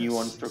have a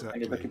nuance or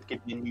kind of like give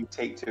you a new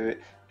take to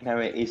it, and how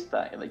it is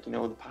that like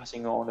the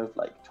passing on of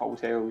like tall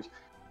tales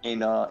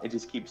it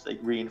just keeps like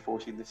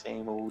reinforcing the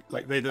same old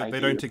Like they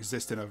idea. don't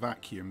exist in a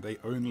vacuum. They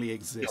only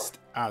exist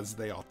as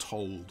they are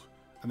told,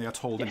 and they are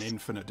told an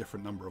infinite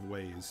different number of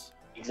ways.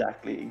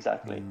 Exactly.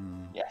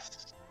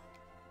 Yes.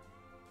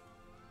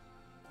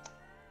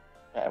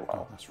 Yeah,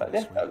 wow. That's really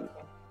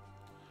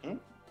sweet.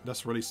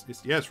 That's really,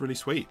 it's really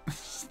sweet.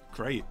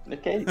 Great.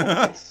 Okay.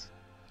 Nice.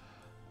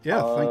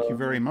 Yeah, thank you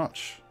very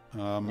much.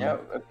 Yeah,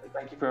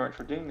 thank you very much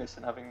for doing this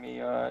and having me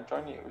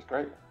join you. It was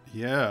great.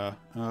 Yeah.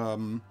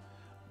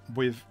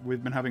 We've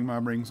been having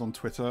murmurings on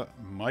Twitter.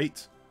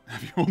 Might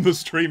have you on the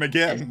stream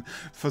again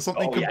for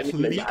something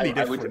completely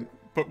different,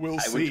 but we'll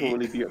see. I would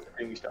totally be up for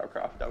doing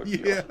StarCraft. That would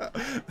be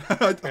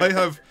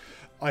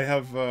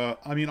awesome.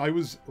 I mean, I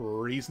was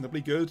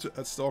reasonably good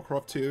at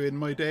StarCraft 2 in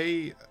my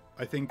day.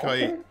 I think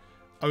I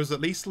was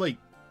at least like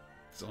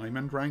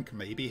Diamond rank,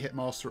 maybe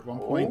Hitmaster at one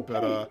point,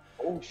 so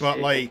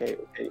I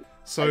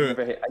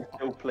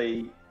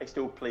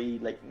still play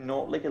like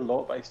not like a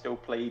lot, but I still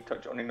play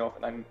touch on and off,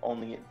 and I'm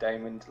only at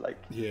Diamond, like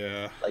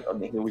on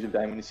the heels of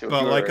Diamond. So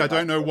but like I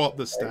don't know what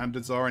the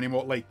standards are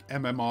anymore, like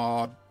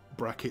MMR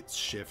brackets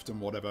shift and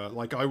whatever.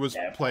 Like I was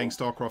playing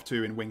StarCraft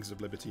 2 in Wings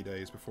of Liberty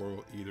days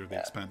before either of the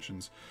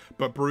expansions,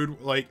 but Brood,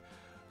 like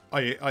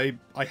I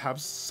have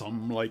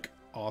some like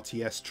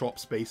RTS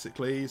chops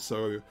basically,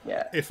 so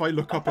if I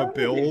look up a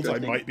build, I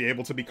might be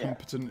able to be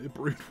competent at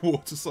Brood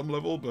War to some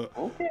level. But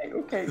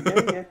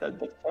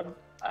that's fun.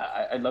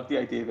 I love the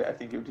idea of it. I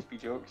think it would just be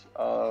jokes.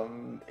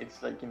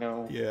 It's like,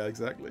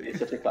 exactly. It's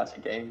such a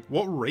classic game.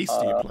 What race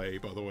do you play,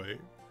 by the way?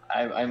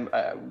 I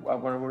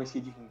want to see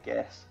if you can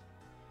guess.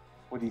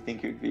 What do you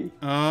think it would be?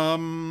 I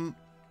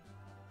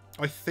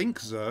think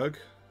Zerg.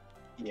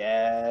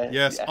 Yeah.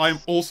 Yes, I'm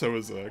also a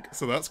Zerg,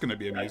 so that's going to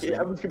be amusing.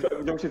 I was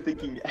also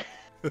thinking.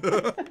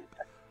 And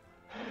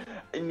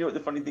you know what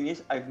the funny thing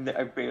is?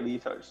 I've barely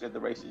touched the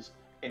other races,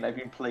 and I've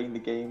been playing the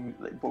game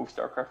like both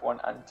StarCraft 1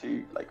 and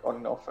 2 like on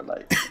and off for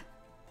like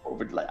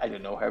over like I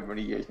don't know how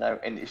many years now,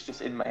 and it's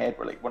just in my head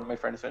where like one of my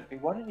friends went to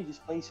me, "Why don't you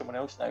just play someone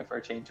else now for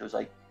a change?" I was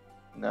like,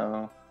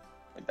 "No,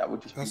 like, that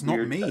would just that's be not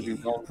weird. me." Like,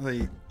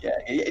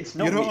 it's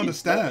not. You don't me.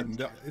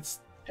 understand.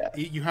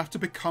 You have to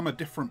become a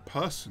different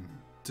person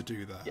to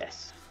do that.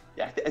 Yes.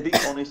 Yeah, I think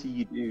honestly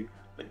you do.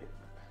 Like,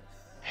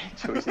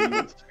 Josie, you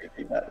want to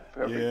that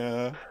perfect.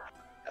 Yeah.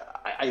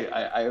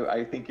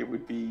 I think it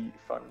would be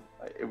fun.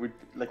 It would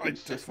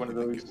it's just one of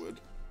those.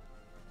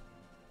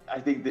 I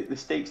think that the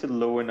stakes are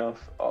low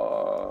enough.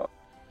 Are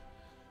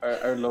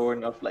low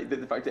enough. Like the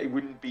fact that it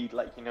wouldn't be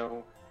like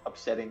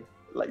upsetting.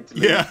 Like to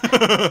lose.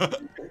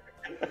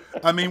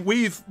 I mean,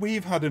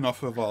 we've had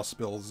enough of our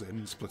spills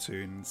in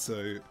Splatoon,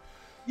 so.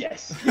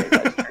 Yes. Yeah,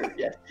 that's true.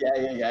 Yes.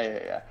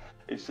 Yeah.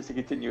 It's just to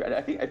continue, and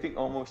I think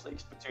almost like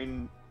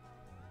Splatoon,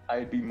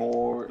 I'd be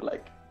more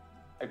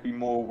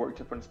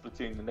worked up on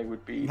Splatoon than they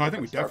would be. I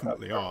think we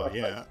definitely are.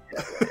 Yeah.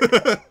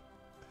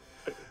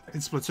 In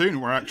Splatoon,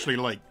 we're actually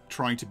like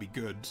trying to be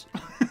good.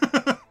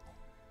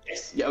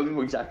 Yes. Yeah.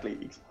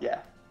 Exactly. Yeah.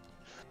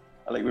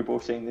 Like we're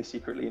both saying this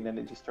secretly, and then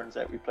it just turns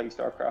out we play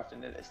StarCraft,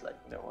 and then it's like,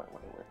 no, I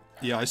want to win.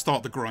 Yeah, I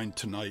start the grind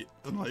tonight,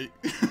 and like.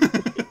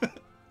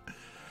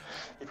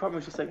 The problem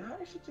is just like,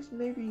 I should just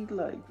maybe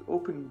like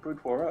open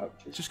Brood War up.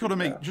 Just gotta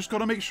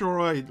make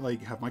sure I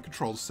like have my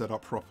controls set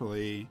up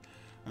properly.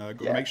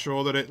 Gotta make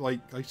sure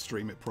that I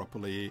stream it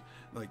properly.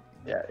 Like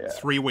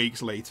 3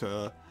 weeks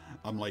later,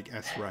 I'm like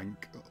S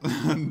rank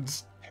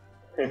and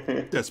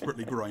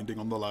desperately grinding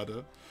on the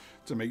ladder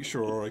to make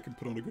sure I can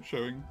put on a good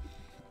showing.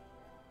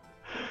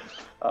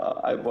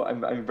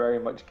 I'm very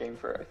much game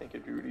for it. I think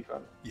it'd be really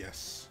fun.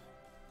 Yes.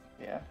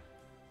 Yeah.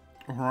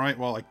 All right.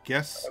 Well, I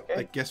guess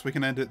we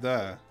can end it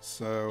there.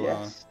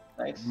 So,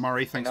 nice.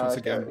 Murray, thanks once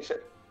again.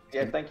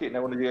 Yeah, thank you. And I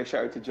want to do a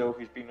shout out to Joe,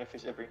 who's been with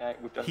us every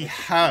night. We've done. He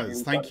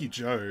has. Thank you,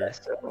 Joe. Yes,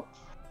 so,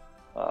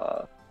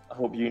 I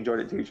hope you enjoyed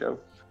it too, Joe.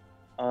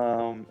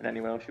 And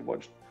anyone else who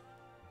watched.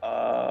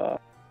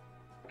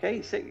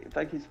 Okay, sick.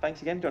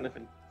 Thanks again,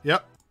 Jonathan.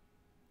 Yep.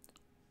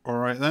 All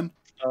right then.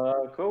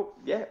 Cool.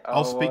 Yeah.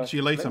 I'll speak to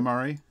you later,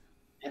 Murray.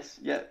 Yes.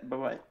 Yeah. Bye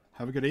bye.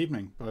 Have a good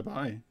evening. Bye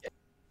bye. Yeah.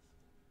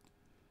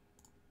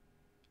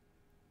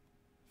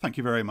 Thank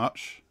you very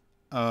much.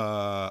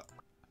 Yeah,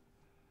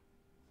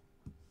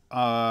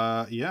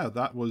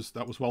 that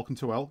was Welcome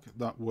to Elk.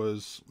 That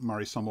was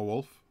Murray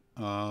Somerwolff.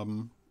 I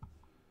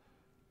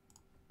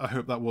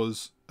hope that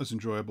was as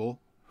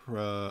enjoyable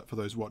for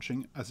those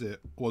watching as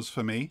it was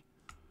for me.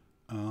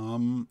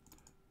 I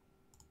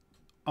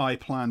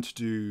plan to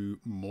do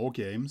more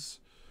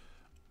games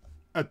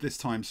at this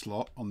time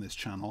slot on this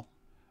channel.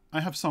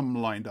 I have some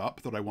lined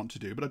up that I want to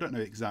do, but I don't know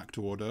the exact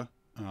order.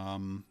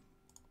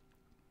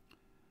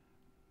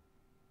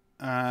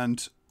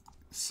 And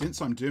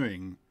since I'm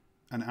doing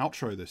an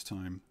outro this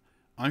time,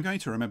 I'm going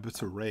to remember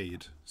to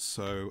raid.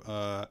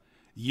 So,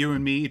 you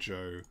and me,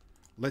 Joe,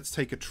 let's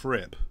take a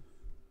trip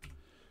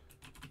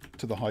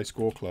to the High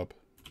Score Club.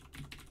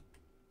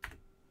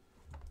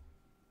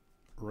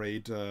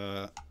 Raid,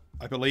 I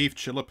believe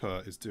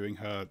Chilliper is doing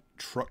her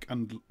truck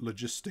and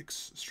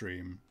logistics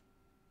stream.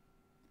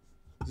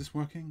 Is this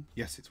working?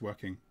 Yes, it's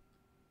working.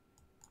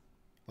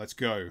 Let's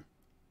go.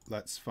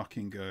 Let's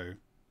fucking go.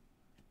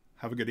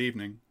 Have a good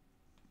evening.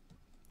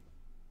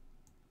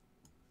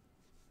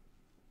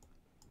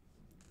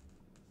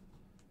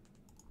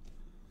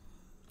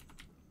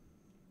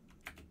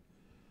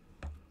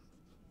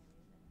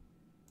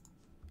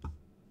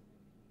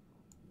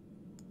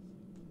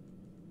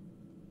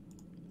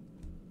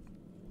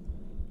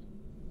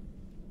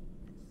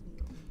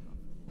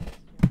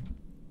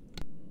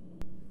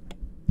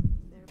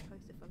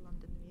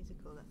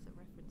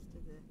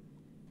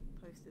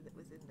 That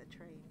was in the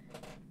train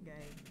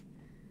going,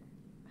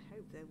 I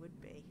hope there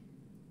would be.